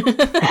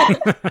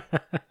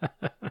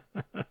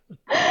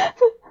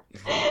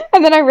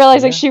 And then I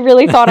realized, like, Yeah. she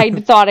really thought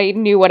I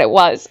knew what it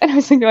was. And I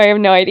was like, no, I have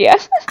no idea.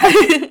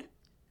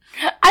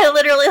 I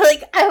literally,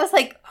 like, I was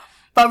like,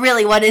 but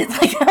really, what is,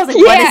 like, I was like,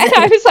 Yeah, what is and it?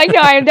 I was like, no,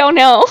 I don't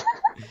know.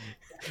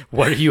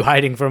 What are you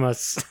hiding from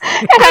us?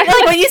 And I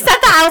Like, when you said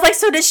that, I was like,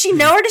 so does she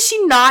know or does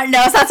she not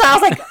know? So that's why I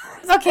was like,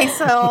 okay,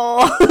 so.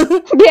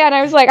 yeah, and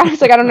I was like, I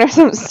don't know,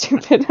 something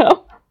stupid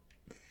though.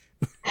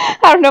 I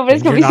don't know, but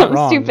it's You're gonna be not something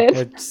wrong.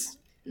 stupid.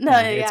 No,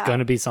 It's yeah.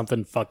 gonna be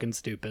something fucking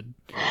stupid.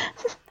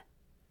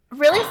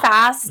 Really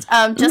fast,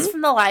 just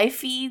from the live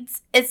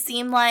feeds, it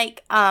seemed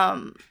like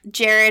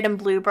Jared and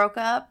Blue broke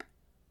up.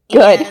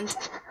 Good.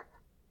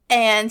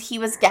 And he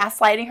was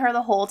gaslighting her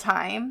the whole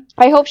time.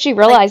 I hope she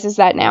realizes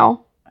that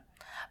now.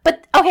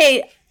 But,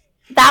 okay,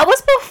 that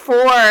was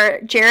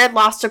before Jared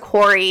lost to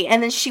Corey,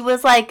 and then she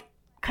was, like,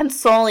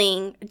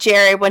 consoling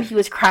Jared when he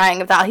was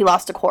crying about he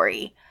lost to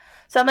Corey.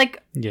 So I'm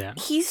like, Yeah.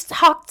 he's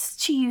talked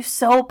to you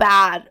so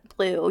bad,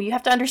 Blue. You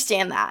have to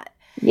understand that.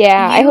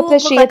 Yeah, I You hope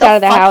that she look gets like out a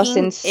of the house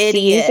fucking and sees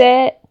idiot.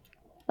 it.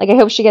 Like, I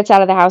hope she gets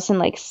out of the house and,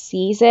 like,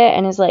 sees it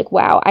and is like,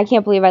 wow, I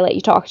can't believe I let you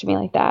talk to me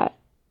like that.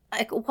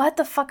 Like, what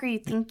the fuck are you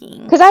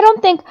thinking? Because I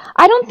don't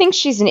think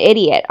she's an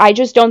idiot. I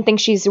just don't think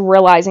she's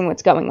realizing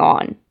what's going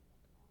on.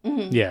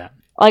 Mhm. Yeah.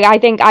 Like,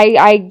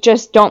 I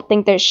just don't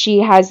think that she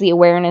has the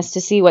awareness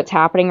to see what's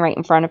happening right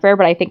in front of her.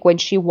 But I think when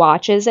she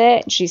watches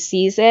it, and she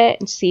sees it,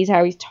 and sees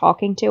how he's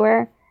talking to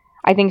her,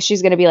 I think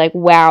she's going to be like,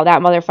 wow,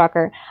 that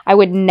motherfucker. I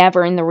would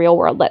never in the real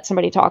world let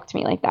somebody talk to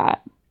me like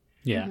that.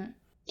 Yeah. Mhm.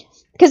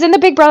 Because in the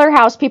Big Brother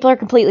house, people are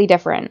completely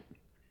different.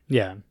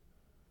 Yeah.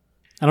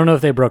 I don't know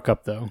if they broke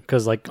up though,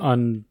 because like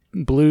on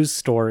Blue's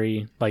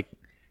story, like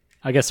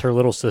I guess her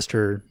little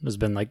sister has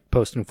been like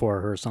posting for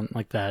her or something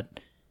like that.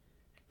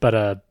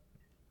 But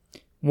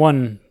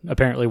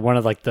apparently one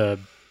of like the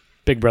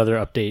Big Brother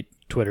update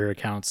Twitter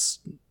accounts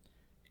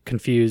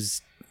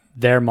confused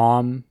their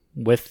mom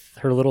with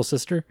her little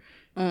sister.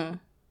 Mm.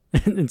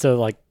 And so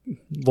like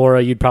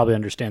Laura, you'd probably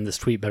understand this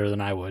tweet better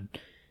than I would.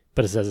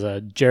 But it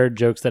says Jared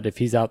jokes that if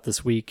he's out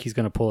this week, he's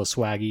going to pull a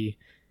Swaggy.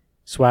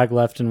 Swag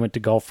left and went to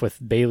golf with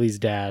Bailey's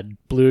dad.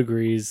 Blue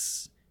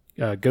agrees.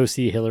 Go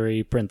see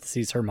Hillary,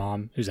 parentheses, her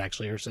mom, who's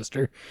actually her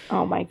sister.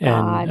 Oh my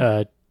God.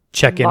 And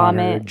check in on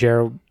her.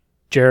 Vomit.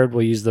 Jared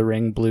will use the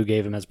ring Blue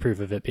gave him as proof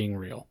of it being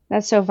real.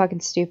 That's so fucking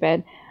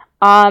stupid.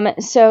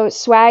 So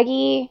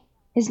Swaggy,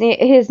 his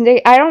name,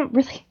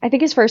 I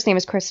think his first name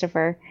is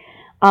Christopher.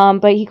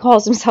 But he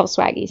calls himself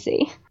Swaggy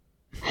C.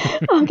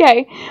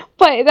 Okay.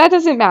 But that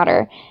doesn't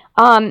matter.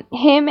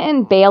 Him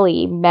and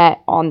Bailey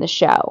met on the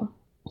show.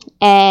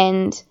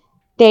 And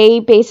they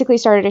basically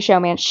started a show,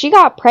 man. She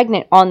got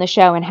pregnant on the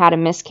show and had a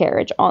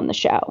miscarriage on the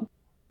show.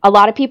 A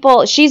lot of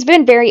people, she's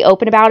been very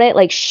open about it.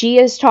 Like, she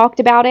has talked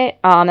about it.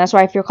 That's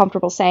why I feel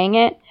comfortable saying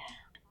it.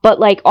 But,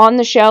 like, on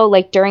the show,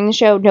 like, during the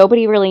show,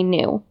 nobody really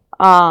knew.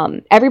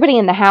 Everybody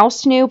in the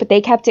house knew, but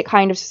they kept it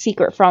kind of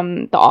secret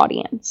from the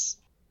audience.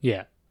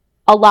 Yeah.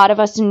 A lot of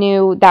us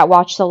knew that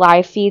watched the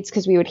live feeds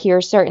because we would hear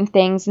certain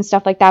things and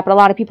stuff like that, but a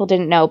lot of people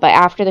didn't know. But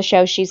after the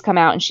show, she's come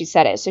out and she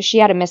said it. So she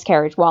had a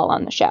miscarriage while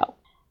on the show.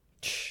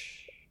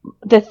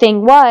 The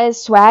thing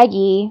was,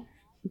 Swaggy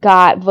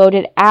got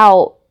voted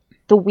out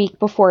the week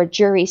before a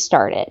jury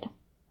started.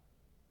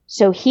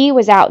 So he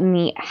was out in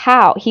the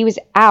house. He was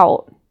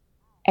out,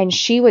 and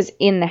she was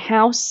in the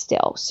house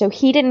still. So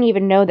he didn't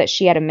even know that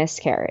she had a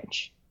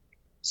miscarriage.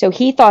 So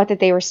he thought that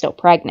they were still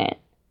pregnant.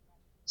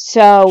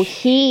 So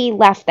he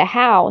left the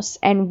house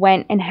and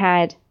went and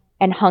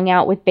hung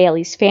out with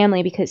Bailey's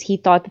family because he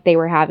thought that they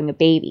were having a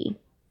baby.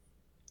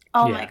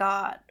 Oh Yeah. my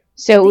god.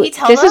 So Did he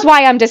tell this is them?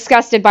 why I'm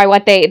disgusted by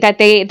what they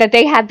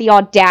had the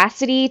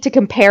audacity to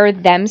compare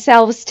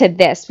themselves to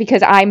this,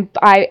 because I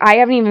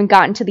haven't even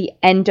gotten to the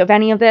end of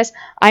any of this.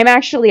 I'm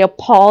actually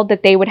appalled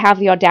that they would have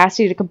the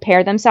audacity to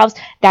compare themselves,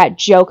 that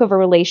joke of a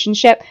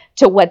relationship,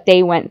 to what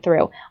they went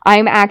through.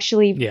 I'm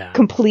actually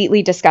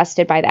completely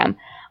disgusted by them.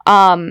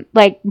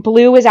 Like,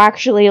 Blue is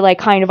actually, like,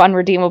 kind of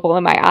unredeemable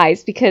in my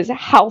eyes, because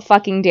how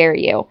fucking dare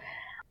you?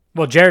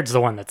 Well, Jared's the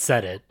one that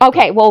said it.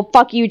 Okay, well,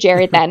 fuck you,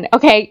 Jared, then.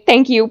 Okay,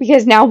 thank you,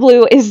 because now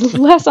Blue is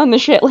less on the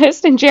shit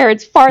list, and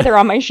Jared's farther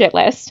on my shit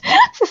list.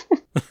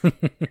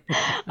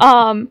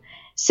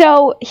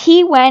 So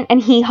he went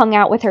and he hung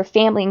out with her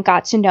family and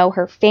got to know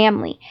her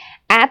family.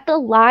 At the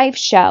live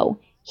show,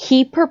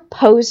 he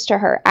proposed to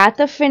her at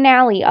the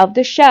finale of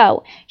the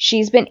show.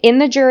 She's been in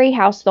the jury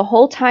house the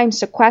whole time,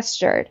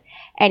 sequestered,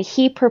 and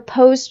he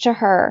proposed to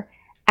her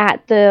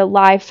at the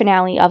live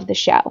finale of the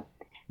show.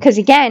 Because,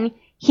 again,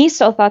 he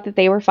still thought that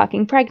they were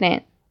fucking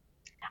pregnant.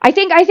 I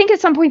think at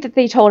some point that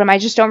they told him, I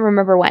just don't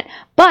remember when.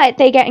 But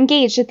they get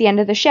engaged at the end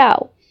of the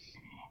show.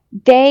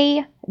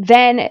 They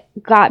then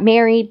got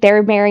married.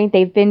 They're married.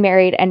 They've been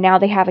married. And now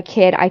they have a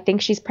kid. I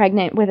think she's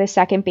pregnant with a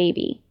second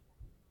baby.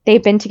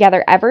 They've been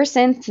together ever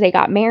since. They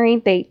got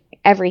married.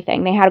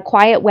 Everything. They had a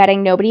quiet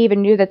wedding. Nobody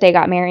even knew that they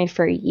got married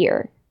for a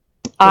year.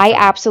 I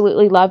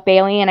absolutely love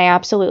Bailey, and I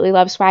absolutely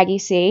love Swaggy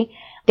C.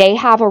 They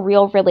have a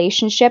real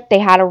relationship. They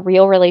had a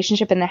real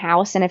relationship in the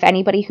house. And if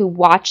anybody who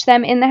watched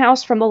them in the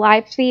house from the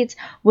live feeds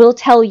will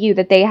tell you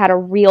that they had a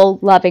real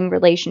loving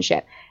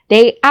relationship.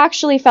 They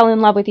actually fell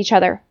in love with each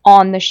other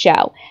on the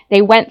show.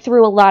 They went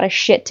through a lot of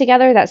shit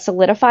together that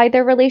solidified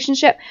their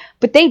relationship,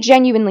 but they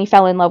genuinely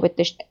fell in love with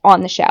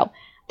on the show.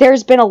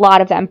 There's been a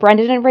lot of them.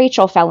 Brendan and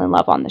Rachel fell in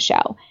love on the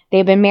show.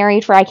 They've been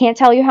married for I can't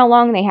tell you how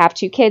long. They have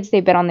 2 kids.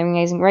 They've been on The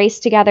Amazing Race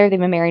together. They've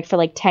been married for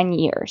like 10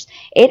 years.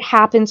 It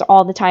happens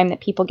all the time that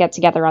people get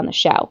together on the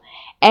show.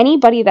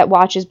 Anybody that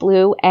watches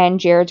Blue and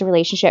Jared's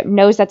relationship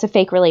knows that's a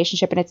fake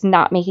relationship and it's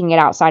not making it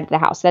outside of the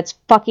house. That's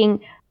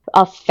fucking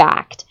a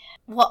fact.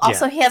 Well,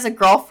 also, he has a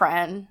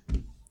girlfriend.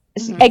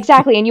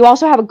 Exactly. And you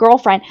also have a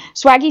girlfriend.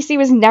 Swaggy C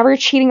was never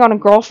cheating on a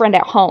girlfriend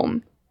at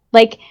home.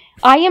 Like,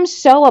 I am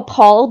so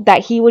appalled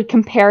that he would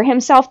compare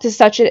himself to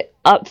such a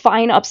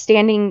fine,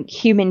 upstanding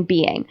human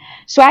being.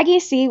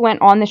 Swaggy C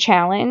went on the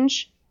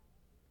challenge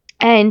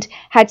and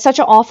had such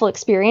an awful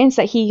experience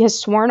that he has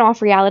sworn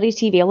off reality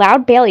TV,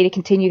 allowed Bailey to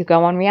continue to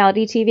go on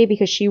reality TV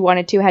because she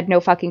wanted to, had no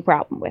fucking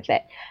problem with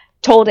it.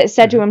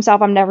 Said to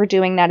himself, I'm never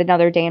doing that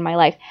another day in my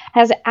life.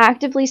 Has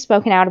actively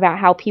spoken out about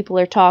how people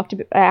are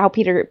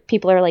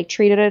people are like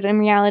treated in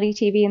reality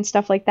TV and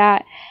stuff like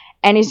that,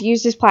 and has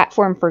used his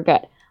platform for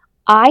good.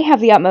 I have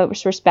the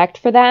utmost respect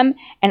for them,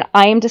 and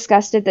I am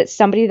disgusted that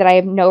somebody that I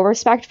have no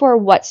respect for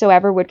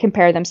whatsoever would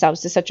compare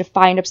themselves to such a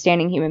fine,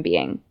 upstanding human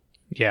being.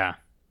 Yeah,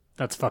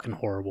 that's fucking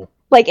horrible.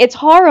 Like, it's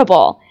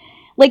horrible.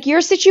 Like,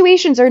 your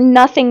situations are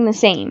nothing the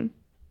same.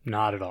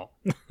 Not at all.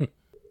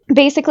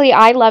 Basically,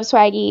 I love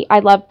Swaggy. I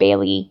love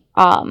Bailey.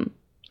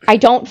 I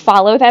don't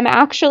follow them,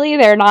 actually.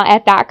 They're not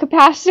at that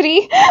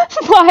capacity.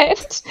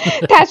 But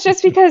that's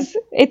just because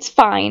it's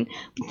fine.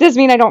 It doesn't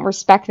mean I don't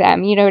respect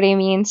them. You know what I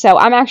mean? So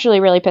I'm actually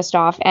really pissed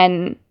off,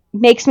 and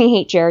makes me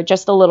hate Jared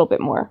just a little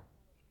bit more.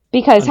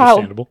 Because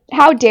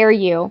how dare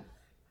you?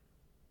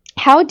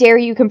 How dare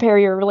you compare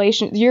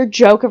your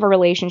joke of a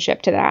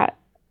relationship to that?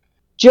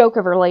 Joke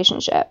of a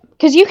relationship.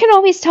 Because you can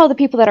always tell the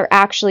people that are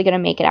actually going to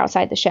make it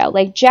outside the show.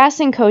 Like Jess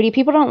and Cody,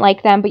 people don't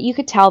like them, but you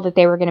could tell that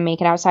they were going to make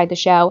it outside the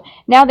show.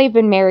 Now they've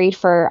been married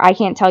for, I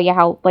can't tell you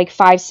how, like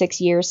 5-6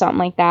 years, something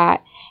like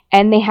that.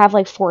 And they have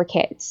like 4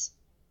 kids.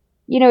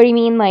 You know what I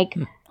mean? Like,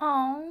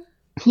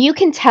 you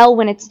can tell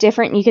when it's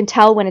different, and you can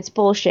tell when it's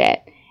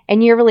bullshit.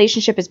 And your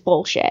relationship is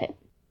bullshit.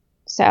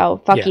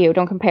 So, fuck you,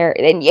 don't compare.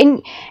 And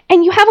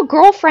you have a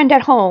girlfriend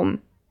at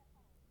home.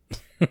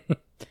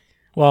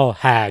 Well,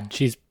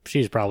 she's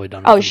probably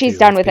done with him. Oh, she's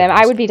done with him.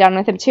 I would be done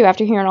with him too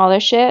after hearing all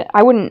this shit.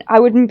 I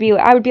would be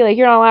like,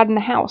 you're not allowed in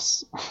the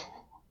house.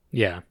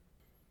 Yeah.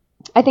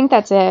 I think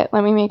that's it.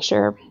 Let me make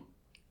sure.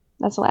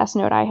 That's the last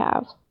note I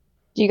have.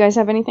 Do you guys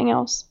have anything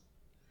else?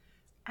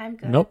 I'm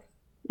good. Nope.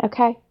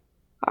 Okay.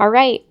 All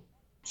right.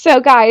 So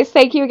guys,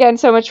 thank you again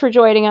so much for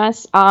joining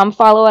us.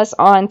 Follow us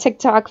on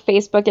TikTok,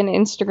 Facebook, and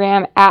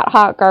Instagram at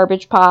Hot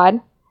Garbage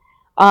Pod.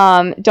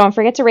 Don't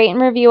forget to rate and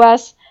review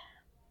us.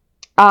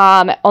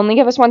 Only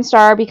give us 1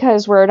 star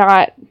because we're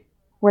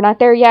not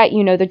there yet.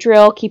 You know the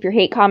drill. Keep your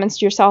hate comments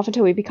to yourself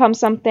until we become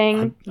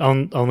something.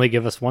 Only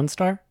give us 1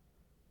 star?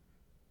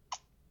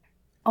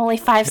 Only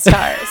 5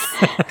 stars.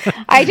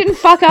 I didn't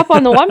fuck up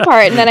on the one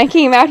part, and then I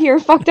came out here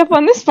and fucked up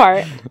on this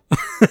part.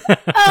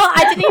 Oh,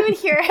 I didn't even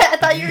hear it. I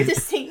thought you were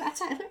just saying that,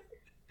 Tyler.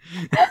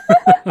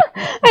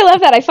 I love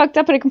that. I fucked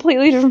up in a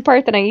completely different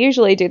part than I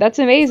usually do. That's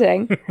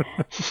amazing.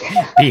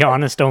 Be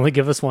honest, only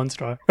give us 1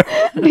 star.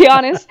 Be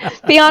honest,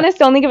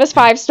 only give us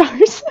 5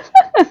 stars.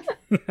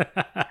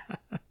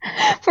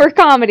 For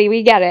comedy,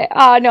 we get it.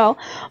 No.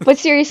 But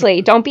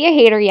seriously, don't be a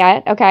hater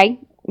yet, okay?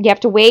 You have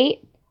to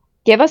wait.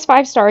 Give us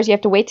 5 stars. You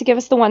have to wait to give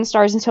us the 1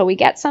 stars until we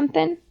get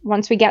something.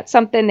 Once we get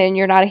something, then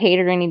you're not a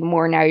hater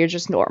anymore. Now you're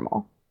just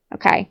normal.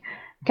 Okay?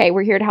 Okay,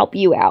 we're here to help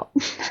you out.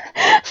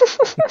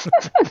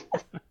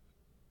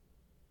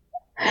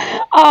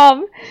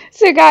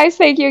 So guys,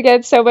 thank you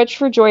again so much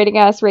for joining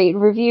us. Rate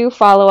and review,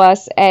 follow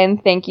us,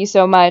 and thank you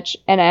so much.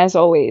 And as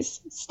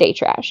always, stay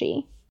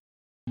trashy.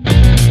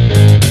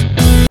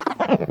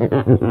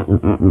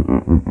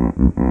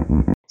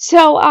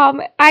 So,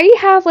 I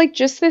have, like,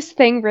 just this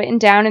thing written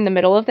down in the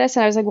middle of this,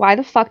 and I was like, why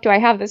the fuck do I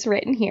have this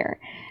written here?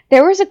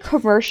 There was a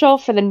commercial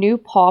for the new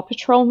Paw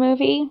Patrol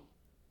movie,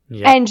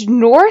 and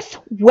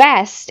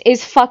Northwest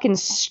is fucking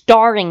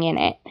starring in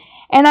it.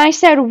 And I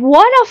said,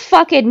 what a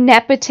fucking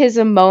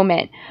nepotism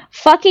moment.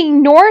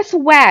 Fucking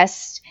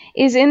Northwest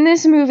is in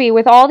this movie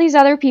with all these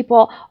other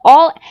people,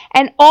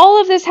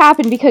 all of this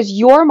happened because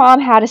your mom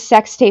had a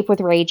sex tape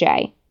with Ray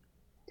J.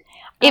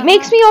 It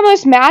makes me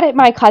almost mad at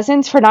my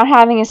cousins for not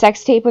having a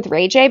sex tape with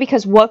Ray J,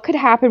 because what could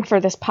happen for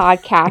this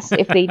podcast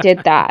if they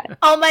did that?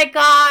 Oh my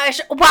gosh.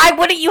 Why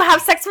wouldn't you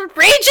have sex with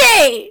Ray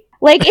J?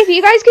 Like, if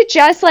you guys could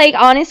just, like,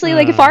 honestly,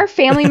 like, if our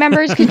family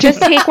members could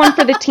just take one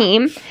for the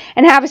team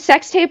and have a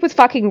sex tape with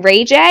fucking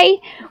Ray J,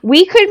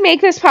 we could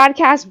make this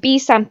podcast be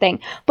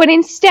something. But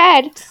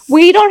instead,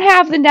 we don't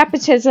have the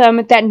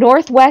nepotism that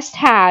Northwest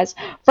has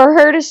for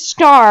her to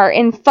star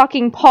in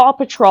fucking Paw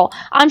Patrol.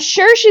 I'm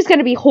sure she's going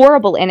to be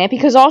horrible in it,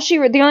 because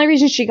the only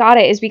reason she got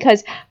it is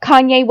because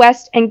Kanye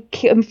West and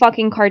Kim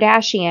fucking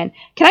Kardashian.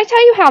 Can I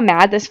tell you how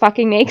mad this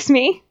fucking makes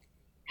me?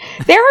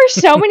 There are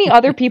so many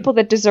other people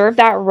that deserve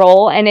that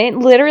role, and it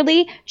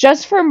literally,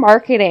 just for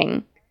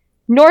marketing.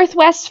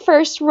 Northwest's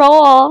first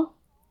role.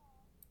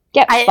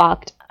 Get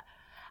fucked.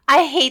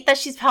 I hate that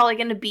she's probably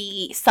going to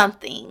be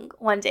something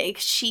one day,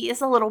 because she is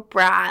a little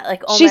brat.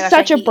 Like, oh she's my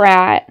gosh, such a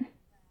brat.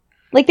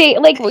 Like,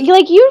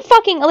 you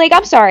fucking, like,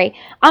 I'm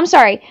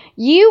sorry.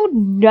 You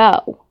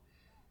know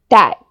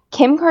that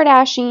Kim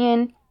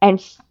Kardashian and,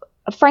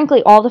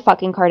 frankly, all the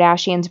fucking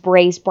Kardashians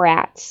raise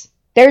brats.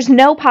 There's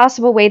no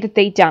possible way that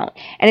they don't.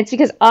 And it's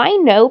because I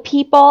know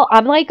people,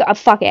 I'm like,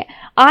 fuck it.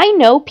 I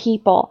know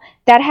people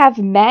that have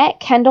met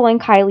Kendall and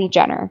Kylie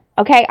Jenner.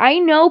 Okay? I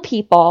know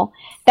people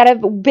that have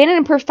been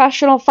in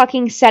professional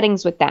fucking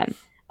settings with them.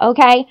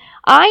 Okay?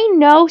 I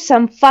know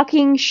some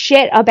fucking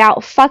shit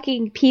about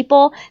fucking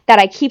people that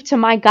I keep to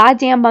my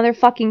goddamn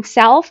motherfucking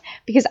self,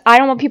 because I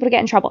don't want people to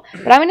get in trouble.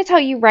 But I'm going to tell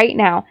you right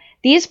now,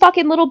 these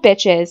fucking little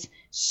bitches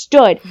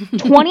stood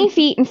 20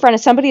 feet in front of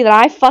somebody that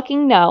I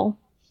fucking know,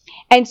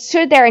 and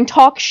stood there and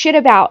talked shit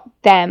about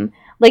them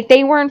like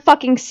they weren't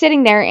fucking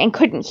sitting there and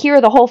couldn't hear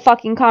the whole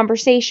fucking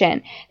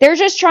conversation. They're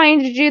just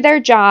trying to do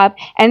their job,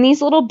 and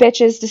these little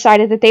bitches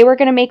decided that they were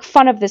going to make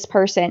fun of this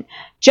person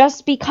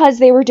just because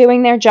they were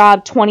doing their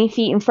job 20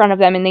 feet in front of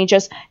them, and they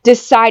just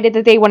decided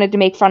that they wanted to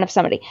make fun of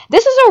somebody.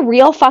 This is a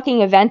real fucking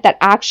event that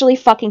actually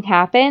fucking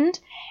happened,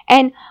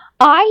 and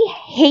I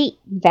hate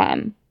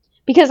them.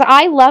 Because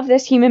I love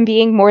this human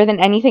being more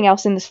than anything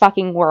else in this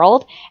fucking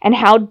world, and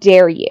how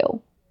dare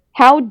you?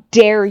 How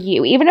dare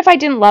you? Even if I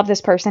didn't love this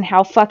person,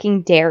 how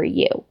fucking dare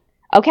you?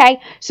 Okay?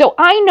 So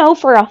I know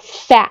for a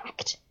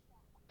fact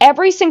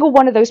every single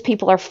one of those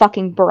people are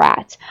fucking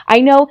brats. I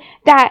know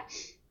that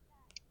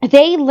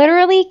they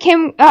literally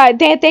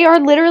they are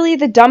literally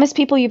the dumbest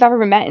people you've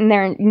ever met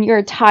in your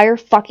entire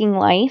fucking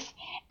life,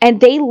 and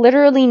they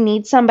literally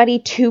need somebody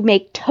to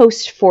make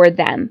toast for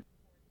them.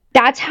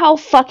 That's how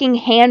fucking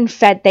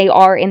hand-fed they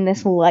are in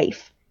this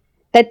life.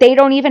 That they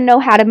don't even know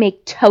how to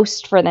make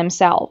toast for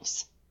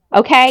themselves.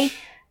 Okay?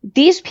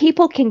 These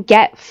people can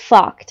get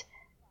fucked.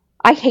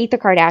 I hate the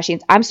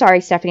Kardashians. I'm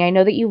sorry, Stephanie. I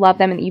know that you love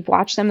them and that you've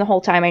watched them the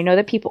whole time. I know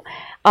that people...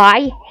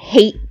 I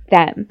hate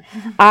them.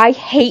 I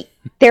hate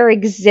their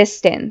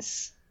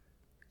existence.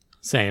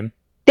 Same.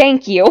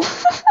 Thank you.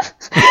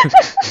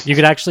 You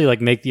could actually,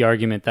 like, make the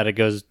argument that it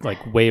goes,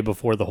 like, way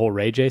before the whole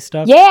Ray J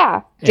stuff.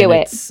 Yeah, do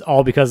it. It's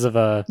all because of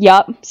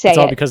It's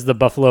all because the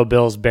Buffalo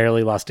Bills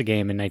barely lost a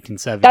game in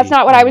 1970. That's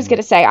not what I was going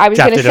to say. I was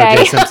going to say...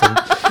 O.J. Simpson.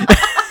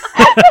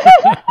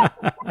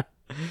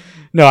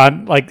 No,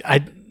 I'm like,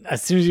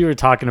 as soon as you were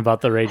talking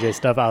about the Ray J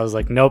stuff, I was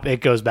like, nope,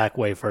 it goes back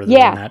way further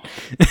than that.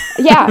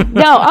 Yeah,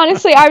 no,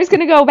 honestly, I was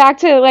going to go back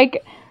to,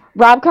 like,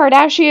 Rob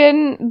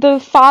Kardashian, the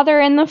father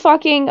in the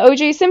fucking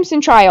O.J.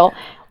 Simpson trial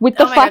with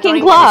the fucking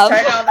glove.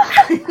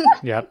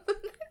 Yep.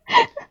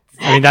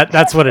 I mean,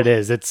 that's what it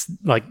is. It's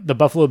like the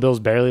Buffalo Bills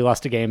barely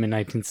lost a game in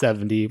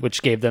 1970,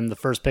 which gave them the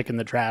first pick in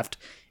the draft,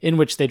 in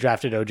which they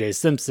drafted O.J.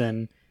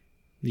 Simpson,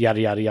 yada,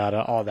 yada,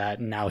 yada, all that.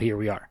 And now here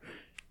we are.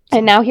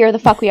 And now here the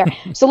fuck we are.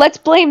 So let's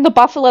blame the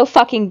Buffalo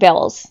fucking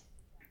Bills.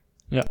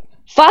 Yeah.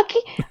 Fuck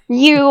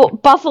you,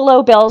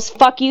 Buffalo Bills.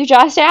 Fuck you,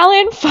 Josh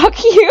Allen.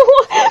 Fuck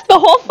you, the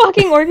whole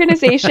fucking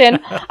organization.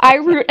 I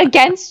root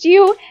against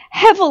you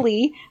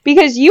heavily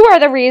because you are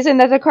the reason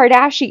that the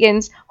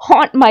Kardashians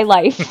haunt my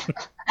life.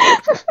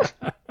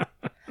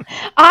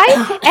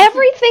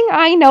 Everything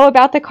I know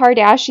about the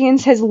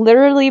Kardashians has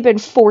literally been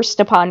forced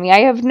upon me.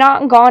 I have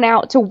not gone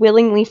out to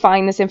willingly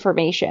find this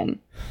information.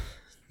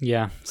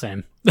 Yeah,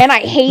 same. And I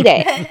hate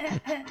it.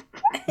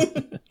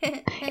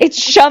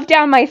 It's shoved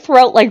down my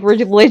throat like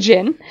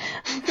religion.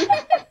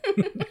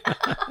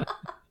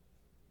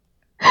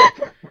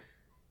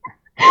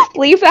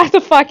 Leave that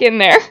the fuck in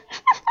there.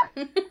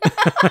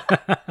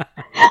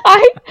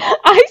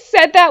 I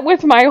said that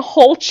with my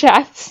whole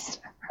chest.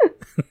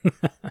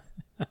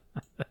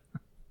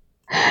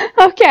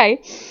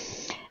 Okay.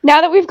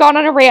 Now that we've gone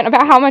on a rant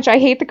about how much I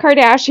hate the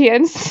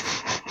Kardashians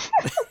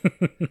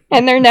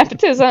and their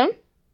nepotism,